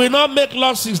 You will not make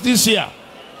losses this year.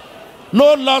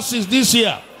 No losses this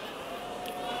year.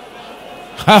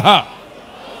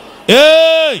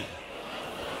 Hey!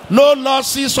 No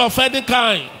losses of any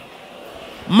kind.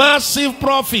 Massive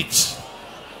profits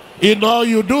in all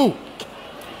you do.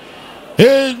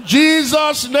 In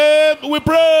Jesus' name we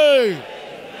pray.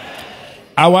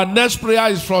 Our next prayer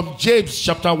is from James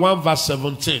chapter 1 verse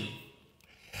 17.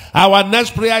 Our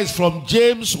next prayer is from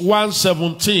James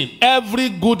 1:17. Every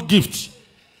good gift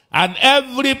and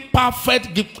every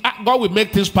perfect gift, God will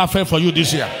make things perfect for you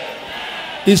this year.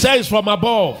 He says from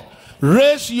above,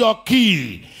 raise your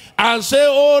key and say,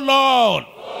 oh Lord,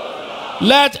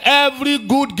 let every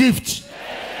good gift,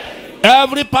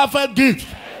 every perfect gift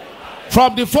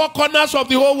from the four corners of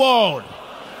the whole world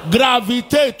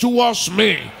gravitate towards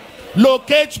me.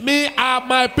 Locate me and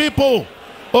my people.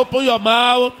 Open your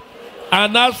mouth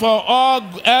and ask for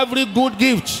every good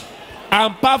gift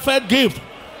and perfect gift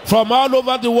from all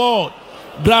over the world.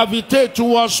 Gravitate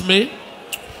towards me.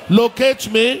 Locate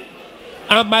me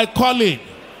and my calling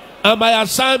and my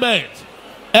assignment.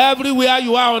 Everywhere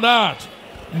you are on earth,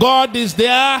 God is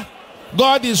there.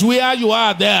 God is where you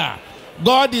are there.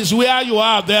 God is where you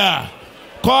are there.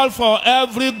 Call for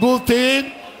every good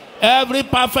thing, every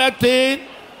perfect thing,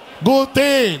 good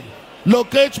thing.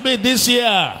 Locate me this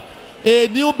year. A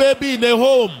new baby in a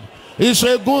home is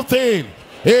a good thing.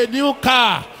 A new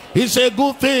car is a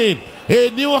good thing.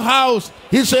 A new house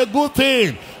is a good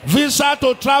thing. Visa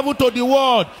to travel to the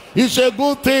world is a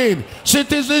good thing.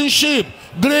 Citizenship,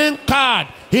 green card,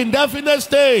 indefinite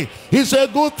stay is a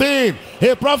good thing.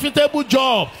 A profitable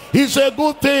job is a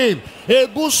good thing. A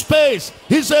good space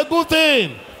is a good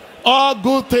thing. All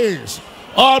good things,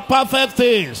 all perfect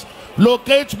things.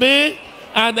 Locate me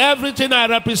and everything I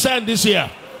represent this year.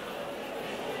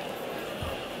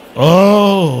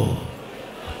 Oh.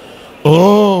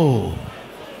 Oh.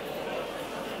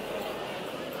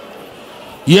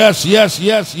 Yes, yes,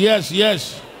 yes, yes,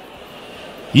 yes.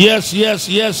 Yes, yes,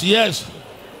 yes, yes.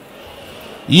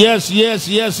 Yes, yes,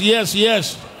 yes, yes,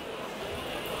 yes.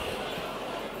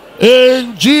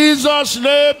 In Jesus'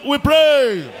 name we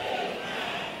pray.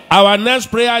 Our next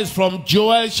prayer is from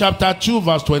Joel chapter 2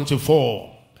 verse 24.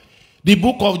 The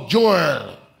book of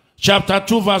Joel chapter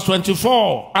 2 verse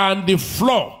 24. And the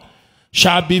floor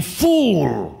shall be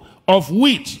full of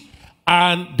wheat,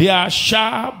 and there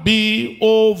shall be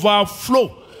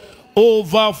overflow,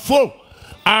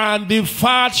 and the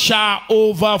fat shall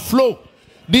overflow.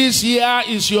 This year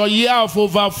is your year of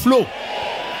overflow.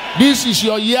 This is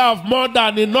your year of more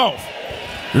than enough.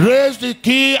 Raise the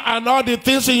key and all the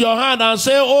things in your hand and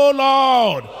say, oh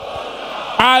Lord,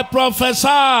 I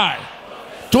prophesy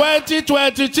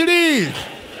 2023,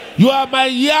 you are my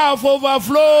year of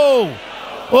overflow.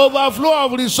 Overflow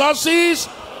of resources,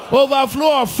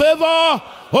 overflow of favor,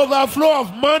 overflow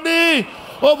of money,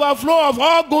 overflow of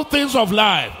all good things of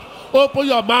life. Open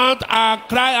your mouth and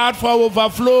cry out for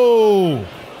overflow.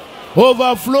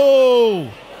 Overflow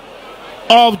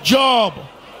of job,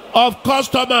 of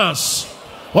customers,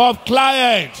 of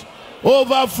clients.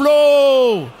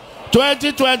 Overflow.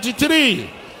 2023.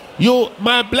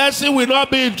 My blessing will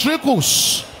not be in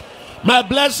trickles. My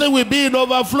blessing will be in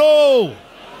overflow.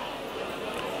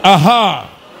 Aha.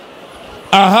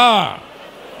 Aha.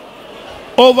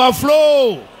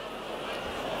 Overflow.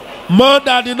 More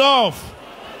than enough.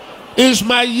 It's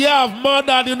my year of more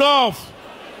than enough.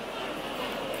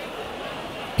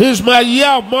 It's my year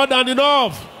of more than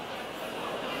enough.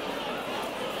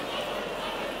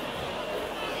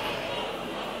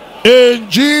 In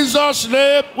Jesus'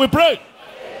 name we pray.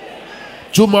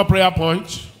 2 more prayer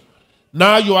points.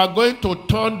 Now you are going to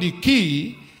turn the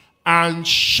key and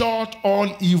shut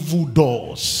all evil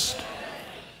doors.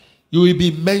 You will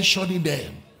be mentioning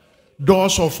them.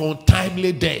 Doors of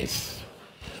untimely death.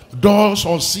 Doors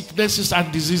of sicknesses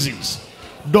and diseases.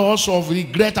 Doors of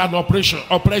regret and oppression.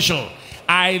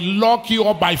 I lock you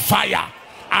up by fire.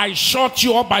 I shut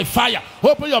you up by fire.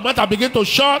 Open your mouth and begin to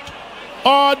shut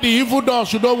all the evil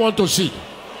doors you don't want to see.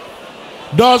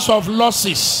 Doors of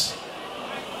losses.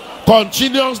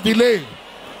 Continuous delay.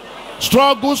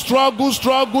 Struggle,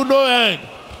 no end.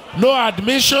 No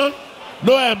admission,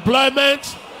 no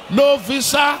employment, no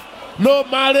visa, no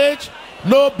marriage,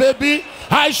 no baby.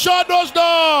 I shut those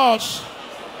doors.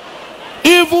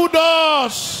 Evil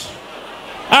doors.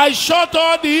 I shut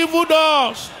all the evil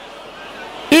doors.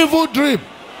 Evil dream,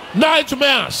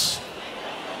 nightmares,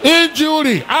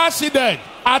 injury, accident,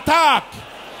 attack,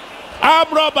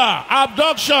 armed robber,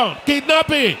 abduction,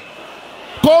 kidnapping,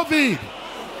 COVID,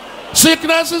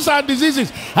 sicknesses and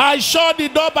diseases. I shut the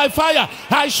door by fire.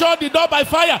 I shut the door by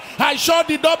fire. I shut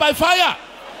the door by fire.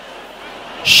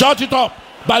 Shut it up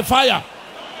by fire.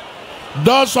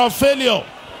 Doors of failure,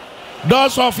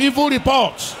 doors of evil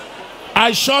reports,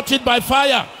 I shut it by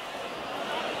fire.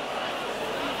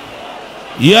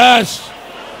 Yes.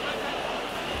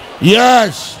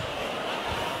 Yes.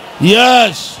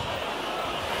 Yes.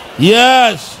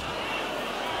 Yes.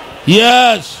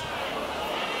 Yes.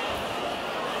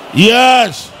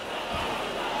 Yes.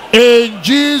 In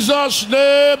Jesus'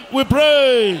 name we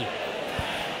pray.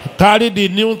 Carry the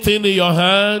new thing in your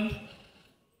hand.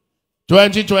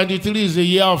 2023 is the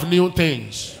year of new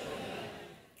things.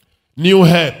 New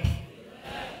help.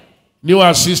 New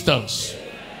assistance.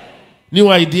 New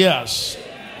ideas.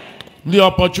 New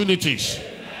opportunities.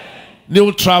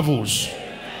 New travels.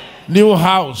 New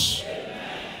house.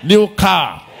 New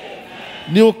car.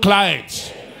 New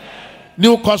clients.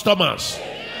 New customers.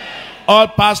 All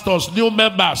pastors. New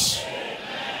members.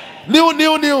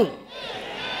 New.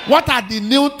 What are the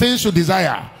new things you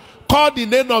desire? Call the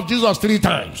name of Jesus 3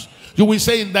 times. You will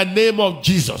say, in the name of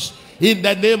Jesus. In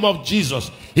the name of Jesus.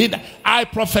 I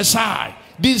prophesy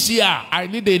this year I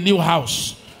need a new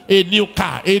house, a new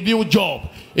car, a new job,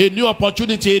 a new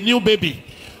opportunity, a new baby.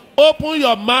 Open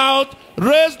your mouth,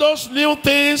 raise those new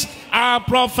things, and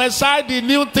prophesy the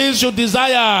new things you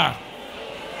desire.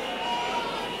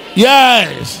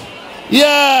 Yes.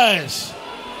 Yes.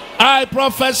 I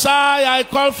prophesy, I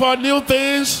call for new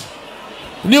things,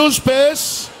 new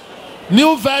space,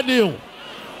 new venue,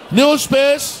 new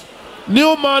space,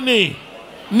 new money,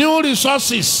 new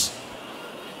resources,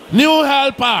 new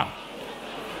helper,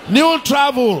 new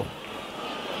travel,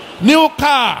 new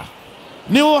car,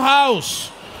 new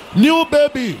house, new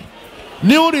baby,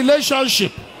 new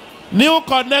relationship, new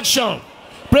connection.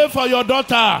 Pray for your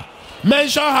daughter.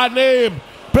 Mention her name.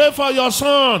 Pray for your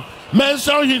son.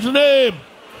 Mention his name.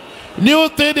 New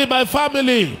thing in my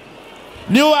family.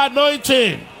 New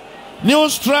anointing. New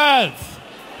strength.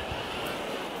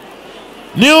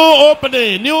 New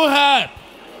opening. New help.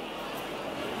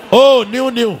 Oh,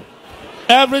 new.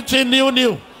 Everything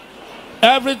new.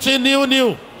 Everything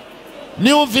new.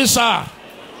 New visa.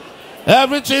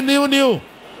 Everything new.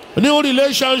 New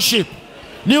relationship.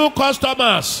 New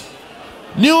customers.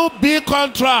 New big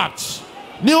contracts.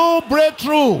 New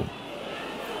breakthrough.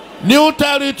 New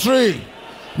territory.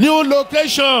 New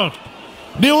location.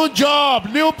 New job.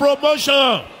 New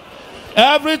promotion.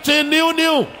 Everything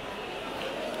new.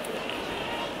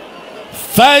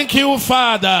 Thank you,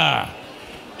 Father.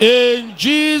 In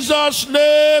Jesus'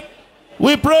 name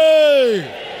we pray.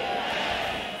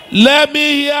 Let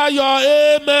me hear your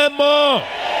amen more.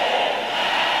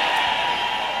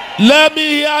 Let me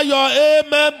hear your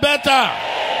amen better.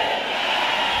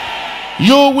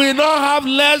 You will not have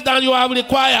less than you have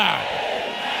required.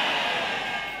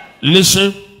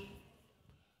 Listen.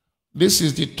 This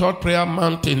is the third prayer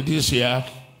mountain this year.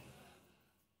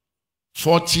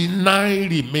 49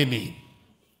 remaining.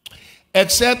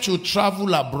 Except you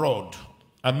travel abroad.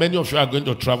 And many of you are going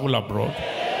to travel abroad.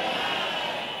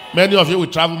 Many of you will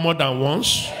travel more than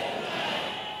once.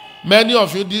 Many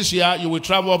of you this year, you will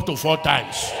travel up to 4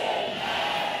 times.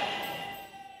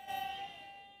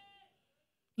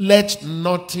 Let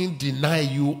nothing deny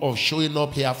you of showing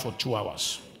up here for 2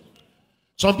 hours.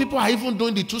 Some people are even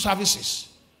doing the 2 services.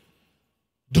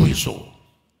 Do it so.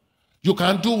 You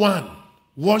can do one.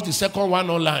 Watch the second one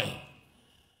online.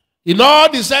 In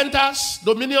all the centers,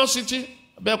 Dominion City,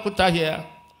 Belkuta here.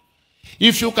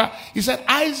 If you can, he said,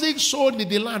 Isaac sowed in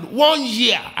the land 1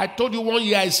 year. I told you 1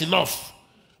 year is enough.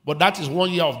 But that is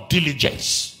 1 year of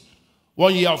diligence.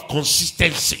 1 year of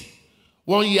consistency.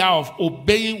 1 year of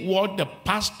obeying what the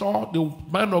pastor, the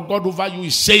man of God over you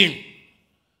is saying.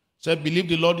 Said, believe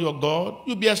the Lord your God,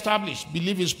 you'll be established.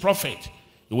 Believe his prophet,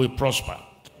 you will prosper.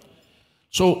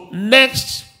 So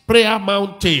next prayer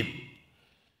mountain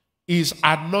is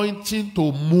anointing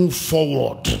to move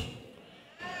forward.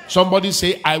 Somebody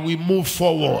say, I will move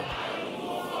forward.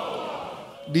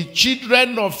 The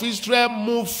children of Israel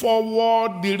move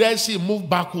forward, the Red Sea move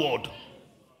backward.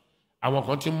 I will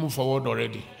continue to move forward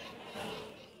already.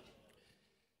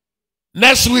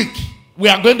 Next week, we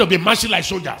are going to be marching like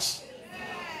soldiers.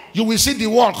 You will see the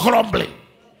world crumbling.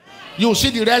 You will see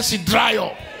the Red Sea dry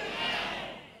up.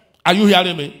 Are you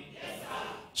hearing me?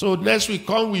 So next week,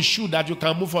 come with shoe that you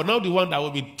can move forward. Not the one that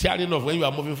will be tearing off when you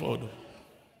are moving forward.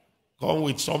 Come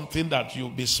with something that you'll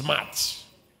be smart.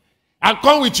 And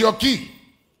come with your key.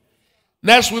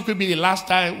 Next week will be the last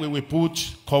time we will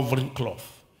put covering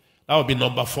cloth. That will be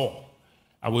number 4.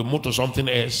 and we'll move to something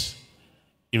else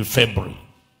in February.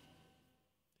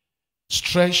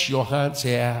 Stretch your hands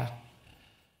here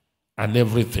and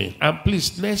everything. And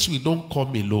please, next week, don't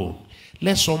come alone.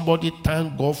 Let somebody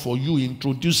thank God for you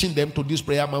introducing them to this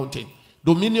prayer mountain.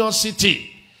 Dominion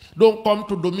City. Don't come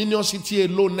to Dominion City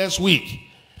alone next week.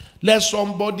 Let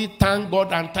somebody thank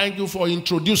God and thank you for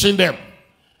introducing them.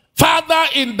 Father,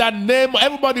 in the name,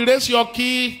 everybody raise your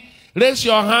key, raise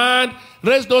your hand,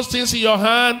 raise those things in your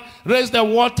hand, raise the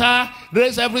water,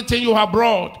 raise everything you have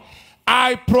brought.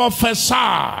 I prophesy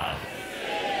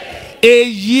a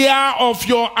year of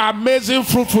your amazing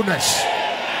fruitfulness.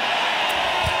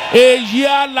 A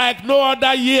year like no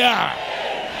other year.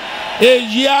 A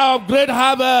year of great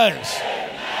harvest.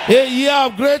 A year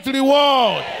of great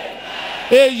reward.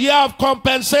 A year of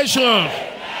compensation.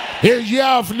 A year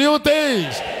of new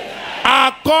things.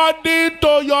 According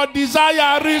to your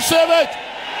desire, receive it.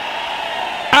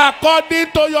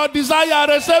 According to your desire,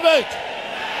 receive it.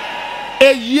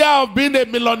 A year of being a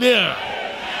millionaire.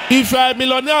 If you are a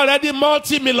millionaire already,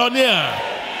 multi-millionaire.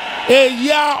 A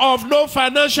year of no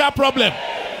financial problem.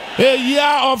 A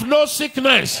year of no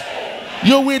sickness.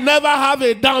 You will never have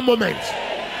a down moment.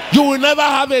 You will never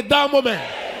have a down moment.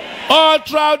 All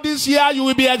throughout this year, you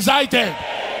will be excited.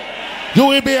 You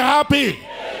will be happy.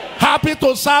 Happy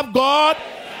to serve God.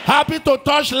 Happy to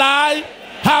touch life.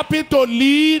 Happy to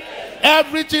lead.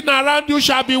 Everything around you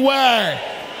shall be well.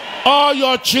 All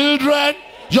your children,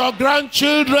 your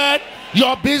grandchildren,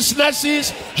 your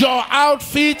businesses, your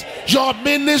outfit, your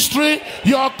ministry,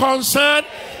 your concern,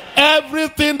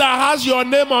 everything that has your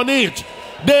name on it,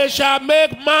 they shall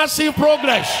make massive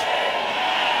progress.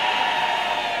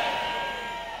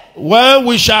 When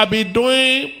we shall be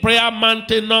doing prayer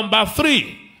mountain number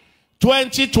 3,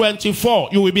 2024,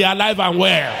 you will be alive and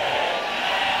well.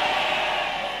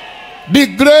 The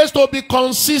grace to be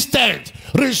consistent,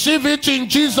 receive it in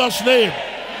Jesus' name.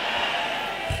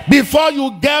 Before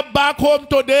you get back home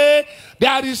today,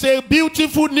 there is a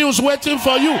beautiful news waiting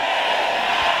for you.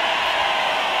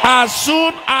 As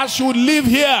soon as you leave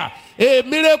here, a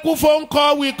miracle phone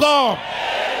call will come.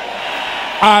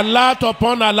 Alert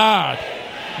upon alert.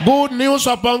 Good news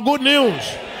upon good news.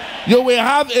 You will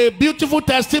have a beautiful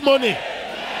testimony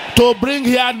to bring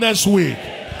here next week.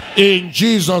 In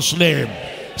Jesus' name.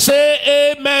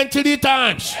 Say amen 3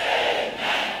 times.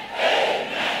 Amen,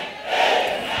 amen,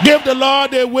 amen. Give the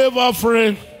Lord a wave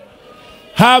offering.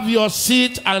 Have your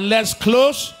seat and let's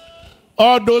close.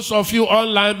 All those of you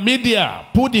online media,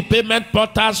 put the payment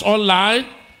portals online.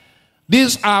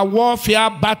 These are warfare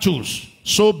battles.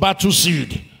 So battle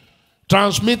seed.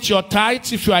 Transmit your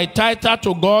tithes if you are a tither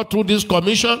to God through this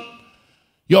commission.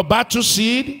 Your battle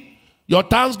seed, your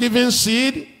thanksgiving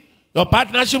seed, your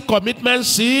partnership commitment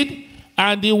seed,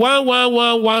 and the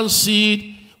 1111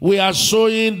 seed we are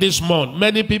sowing this month.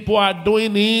 Many people are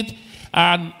doing it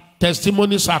and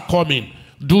testimonies are coming.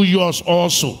 Do yours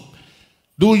also.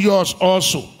 Do yours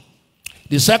also.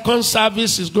 The second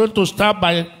service is going to start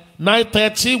by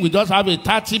 9:30. We just have a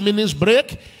 30 minutes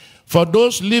break for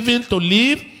those leaving to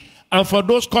leave and for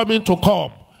those coming to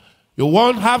come. You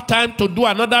won't have time to do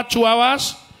another 2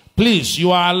 hours. Please,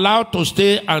 you are allowed to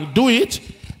stay and do it.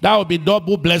 That will be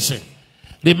double blessing.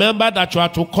 Remember that you are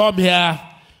to come here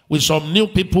with some new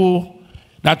people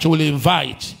that you will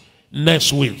invite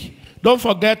next week. Don't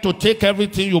forget to take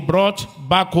everything you brought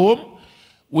back home.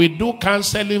 We do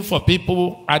counseling for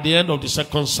people at the end of the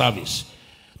second service.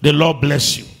 The Lord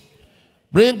bless you.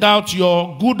 Bring out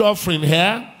your good offering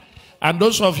here. And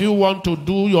those of you who want to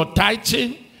do your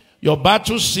tithing, your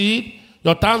battle seed,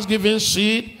 your thanksgiving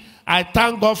seed, I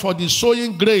thank God for the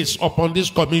sowing grace upon this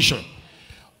commission.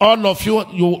 All of you,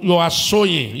 you are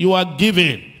sowing, you are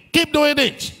giving. Keep doing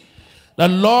it. The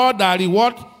Lord that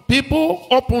reward people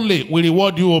openly will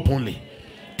reward you openly.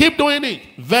 Keep doing it.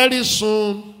 Very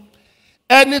soon,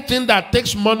 anything that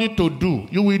takes money to do,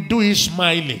 you will do it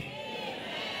smiling.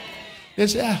 They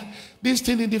say, this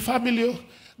thing in the family,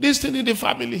 this thing in the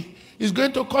family is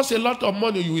going to cost a lot of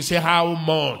money. You will say, how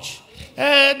much?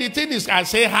 The thing is, I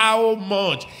say, how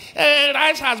much?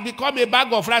 Rice has become a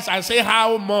bag of rice. I say,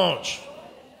 how much?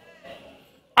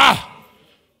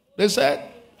 They said,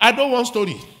 I don't want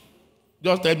story.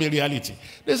 Just tell me reality.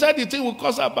 They said the thing will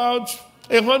cost about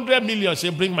 100 million. Say,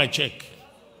 bring my check.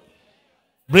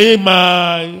 Bring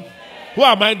my... Who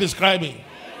am I describing?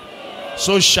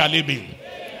 So shall it be.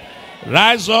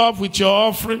 Rise up with your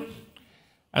offering.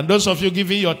 And those of you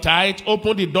giving your tithe,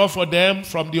 open the door for them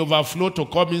from the overflow to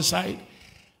come inside.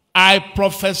 I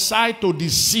prophesy to the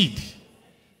seed.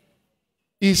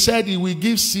 He said he will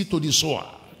give seed to the sower.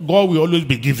 God will always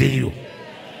be giving you.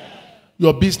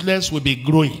 Your business will be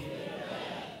growing.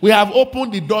 We have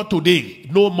opened the door today.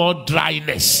 No more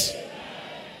dryness.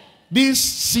 This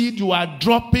seed you are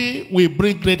dropping will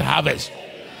bring great harvest.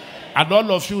 And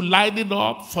all of you lining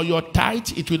up for your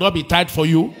tithe, it will not be tight for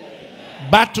you.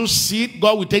 Battle seed,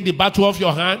 God will take the battle off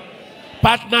your hand.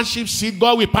 Partnership seed,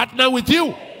 God will partner with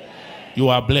you. You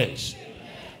are blessed.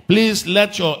 Please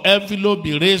let your envelope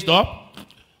be raised up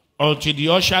until the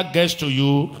usher gets to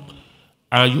you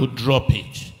and you drop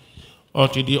it.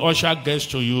 Until the usher gets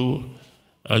to you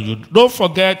and you don't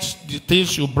forget the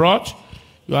things you brought.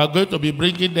 You are going to be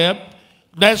bringing them.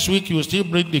 Next week you will still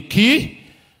bring the key.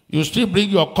 You will still bring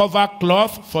your cover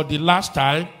cloth for the last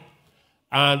time.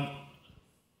 And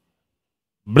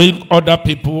bring other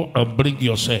people and bring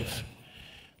yourself.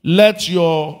 Let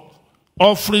your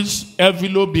offerings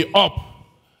envelope be up.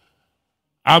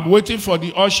 I'm waiting for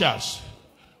the ushers.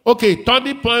 Okay,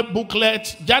 Turning Point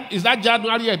booklet. Is that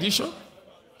January edition?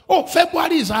 Oh,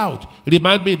 February is out.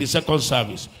 Remind me in the second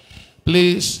service.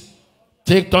 Please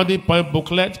take Turning Point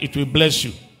booklet. It will bless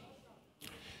you.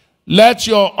 Let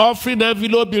your offering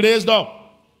envelope be raised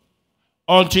up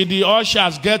until the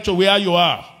ushers get to where you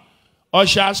are.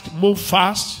 Ushers, move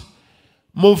fast.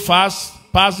 Move fast.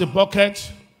 Pass the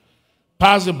bucket.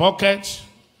 Pass the bucket.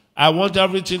 I want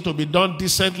everything to be done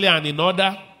decently and in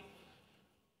order.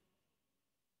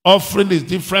 Offering is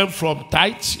different from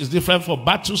tithes. It's different from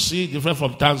battle seed. Different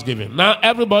from thanksgiving. Now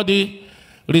everybody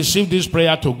receive this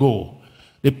prayer to go.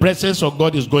 The presence of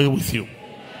God is going with you.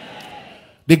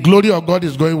 The glory of God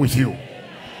is going with you.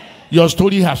 Your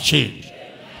story has changed.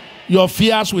 Your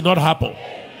fears will not happen.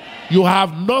 You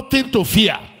have nothing to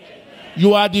fear.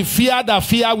 You are the fear that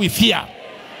fear will fear.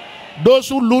 Those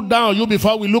who look down on you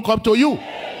before will look up to you.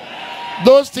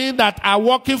 Those things that are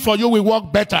working for you will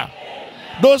work better.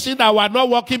 Those things that were not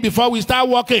working before will start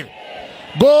working.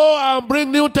 Go and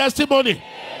bring new testimony.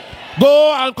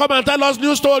 Go and come and tell us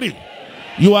new story.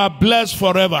 You are blessed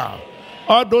forever.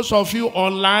 All those of you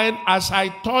online, as I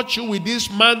touch you with this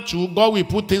mantle, God will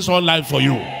put things online for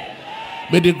you.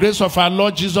 May the grace of our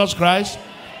Lord Jesus Christ,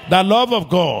 the love of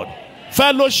God,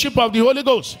 fellowship of the Holy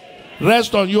Ghost,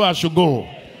 rest on you as you go.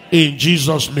 In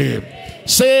Jesus' name.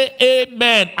 Say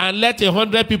amen and let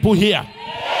 100 people hear.